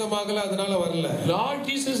ஆயத்தமாகல, அதனால வரல. Lord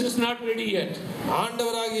Jesus is not ready yet.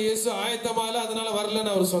 ஆண்டவராகிய இயேசு ஆயத்தமாகல, அதனால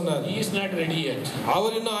வரலன்னு அவர் சொன்னார். He is not ready yet.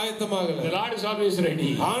 அவர் இன்னும் ஆயத்தமாகல. The Lord is always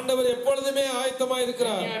ready. ஆண்டவர் எப்பொழுதுமே ஆயத்தமாய்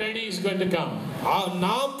இருக்கிறார். When you are ready, he is going to come.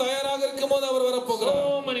 நாம் தயாராக இருக்கும்போது அவர் வர போகிறார்.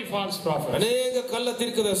 So many false prophets. அநேக கள்ள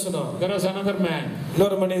தீர்க்கதரிசனம். There was another man.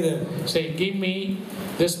 இன்னொரு மனிதன் Say, give me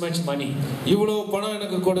this much money. இவ்வளவு பணம்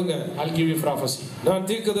எனக்கு கொடுங்க. I'll give you prophecy. நான்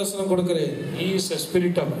தீர்க்கதரிசனம் கொடுக்கிறேன். He is a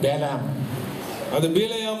spirit of Balaam. அது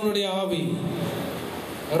பிலேயாமுடைய ஆவி.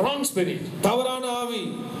 A wrong spirit. தவறான ஆவி.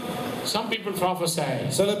 Some people prophesy.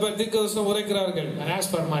 சில பேர் தீர்க்கதரிசனம் உரைக்கிறார்கள். And ask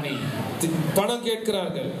for money. பணம்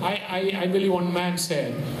கேட்கிறார்கள். I believe one man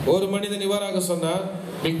said, ஒரு மனிதன் இவராக சொன்னார்,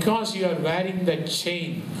 because you are wearing that chain,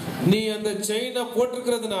 நீ அந்த செயினை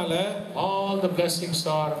போட்டிருக்கிறதுனால all the blessings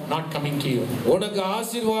are not coming to you. உனக்கு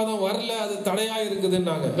ஆசீர்வாதம் வரல, அது தடையா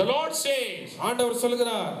இருக்குதுன்னாங்க. The Lord says, ஆண்டவர்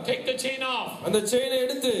சொல்கிறார், take the chain off. அந்த செயினை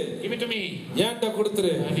எடுத்து Give it to me. ஏன்ட்ட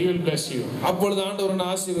கொடுத்துரு. And he will bless you. அப்பொழுது ஆண்டவர் உன்னை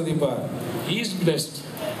ஆசீர்வதிப்பார். He is blessed.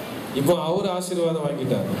 இப்போ அவர் ஆசீர்வாதம்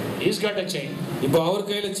வாங்கிட்டார். He's got a chain. இப்போ அவர்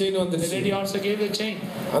கையில செயின் The வந்துருச்சு. lady also gave the chain.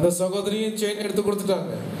 அந்த சகோதரியும் செயின் எடுத்து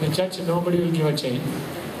கொடுத்துட்டாங்க. In the church, nobody will give a chain.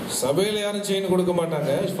 சபையில யாரும் செயின் கொடுக்க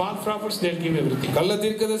மாட்டாங்க. False prophets, they'll give everything. கள்ள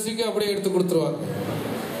தீர்க்கதரிசிக்கு அப்படியே எடுத்து கொடுத்துருவாங்க.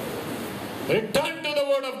 Return to the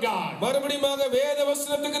word of God. மறுபடியுமாக வேத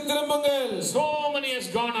வசனத்துக்கு திரும்புங்கள். So many has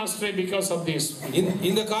gone astray because of this.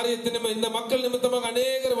 இந்த காரியத்தின் இந்த மக்கள் நிமித்தமாக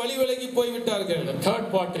அநேகர் வழி விலகி போய் விட்டார்கள். The third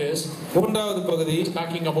part is மூன்றாவது பகுதி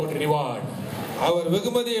talking about reward. அவர்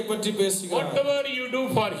வெகுமதியை பற்றி பேசுகிறார். Whatever you do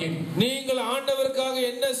for him, நீங்கள் ஆண்டவருக்காக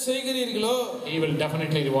என்ன செய்கிறீர்களோ, he will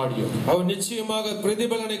definitely reward you. அவர் நிச்சயமாக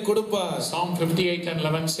பிரதிபலனை கொடுப்பார். Psalm 58 and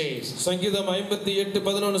 11 says, சங்கீதம்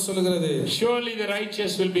 58:11 சொல்கிறது, surely the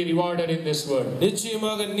righteous will be rewarded in this world.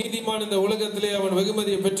 நிச்சயமாக நீதிமான் இந்த உலகத்திலே அவன்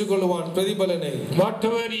வெகுமதியை பெற்றுக்கொள்வான், பிரதிபலனை.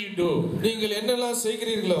 Whatever you do, நீங்கள் என்னெல்லாம்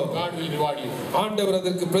செய்கிறீர்களோ, God will reward you. ஆண்டவர்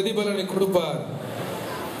அதற்கு பிரதிபலனை கொடுப்பார்.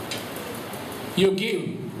 You give,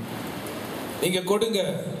 நீங்க கொடுங்க,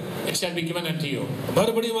 it shall be given unto you.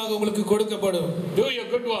 மறுபடியும் உங்களுக்கு கொடுக்கப்படும். Do your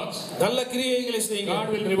good works, நல்ல கிரியைகளை செய்யுங்க, God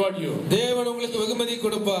will reward you. தேவன் உங்களுக்கு வெகுமதி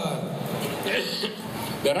கொடுப்பார்.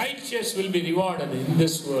 The righteous will be rewarded in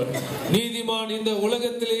this world. நீதிமான் இந்த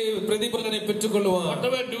உலகத்திலே பிரதிபலனை பெற்றுக்கொள்வான்.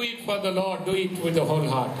 Whatever do it for the Lord, do it with the whole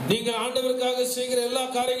heart. நீங்கள் ஆண்டவருக்காக செய்கிற எல்லா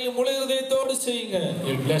காரியங்களையும் முழு இதயத்தோடு செய்யுங்க. He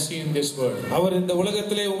will bless you in this world. அவர் இந்த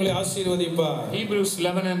உலகத்திலே உங்களை ஆசீர்வதிப்பார். Hebrews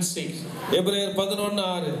 11 and 6. எபிரேயர்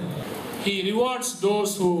 11:6. He rewards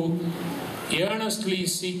those who earnestly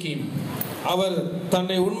seek him. அவர்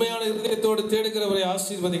தன்னை உண்மையான இதயத்தோடு தேடுகிறவரை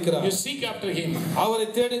ஆசீர்வதிக்கிறார். You seek after him, அவரை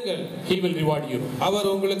தேடுங்கள், he will reward you. அவர்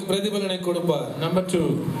உங்களுக்கு பிரதிபலனை கொடுப்பார். Number 2,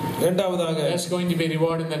 இரண்டாவதாக, there's going to be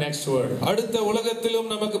reward in the next world. அடுத்த உலகத்திலும்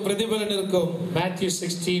நமக்கு பிரதிபலன் இருக்கும். Matthew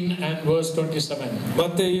 16 and verse 27.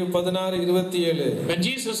 மத்தேயு 16:27. When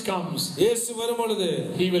Jesus comes, இயேசு வரும்பொழுது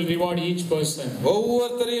he will reward each person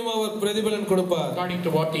ஒவ்வொருத்தரையும் அவர் பிரதிபலன் கொடுப்பார். according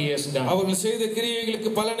to what he has done. அவர்கள் செய்த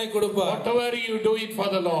கிரியைகளுக்கு பலனை கொடுப்பார். Whatever you do it for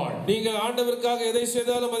the Lord, நீங்கள் ஆண்டவருக்காக எதை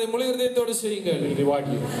செய்தாலும் அதை முழு இதயத்தோடு செய்யுங்கள், he will reward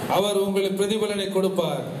you. அவர் உங்களுக்கு பிரதிபலனை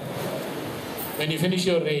கொடுப்பார். When you finish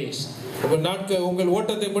your race, உங்கள்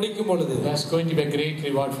ஓட்டத்தை முடிக்கும் பொழுது that's going to be a great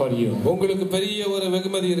reward for you. உங்களுக்கு பெரிய ஒரு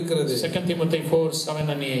வெகுமதி இருக்கிறது. 2 Timothy 4:7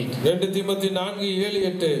 and 8. 2 தீமோத்தேயு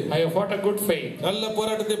 4:7-8. I have fought a good faith. நல்ல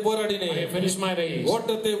போராட்டத்தை போராடினேன். I have finished my race.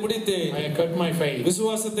 ஓட்டத்தை முடித்தேன். I have kept my faith.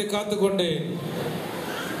 விசுவாசத்தை காத்துக்கொண்டேன்.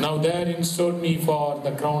 Now therein stored me for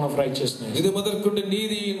the crown of righteousness. இது முதற்கொண்டு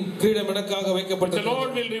நீதியின் கிரீடம் எனக்காக வைக்கப்பட்டது. The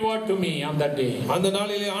Lord will reward to me on that day. அந்த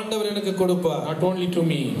நாளிலே ஆண்டவர் எனக்கு கொடுப்பார். Not only to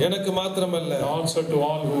me, எனக்கு மாத்திரமல்ல, also to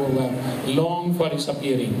all who long for his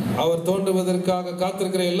appearing. அவர் தோன்றுவதற்காக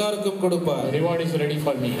காத்திருக்கிற எல்லாருக்கும் கொடுப்பார். The reward is ready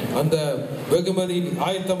for me. அந்த வெகுமதி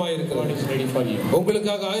ஆயத்தமாய் இருக்கிறது. The reward is ready for you.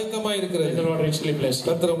 உங்களுக்காக ஆயத்தமாய் இருக்கிறது. The Lord richly bless you.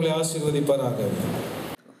 கர்த்தர் உங்களை ஆசீர்வதிப்பாராக.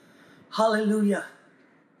 Hallelujah.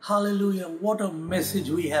 Hallelujah. What a message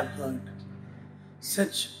we have heard.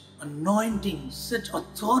 Such anointing, such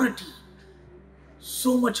authority,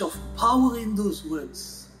 so much of power in those words.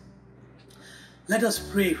 Let us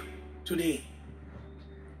pray today.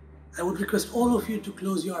 I would request all of you to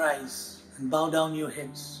close your eyes and bow down your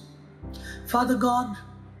heads. Father God,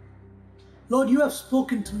 Lord, you have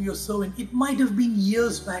spoken through your servant. It might have been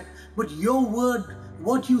years back, but your word,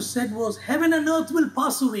 what you said was, heaven and earth will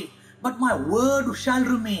pass away, but my word shall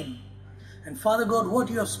remain. And Father God, what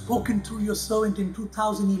you have spoken through your servant in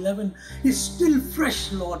 2011 is still fresh,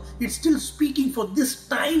 Lord. It's still speaking for this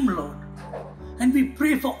time, Lord. And we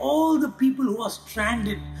pray for all the people who are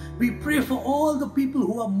stranded. We pray for all the people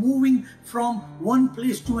who are moving from one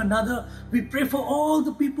place to another. We pray for all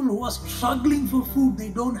the people who are struggling for food. They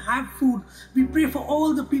don't have food. We pray for all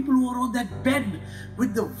the people who are on that bed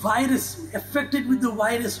with the virus, affected with the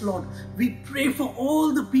virus, Lord. We pray for all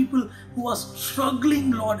the people who are struggling,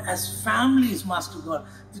 Lord, as families, Master God.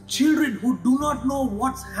 The children who do not know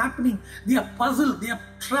what's happening. They are puzzled. They are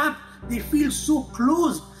trapped. They feel so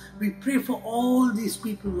closed. We pray for all these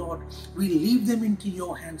people, Lord. We leave them into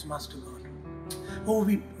your hands, Master God. Oh,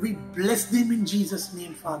 we bless them in Jesus'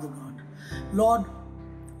 name, Father God. Lord,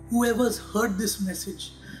 whoever's heard this message,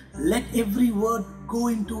 let every word go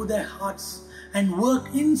into their hearts and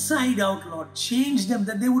work inside out, Lord. Change them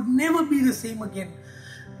that they would never be the same again.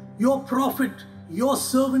 Your prophet, your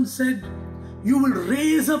servant said, you will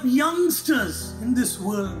raise up youngsters in this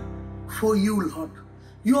world for you, Lord.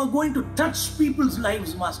 You are going to touch people's lives,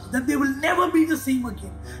 Master, that they will never be the same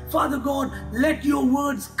again. Father God, let your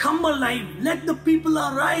words come alive. Let the people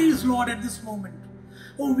arise, Lord, at this moment.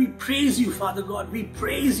 Oh, we praise you, Father God. We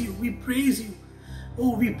praise you. We praise you.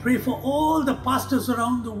 Oh, we pray for all the pastors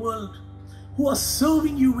around the world who are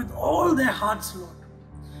serving you with all their hearts, Lord.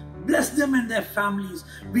 Bless them and their families.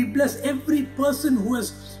 We bless every person who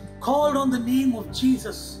has called on the name of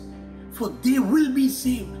Jesus, for they will be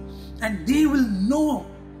saved and they will know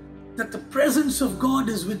that the presence of God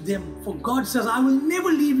is with them. For God says, I will never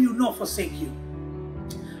leave you nor forsake you.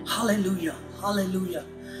 Hallelujah. Hallelujah.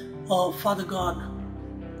 Oh, Father God,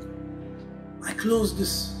 I close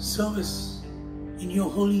this service in your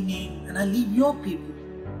holy name and I leave your people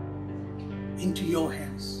into your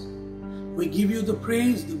hands. We give you the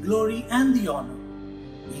praise, the glory and the honor.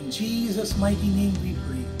 In Jesus' mighty name we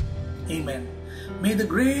pray. Amen. May the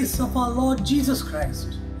grace of our Lord Jesus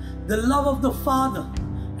Christ, the love of the Father,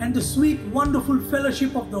 and the sweet, wonderful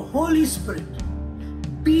fellowship of the Holy Spirit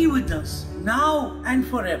be with us now and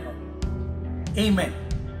forever. Amen.